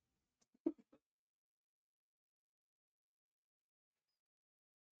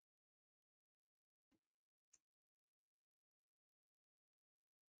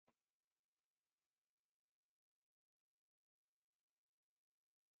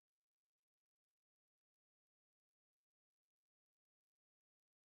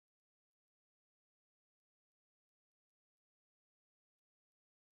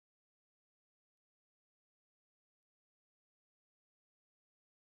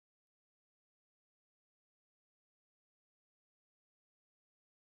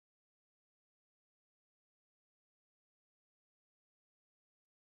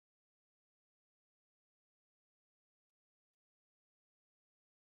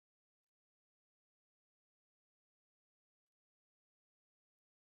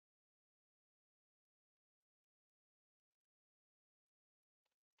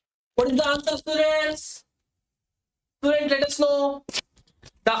 What is the answer, students? Students, let us know.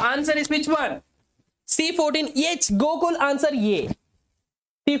 The answer is which one? C14H. Gokul, answer A.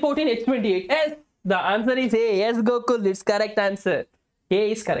 C14H28. Yes, the answer is A. Yes, Gokul, it's correct answer.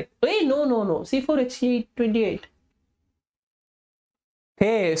 A is correct. Wait, no. C4H28.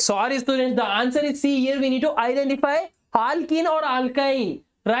 Hey, sorry, students. The answer is C. Here we need to identify alkene or alkyne.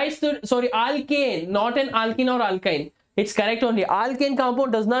 Right, sorry, alkane, not an alkene or alkyne. It's correct only. Alkane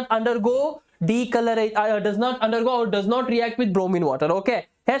compound does not undergo decoloration, does not react with bromine water. Okay.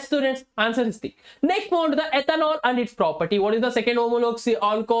 Yes, students, answer is D. Next, move on to the ethanol and its property. What is the second homolog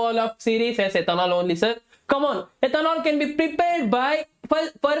alcohol of series? Yes, ethanol only, sir. Come on. Ethanol can be prepared by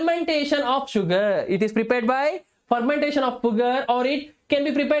fermentation of sugar. It is prepared by fermentation of sugar, or it can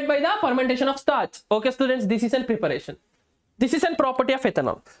be prepared by the fermentation of starch. Okay, students, this is a preparation. This is a property of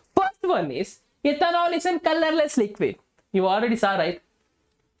ethanol. First one is, ethanol is a colorless liquid. You already saw, right?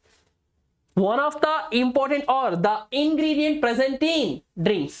 One of the important or the ingredient present in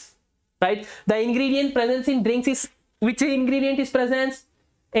drinks, right? The ingredient present in drinks is, which ingredient is present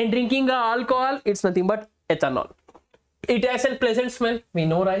in drinking alcohol? It's nothing but ethanol. It has a pleasant smell, we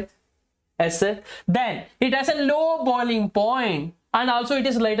know, right? Yes, sir. Then it has a low boiling point, and also it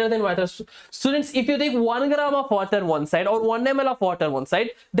is lighter than water. Students, if you take 1 gram of water one side or 1 ml of water one side,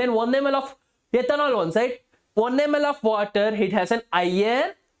 then 1 ml of ethanol one side, 1 ml of water, it has an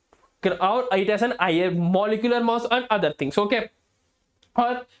iron, or it has an iron molecular mass and other things. Okay,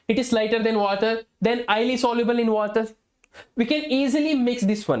 or it is lighter than water, then highly soluble in water. We can easily mix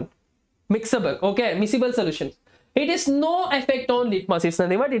this one, mixable. Okay, miscible solution. It is no effect on litmus. It's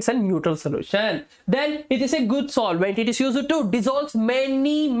nothing but it's a neutral solution. Then it is a good solvent. It is used to dissolve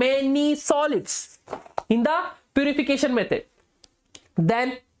many solids in the purification method.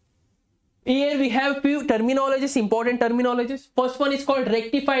 Then here we have few terminologies, important terminologies. First one is called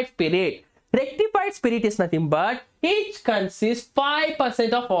rectified spirit. Rectified spirit is nothing but it consists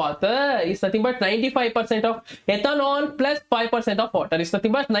 5% of water. It's nothing but 95% of ethanol plus 5% of water. It's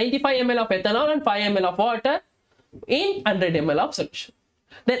nothing but 95 ml of ethanol and 5 ml of water in 100 ml of solution.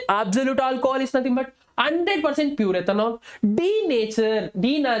 Then absolute alcohol is nothing but 100% pure ethanol. Denatured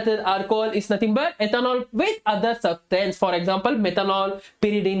alcohol is nothing but ethanol with other substance. For example, methanol,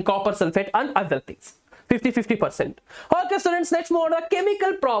 pyridine, copper sulfate and other things. 50-50%. Okay, students, next more the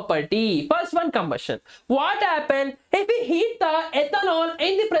chemical property. First one, combustion. What happens if we heat the ethanol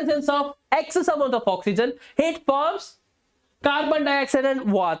in the presence of excess amount of oxygen? It forms carbon dioxide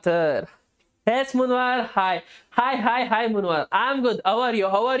and water. Yes, Munwar. Hi, Munwar. I'm good. How are you,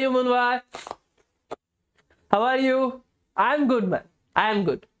 Munwar? How are you? I'm good, man. I'm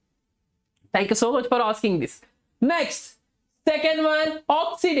good. Thank you so much for asking this. Next, Second one,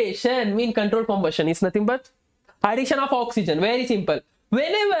 oxidation, mean controlled combustion is nothing but addition of oxygen. Very simple.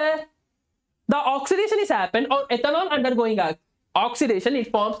 Whenever the oxidation is happened or ethanol undergoing oxidation,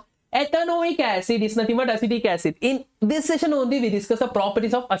 it forms ethanoic acid, is nothing but acetic acid. In this session only we discuss the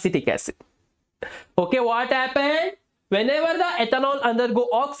properties of acetic acid. Okay, what happened? Whenever the ethanol undergo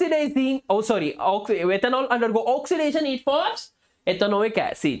oxidizing, ethanol undergo oxidation, it forms ethanoic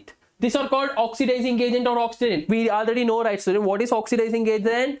acid. These are called oxidizing agent or oxidant. We already know, right, student, what is oxidizing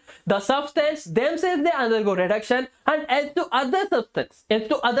agent? The substance themselves, they undergo reduction and help to other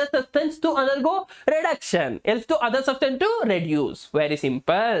substance to undergo reduction, helps to other substance to reduce. Very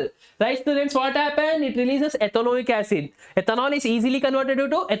simple. Right, students, what happened? It releases ethanoic acid. Ethanol is easily converted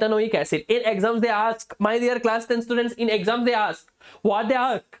to ethanoic acid. In exams they ask, my dear class 10 students, in exams they ask, what they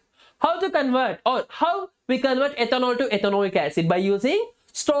ask? How to convert or how we convert ethanol to ethanoic acid by using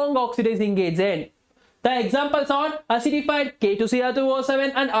strong oxidizing agent. The examples are acidified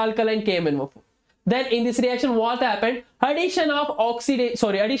K2Cr2O7 and alkaline KMnO4. Then in this reaction, what happened? Addition of oxygen,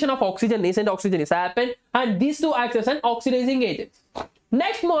 nascent oxygen is happened, and these two act as an oxidizing agents.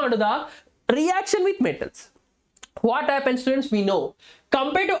 Next, move on to the reaction with metals. What happens, students? We know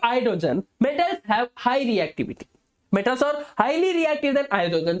compared to hydrogen, metals have high reactivity. Metals are highly reactive than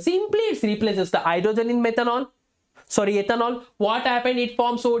hydrogen. Simply it replaces the hydrogen in ethanol. What happened? It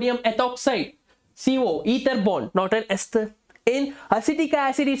forms sodium ethoxide, CO, ether bond, not an ester. In acetic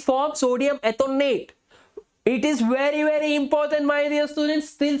acid, it forms sodium ethonate. It is very, very important, my dear students.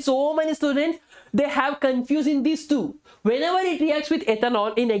 Still, so many students, they have confusing these two. Whenever it reacts with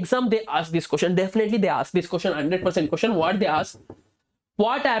ethanol, in exam, they ask this question. Definitely, they ask this question, 100% question. What they ask?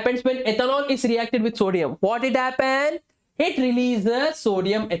 What happens when ethanol is reacted with sodium? What it happens? It releases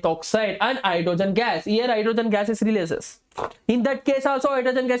sodium ethoxide and hydrogen gas. Here hydrogen gas is releases. In that case also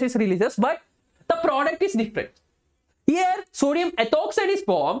hydrogen gas is releases, but the product is different. Here sodium ethoxide is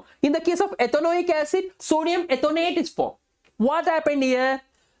formed. In the case of ethanoic acid, sodium ethonate is formed. What happened here?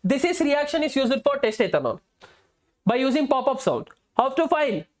 This reaction is used for test ethanol by using pop-up sound. How to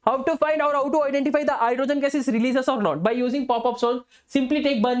find or how to identify the hydrogen gas is releases or not? By using pop-up sound. Simply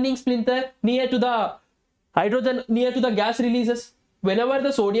take burning splinter near to the gas releases. Whenever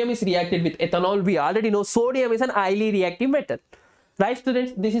the sodium is reacted with ethanol, we already know sodium is an highly reactive metal. Right,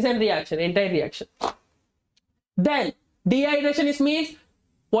 students? This is a reaction, entire reaction. Then dehydration means,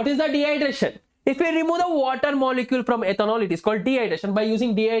 what is the dehydration? If we remove the water molecule from ethanol, it is called dehydration by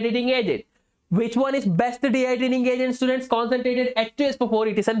using dehydrating agent. Which one is best dehydrating agent, students? Concentrated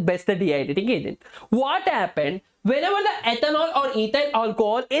H2SO4, it is a best dehydrating agent. What happened? Whenever the ethanol or ethyl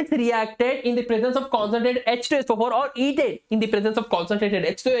alcohol is reacted in the presence of concentrated H2SO4 or heated in the presence of concentrated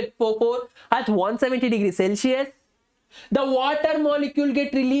H2SO4 at 170 degrees Celsius, the water molecule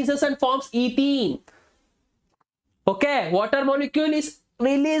get releases and forms ethene. Okay, water molecule is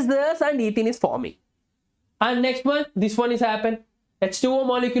releases and ethene is forming. And next one, this one is happened. H2O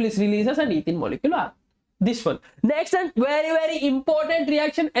molecule is releases and ethene molecule are. This one. Next and very, very important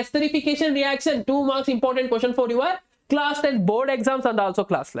reaction, esterification reaction. 2 marks important question for your class 10 board exams and also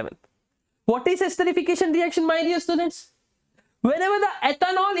class 11. What is esterification reaction, my dear students? Whenever the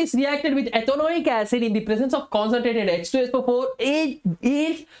ethanol is reacted with ethanoic acid in the presence of concentrated H2SO4, it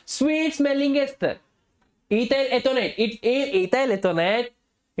is sweet smelling ester. Ethyl ethonate.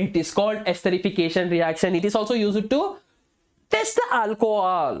 It is called esterification reaction. It is also used to test the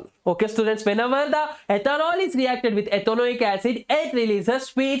alcohol. Okay, students, whenever the ethanol is reacted with ethanoic acid, it releases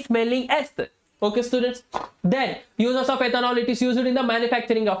sweet smelling ester. Okay, students. Then uses of ethanol, it is used in the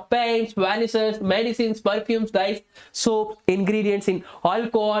manufacturing of paints, varnishes, medicines, perfumes, dyes, soap, ingredients in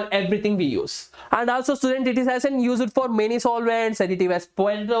alcohol, everything we use. And also, students, it is as in used for many solvents, additive as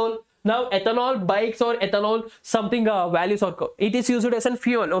petrol. Now ethanol bikes or ethanol something values or it is used as a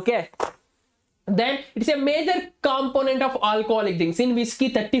fuel. Okay. Then it is a major component of alcoholic drinks. In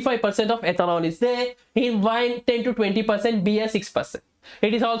whiskey, 35% of ethanol is there. In wine, 10 to 20%, beer, 6%.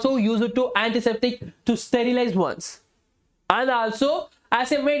 It is also used to antiseptic to sterilize ones. And also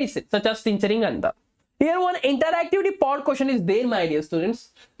as a medicine, such as tincturing and the. Here one interactivity part question is there, my dear students.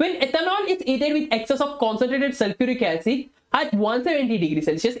 When ethanol is heated with excess of concentrated sulfuric acid at 170 degrees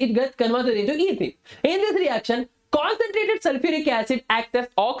Celsius, it gets converted into ethane. In this reaction, concentrated sulfuric acid acts as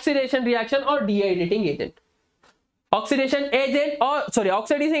oxidation reaction or dehydrating agent. Oxidizing agent or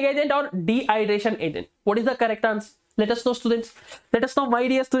dehydration agent. What is the correct answer? Let us know, students. Let us know, my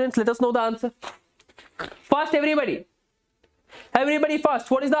dear students. Let us know the answer. First, everybody. Everybody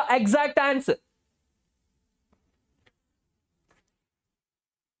first. What is the exact answer?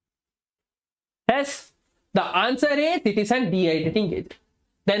 Yes. The answer is it is a dehydrating agent.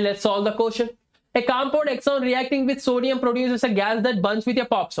 Then let's solve the question. A compound X on reacting with sodium produces a gas that burns with a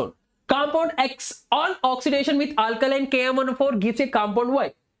pop sound. Compound X on oxidation with alkaline KMnO4 gives a compound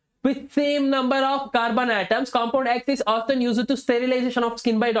Y. With same number of carbon atoms, compound X is often used to sterilization of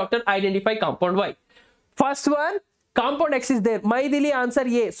skin by doctor. Identify compound Y. First one, compound X is there. Maidili answer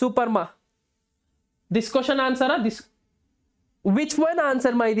A, Superma. This question answer, this. Which one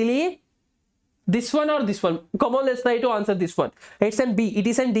answer, Maidili? This one or this one? Come on, let's try to answer this one. It's an B. It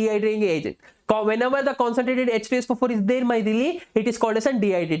is a dehydrating agent. Whenever the concentrated H2SO4 is there, Maidili, it is called as a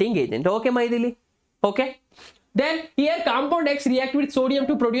dehydrating agent. Okay, Maidili? Okay. Then here compound X react with sodium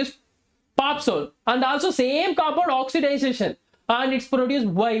to produce popsol, and also same compound oxidization, and it's produced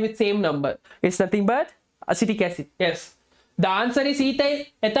Y with same number. It's nothing but acetic acid. Yes. The answer is ethyl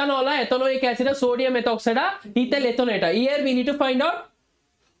ethanol, ethanoic acid, sodium ethoxide, ethyl ethanoate. Here we need to find out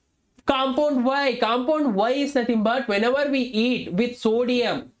compound Y. Compound Y is nothing but whenever we eat with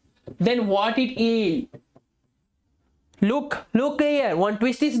sodium, then what it yield? Look here. One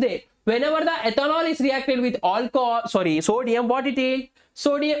twist is there. Whenever the ethanol is reacted with sodium, what it yield?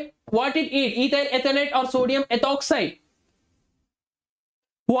 Sodium, what it yield? Ethyl ethanate or sodium ethoxide.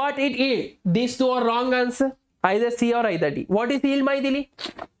 What it yield? These two are wrong answer. Either C or either D. What is yield, Maidili?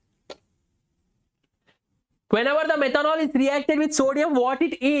 Whenever the methanol is reacted with sodium, what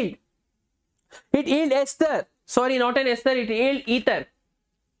it yield? It yield ester. Sorry, not an ester. It yield ether.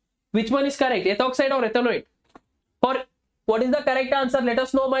 Which one is correct? Ethoxide or ethanoate? Or what is the correct answer? Let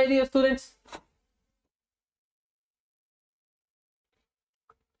us know, my dear students.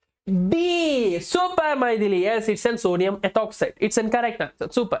 D. Super, Maidili. Yes, it's an sodium ethoxide. It's an correct answer.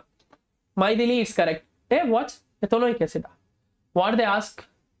 Super. Maidili is correct. Hey, what? Ethanoic acid. What they ask?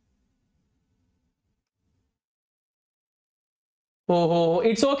 Oh,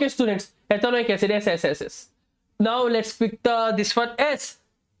 it's okay, students. Ethanoic acid. Yes. Now let's pick this one. S.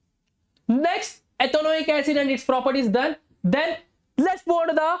 Next, ethanoic acid and its properties done. Then let's move on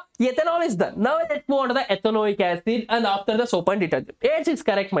to the ethanol is done. Now let's move on to the ethanoic acid and after the soap and detergent. H is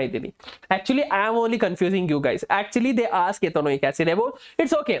correct, Maidili. Actually, I am only confusing you guys. Actually, they ask ethanoic acid about.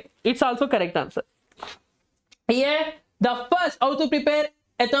 It's okay. It's also correct answer. Here, the first how to prepare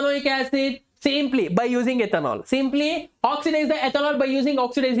ethanoic acid simply by using ethanol. Simply oxidize the ethanol by using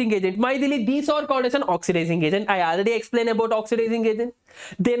oxidizing agent. Maidili, these are called as an oxidizing agent. I already explained about oxidizing agent.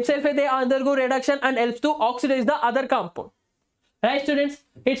 Themselves they undergo reduction and helps to oxidize the other compound. Right, students?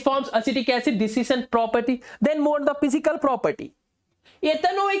 It forms acetic acid. This is a property. Then more the physical property.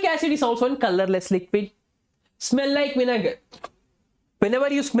 Ethanoic acid is also a colorless liquid. Smell like vinegar.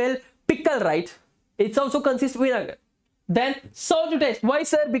 Whenever you smell pickle, right? It also consists of vinegar. Then sour to taste. Why,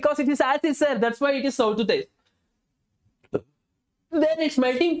 sir? Because it is acid, sir. That's why it is sour to taste. Then its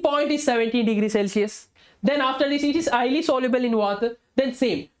melting point is 17 degrees Celsius. Then after this, it is highly soluble in water. Then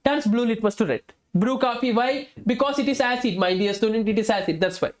same. Turns blue litmus to red. Brew coffee. Why? Because it is acid, my dear student. It is acid.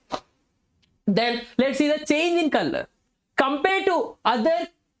 That's why. Then let's see the change in color. Compared to other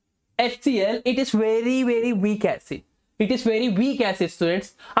HCl, it is very, very weak acid. It is very weak acid,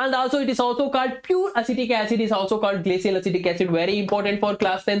 students. And also it is also called pure acetic acid. Is also called glacial acetic acid. Very important for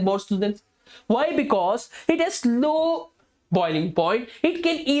class 10 board students. Why? Because it has low boiling point. It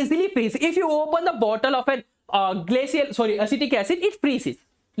can easily freeze. If you open the bottle of an acetic acid, it freezes.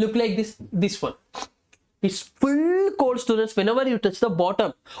 Look like this one. It's full cold, students. Whenever you touch the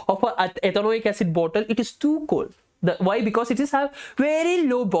bottom of an ethanoic acid bottle, it is too cold. Why? Because it is have very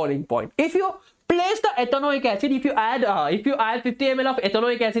low boiling point. If you place the ethanoic acid, if you add 50 ml of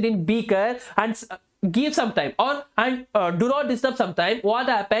ethanoic acid in beaker and give some time and do not disturb some time, what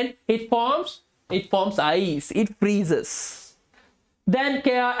happens? It forms ice. It freezes. Then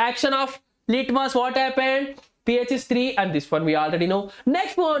action of litmus. What happened? pH is 3 and this one we already know.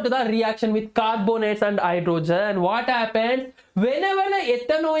 Next, move on to the reaction with carbonates and hydrogen. What happens? Whenever the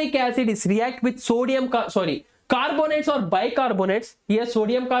ethanoic acid is react with carbonates or bicarbonates, here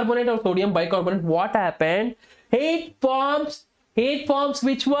sodium carbonate or sodium bicarbonate, what happened? It forms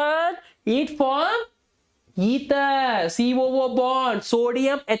which one? It forms ether, COO bond.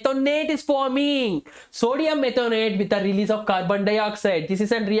 Sodium ethanoate is forming. Sodium ethanoate with the release of carbon dioxide. This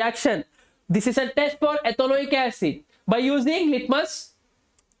is a reaction. This is a test for ethanoic acid. By using litmus,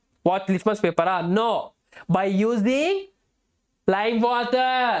 what litmus paper? No. By using lime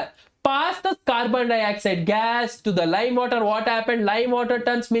water. Pass the carbon dioxide gas to the lime water. What happened? Lime water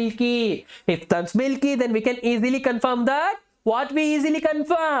turns milky. If turns milky, then we can easily confirm that. What we easily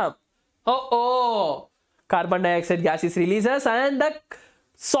confirm? Carbon dioxide gas is releases and the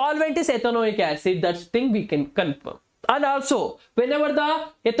solvent is ethanoic acid. That's thing we can confirm. And also, whenever the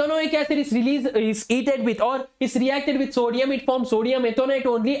ethanoic acid is released, is heated with or is reacted with sodium, it forms sodium ethanate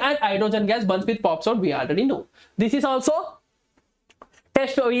only, and hydrogen gas burns with pops out. We already know. This is also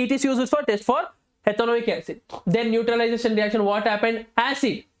test. It is used for test for ethanoic acid. Then neutralization reaction. What happened?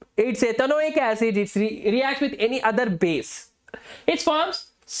 Acid. It's ethanoic acid. It reacts with any other base. It forms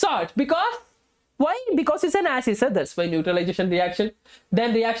salt because why? Because it's an acid, sir. That's why neutralization reaction.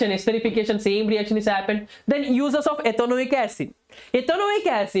 Then reaction esterification, same reaction is happened. Then uses of ethanoic acid. Ethanoic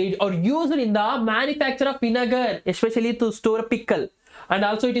acid are used in the manufacture of vinegar, especially to store a pickle. And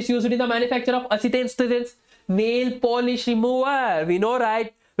also it is used in the manufacture of acetone, students. Nail polish remover. We know,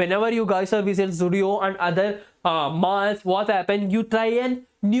 right? Whenever you guys are visit Zudio and other malls, what happened? You try a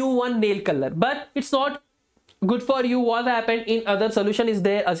new one nail color, but it's not good for you. What happened in other solution is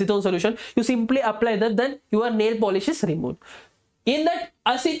there, acetone solution. You simply apply that, then your nail polish is removed. In that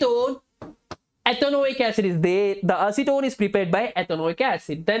acetone, ethanoic acid is there. The acetone is prepared by ethanoic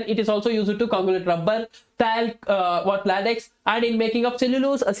acid. Then it is also used to coagulate rubber, talc, latex, and in making of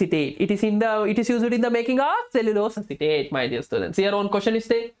cellulose acetate. It is used in the making of cellulose acetate, my dear students. Here one question is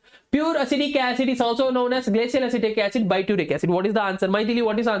there. Pure acetic acid is also known as glacial acetic acid, biuric acid. What is the answer? Maithili,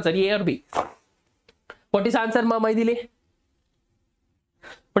 what is the answer? A or B? What is the answer, ma Maithili?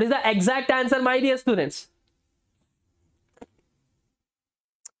 What is the exact answer, my dear students?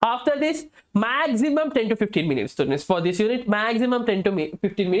 After this, maximum 10 to 15 minutes, students. For this unit, maximum 10 to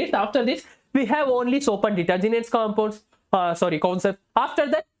 15 minutes. After this, we have only soap and detergents compounds. Concept. After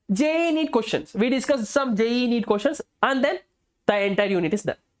that, JEE NEET questions. We discussed some JEE NEET questions, and then the entire unit is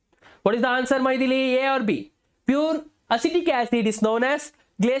done. What is the answer, Maithili? A or B? Pure acetic acid is known as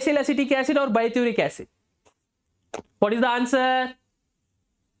glacial acetic acid or biuric acid. What is the answer?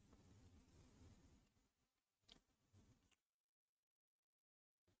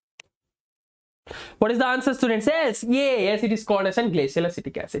 What is the answer, students? Yes, yes, it is called as an glacial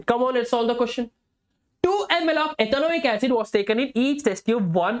acetic acid. Come on, let's solve the question. 2 ml of ethanoic acid was taken in each test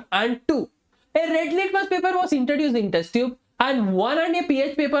tube 1 and 2. A red litmus paper was introduced in test tube and 1 and a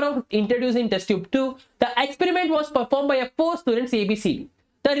pH paper was introduced in test tube 2. The experiment was performed by 4 students ABCD.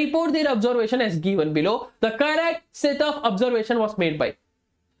 The report their observation as given below. The correct set of observation was made by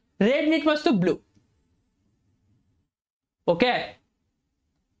red litmus to blue. Okay.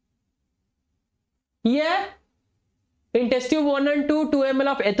 Yeah. In test tube 1 and 2, 2 ml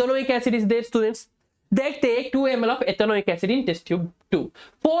of ethanoic acid is there, students. They take 2 ml of ethanoic acid in test tube 2.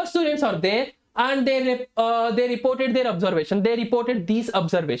 4 students are there and they reported their observation. They reported these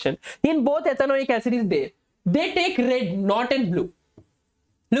observation. In both ethanoic acid is there. They take red, not in blue.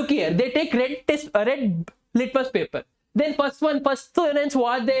 Look here, they take red litmus paper. Then first students,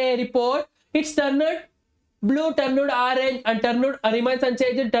 what they report, it's turned blue, turned orange, and turned remains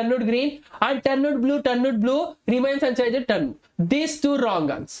unchanged, turned green, and turned blue, remains unchanged, turned. These two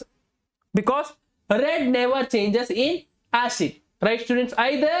wrong answers. Because red never changes in acid. Right, students?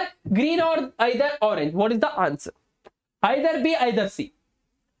 Either green or either orange. What is the answer? Either B, either C.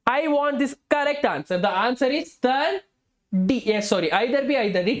 I want this correct answer. The answer is turn D. Yes, sorry. Either B,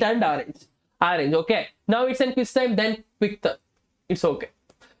 either D, turned orange. Orange, okay. Now it's in quiz time, then quick turn. It's okay.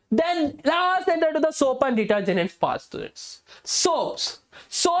 Then last enter to the soap and detergents part, students. Soaps.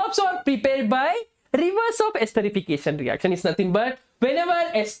 Soaps are prepared by reverse of esterification reaction. Is nothing but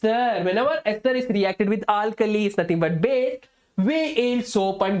whenever ester is reacted with alkali, is nothing but base. We yield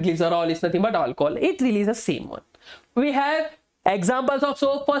soap and glycerol is nothing but alcohol. It releases same one. We have examples of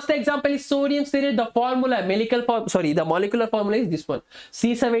soap. First example is sodium stearate. The molecular formula is this one.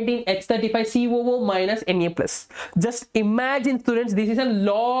 C17H35COO minus Na+. Just imagine, students, this is a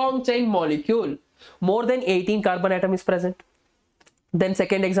long chain molecule. More than 18 carbon atom is present. Then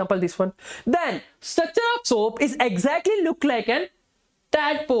second example, this one. Then structure of soap is exactly look like an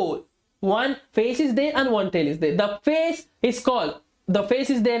tadpole. One face is there and one tail is there. The face is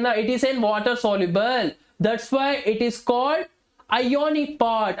there now. It is in water soluble. That's why it is called ionic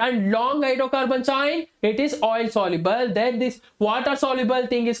part, and long hydrocarbon chain, it is oil soluble. Then this water soluble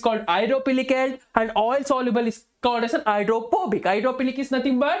thing is called hydrophilic, and oil soluble is called as an hydrophobic. Hydrophilic is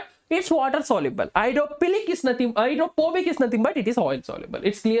nothing but it's water soluble. Hydrophobic is nothing but it is oil soluble.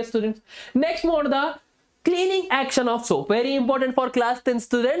 It's clear, students? Next one, the cleaning action of soap. Very important for class 10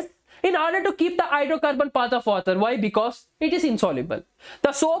 students. In order to keep the hydrocarbon path of water. Why? Because it is insoluble.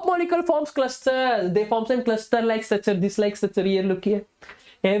 The soap molecule forms clusters. They form a cluster like structure. This like structure here. Look here.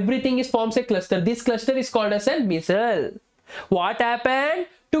 Everything forms a cluster. This cluster is called as a micelle. What happened?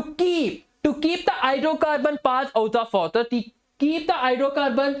 To keep the hydrocarbon path out of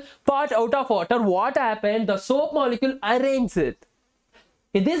water. What happened? The soap molecule arranges it.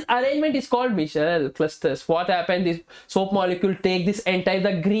 This arrangement is called Michel clusters. What happened? This soap molecule take this entire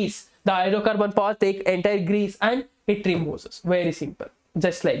the grease, the hydrocarbon part take entire grease and it removes. Very simple,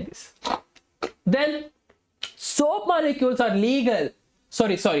 just like this. Then soap molecules are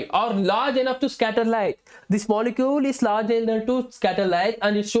are large enough to scatter light. This molecule is large enough to scatter light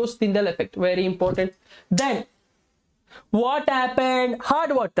and it shows Tyndall effect. Very important. Then what happened?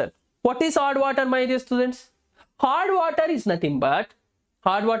 Hard water. What is hard water, my dear students? Hard water is nothing but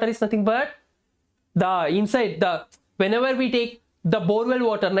the inside the, whenever we take the borewell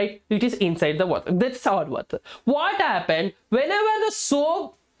water, right, it is inside the water. That's hard water. What happened whenever the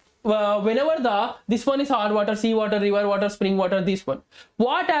soap, this one is hard water, sea water, river water, spring water, this one.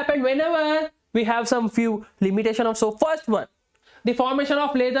 What happened whenever we have some few limitation of soap? First one, the formation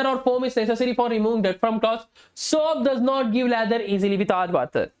of lather or foam is necessary for removing dirt from cloth. Soap does not give lather easily with hard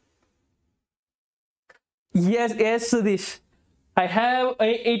water. Yes, Sudish. I have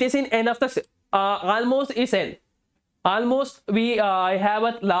it is in end of the almost is end. Almost I have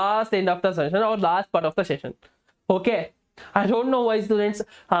at last end of the session or last part of the session. Okay. I don't know why, students.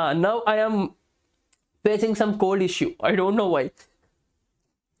 Now I am facing some cold issue. I don't know why.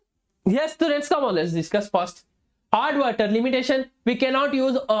 Yes, students, come on, let's discuss first. Hard water limitation. We cannot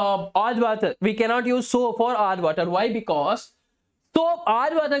use hard water. We cannot use soap for hard water. Why? Because soap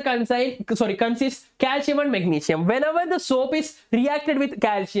hard water consists calcium and magnesium. Whenever the soap is reacted with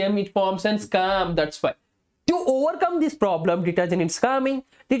calcium, it forms and scum. That's why. To overcome this problem, detergent is coming.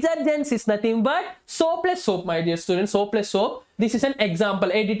 Detergents is nothing but soap plus soap, my dear students. Soap plus soap. This is an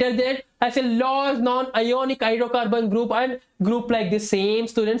example. A detergent has a large non-ionic hydrocarbon group and group like this. Same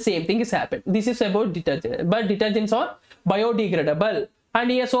student, same thing is happened. This is about detergent. But detergents are biodegradable.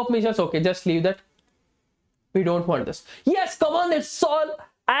 And here soap measures, okay, just leave that. We don't want this. Yes, come on, let's solve.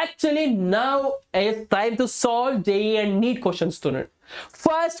 Actually, now it's time to solve JEE and NEET questions, student.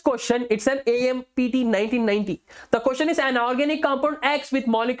 First question, it's an AMPT 1990. The question is an organic compound X with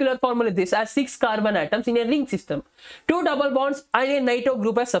molecular formula this has 6 carbon atoms in a ring system, 2 double bonds and a nitro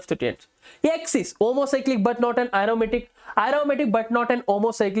group as substituent. X is homocyclic but not an aromatic, aromatic but not an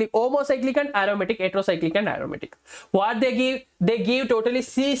homocyclic, homocyclic and aromatic, heterocyclic and aromatic. What they give? They give totally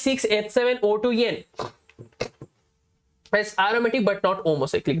C6H7O2N. As aromatic but not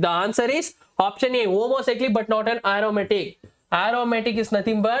homocyclic. The answer is option A, homocyclic but not an aromatic. Aromatic is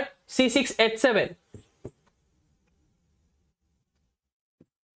nothing but C6H7.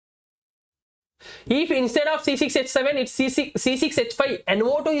 If instead of C6H7 it's C6H5,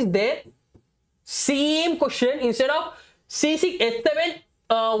 NO2 is there. Same question, instead of C6H7,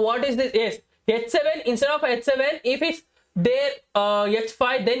 what is this? Yes, H7, instead of H7, if it's there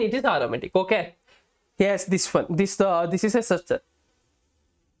H5, then it is aromatic. Okay. Yes, this one. This is a structure.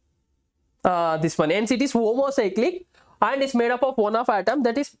 This one. Hence it is homocyclic and it's made up of one of atom,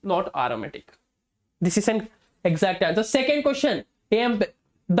 that is not aromatic. This is an exact answer. Second question. The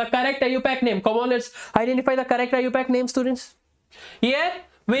correct IUPAC name. Come on, let's identify the correct IUPAC name, students. Here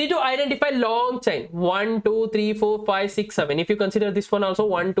we need to identify long chain. 1, 2, 3, 4, 5, 6, 7. If you consider this one also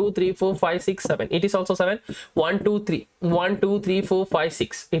 1, 2, 3, 4, 5, 6, 7. It is also 7. 1, 2, 3. 1, 2, 3, 4, 5,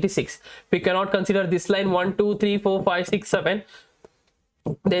 6. It is 6. We cannot consider this line 1, 2, 3, 4, 5, 6, 7.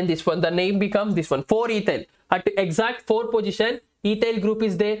 Then this one, the name becomes this one, 4 ethyl. At exact 4 position, ethyl group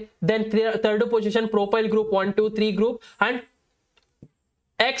is there. Then third position, propyl group, 1, 2, 3 group, and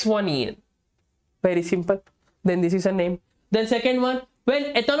X1En. Very simple. Then this is a name. Then second one,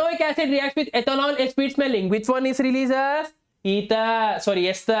 when ethanoic acid reacts with ethanol, a sweet smelling, which one is released as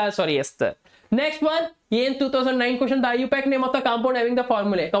ester. Next one, in 2009 question, the IUPAC name of the compound having the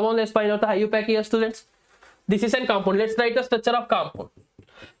formula. Come on, let's find out the IUPAC here, students. This is a compound. Let's write the structure of compound.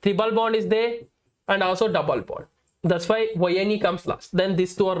 Triple bond is there and also double bond. That's why YNE comes last. Then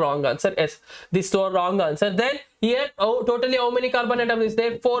these two are wrong answer. Yes, these two are wrong answer. Then here, totally how many carbon atom is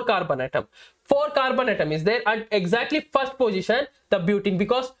there? 4 carbon atom. 4 carbon atom is there at exactly first position, the butene,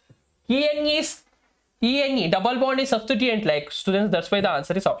 because ENE, double bond is substituent like students. That's why the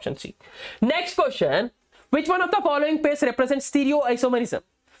answer is option C. Next question, which one of the following pairs represents stereoisomerism?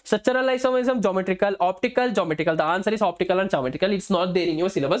 Structural isomerism, geometrical, optical, geometrical. The answer is optical and geometrical. It's not there in your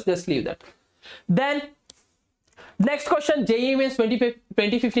syllabus. Just leave that. Then next question, JEE means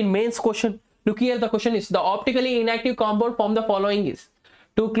 2015 mains question. Look here, the question is the optically inactive compound from the following is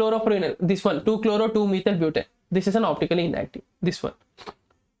 2-chloropropyl. This one, 2-chloro-2-methyl butane. This is an optically inactive. This one.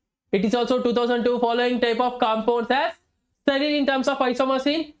 It is also 2002 following type of compounds as studied in terms of isomers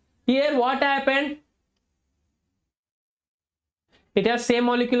in. Here what happened? It has same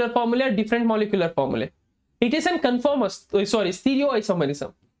molecular formula, different molecular formula. It is an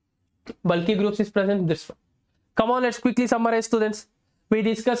stereoisomerism. Bulky groups is present this one. Come on, let's quickly summarize, students. we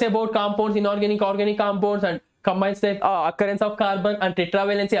discuss about compounds, inorganic, organic compounds, and combines the occurrence of carbon and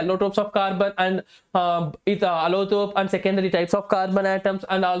tetravalency allotropes of carbon, and allotrope and secondary types of carbon atoms,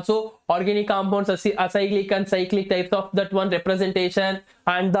 and also organic compounds, acyclic and cyclic types of that one representation,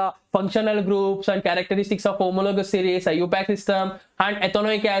 and the functional groups and characteristics of homologous series, IUPAC system, and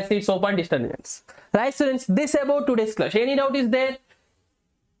ethanoic acid, soap and detergents. Right, students, this about today's class. Any doubt is there?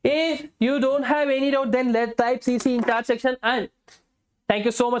 If you don't have any doubt, then let type CC in chat section. And thank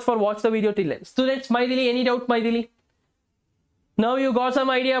you so much for watching the video till end. Students, Maithili, any doubt, Maithili? Now you got some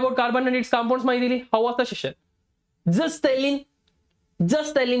idea about carbon and its compounds, Maithili. How was the session? Just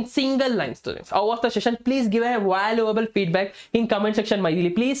telling single line, students. How was the session? Please give a valuable feedback in comment section,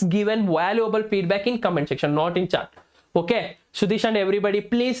 Maithili. Please give a valuable feedback in comment section, not in chat. Okay, Sudish and everybody,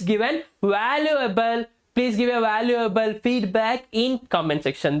 please give a valuable feedback in comment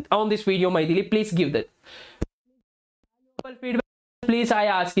section on this video, Maithili. Please give that valuable feedback. Please, I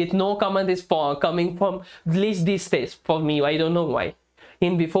ask it. No comment is coming from at least this stage for me. I don't know why.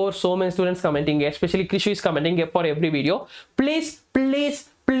 In before, so many students commenting, especially Krishu is commenting for every video. Please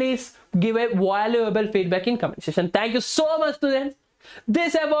give a valuable feedback in comment section. Thank you so much, students.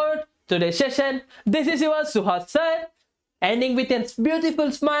 This about today's session. This is your Suhas sir, ending with a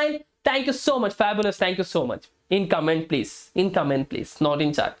beautiful smile. Thank you so much. Fabulous. Thank you so much. In comment, please. In comment, please. Not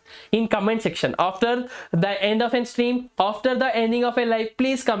in chat. In comment section. After the end of a stream, after the ending of a live,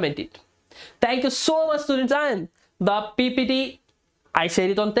 please comment it. Thank you so much, students. And the PPT, I share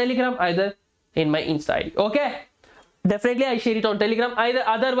it on Telegram, either in my Insta ID. Okay? Definitely, I share it on Telegram. Either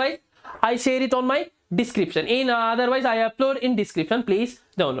otherwise, I share it on my description. In otherwise, I upload in description. Please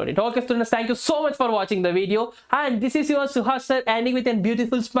download it. Okay, students. Thank you so much for watching the video. And this is your Suhas sir, ending with a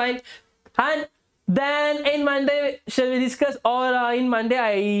beautiful smile. And then in Monday, shall we discuss? Or in Monday,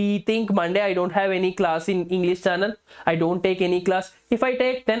 I think Monday I don't have any class in English channel. I don't take any class. If I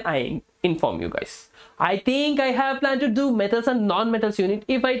take, then I inform you guys. I think I have planned to do metals and non-metals unit.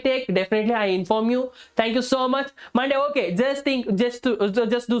 If I take, definitely I inform you. Thank you so much. Monday, okay, just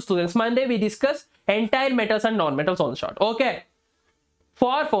do students. Monday we discuss entire metals and non-metals on short. Okay,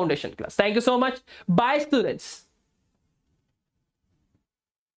 for foundation class. Thank you so much. Bye, students.